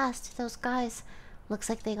distant past. Those guys, looks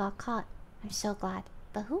like they got caught. I'm so glad.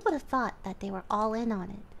 But who would have thought that they were all in on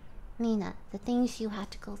it? Nina, the things you had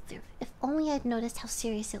to go through. If only I'd noticed how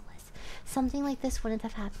serious it was. Something like this wouldn't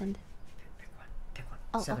have happened. Pick one.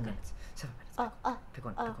 Oh, 7 okay. minutes. 7 minutes.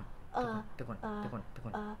 Pick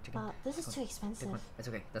one. This is too expensive. It's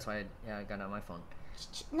okay. That's why I got it on my phone.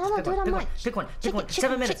 No, do it on mine. Pick one.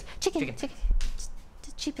 7 minutes. Chicken. The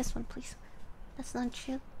cheapest one, please. That's not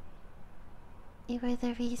true. You were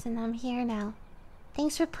the reason I'm here now.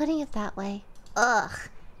 Thanks for putting it that way. Ugh.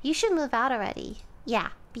 You should move out already.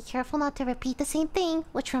 Yeah, be careful not to repeat the same thing.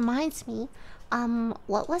 Which reminds me,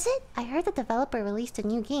 what was it? I heard the developer released a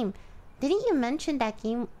new game. Didn't you mention that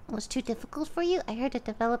game was too difficult for you? I heard the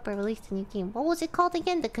developer released a new game. What was it called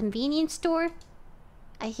again? The convenience store?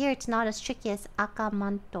 I hear it's not as tricky as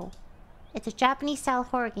Akamanto. It's a Japanese-style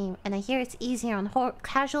horror game, and I hear it's easier on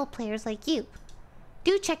casual players like you.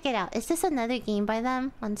 Do check it out. Is this another game by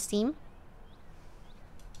them on Steam?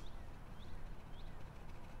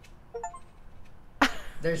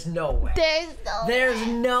 There's no way. There's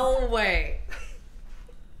no way.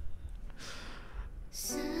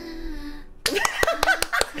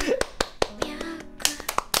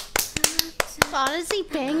 Honestly,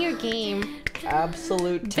 bang your game.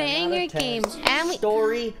 Absolute 10 bang out your of 10. game. And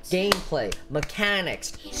Story, gameplay,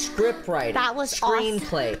 mechanics, script writing, that was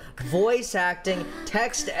screenplay, awesome. Voice acting,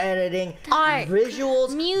 text editing, art,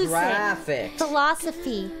 visuals, music, graphics,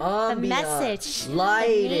 philosophy, ambiance, the message,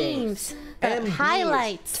 lighting, the names, the MVs,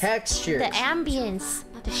 highlights, textures, the ambience,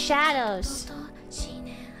 the shadows,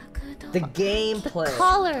 the gameplay, the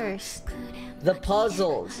colors, the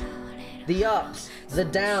puzzles, the ups, the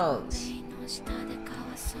downs,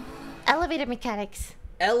 elevator mechanics,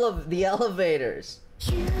 the elevators.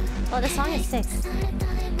 Oh, the song is 6. Check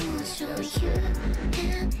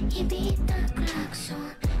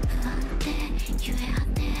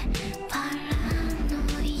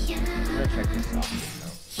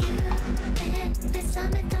this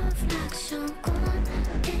out.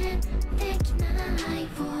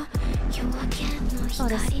 Oh,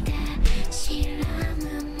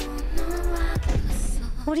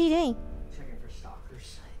 what are you doing? Checking for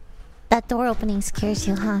stalkers. That door opening scares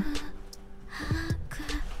you, huh?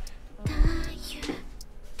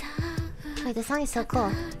 Wait, the song is so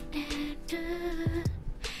cool.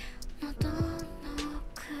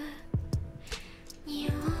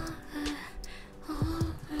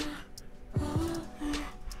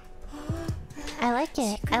 I like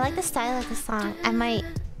it. I like the style of the song. I might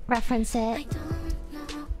reference it.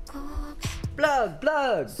 Plug,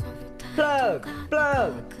 plug, plug,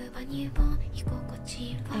 plug.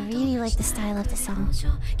 I really like the style of the song.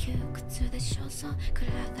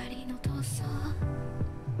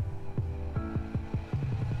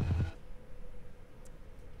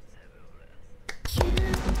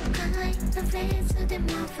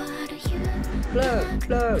 Plug,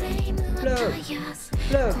 plug, plug,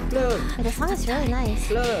 plug, plug. But the song is really nice.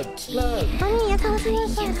 Plug, plug. Honey, you have to listen to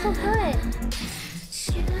this song. It's so good.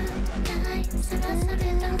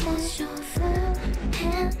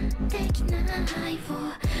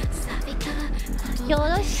 よ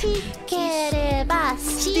ろしければ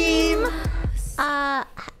Steam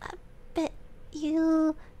but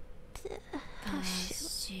you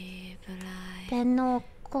べの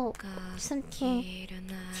こ something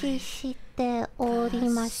しており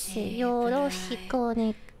ますよろしくお願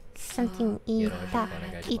い something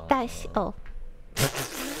いたし oh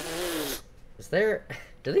Is there...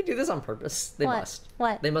 Do they do this on purpose? They What? must.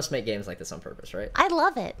 What? They must make games like this on purpose, right? I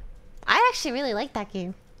love it. I actually really like that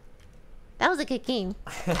game. That was a good game.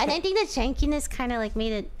 And I think the jankiness kind of like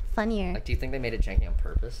made it funnier. Like, do you think they made it janky on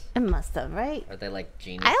purpose? It must have, right? Are they like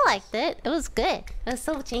genius? I liked it. It was good. It was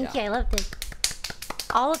so janky. Yeah. I loved it.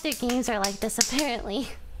 All of their games are like this, apparently.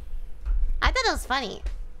 I thought it was funny.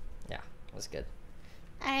 Yeah, it was good.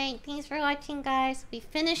 Alright, thanks for watching, guys. We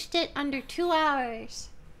finished it under 2 hours.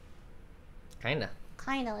 Kinda.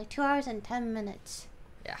 Kinda, like 2 hours and 10 minutes.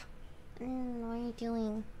 Yeah. What are you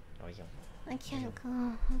doing? Oh, yeah. I can't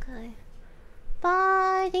go. Okay.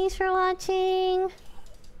 Bye. Thanks for watching.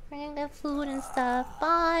 We're gonna get food and stuff.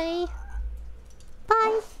 Bye.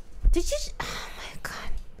 Bye. Did you...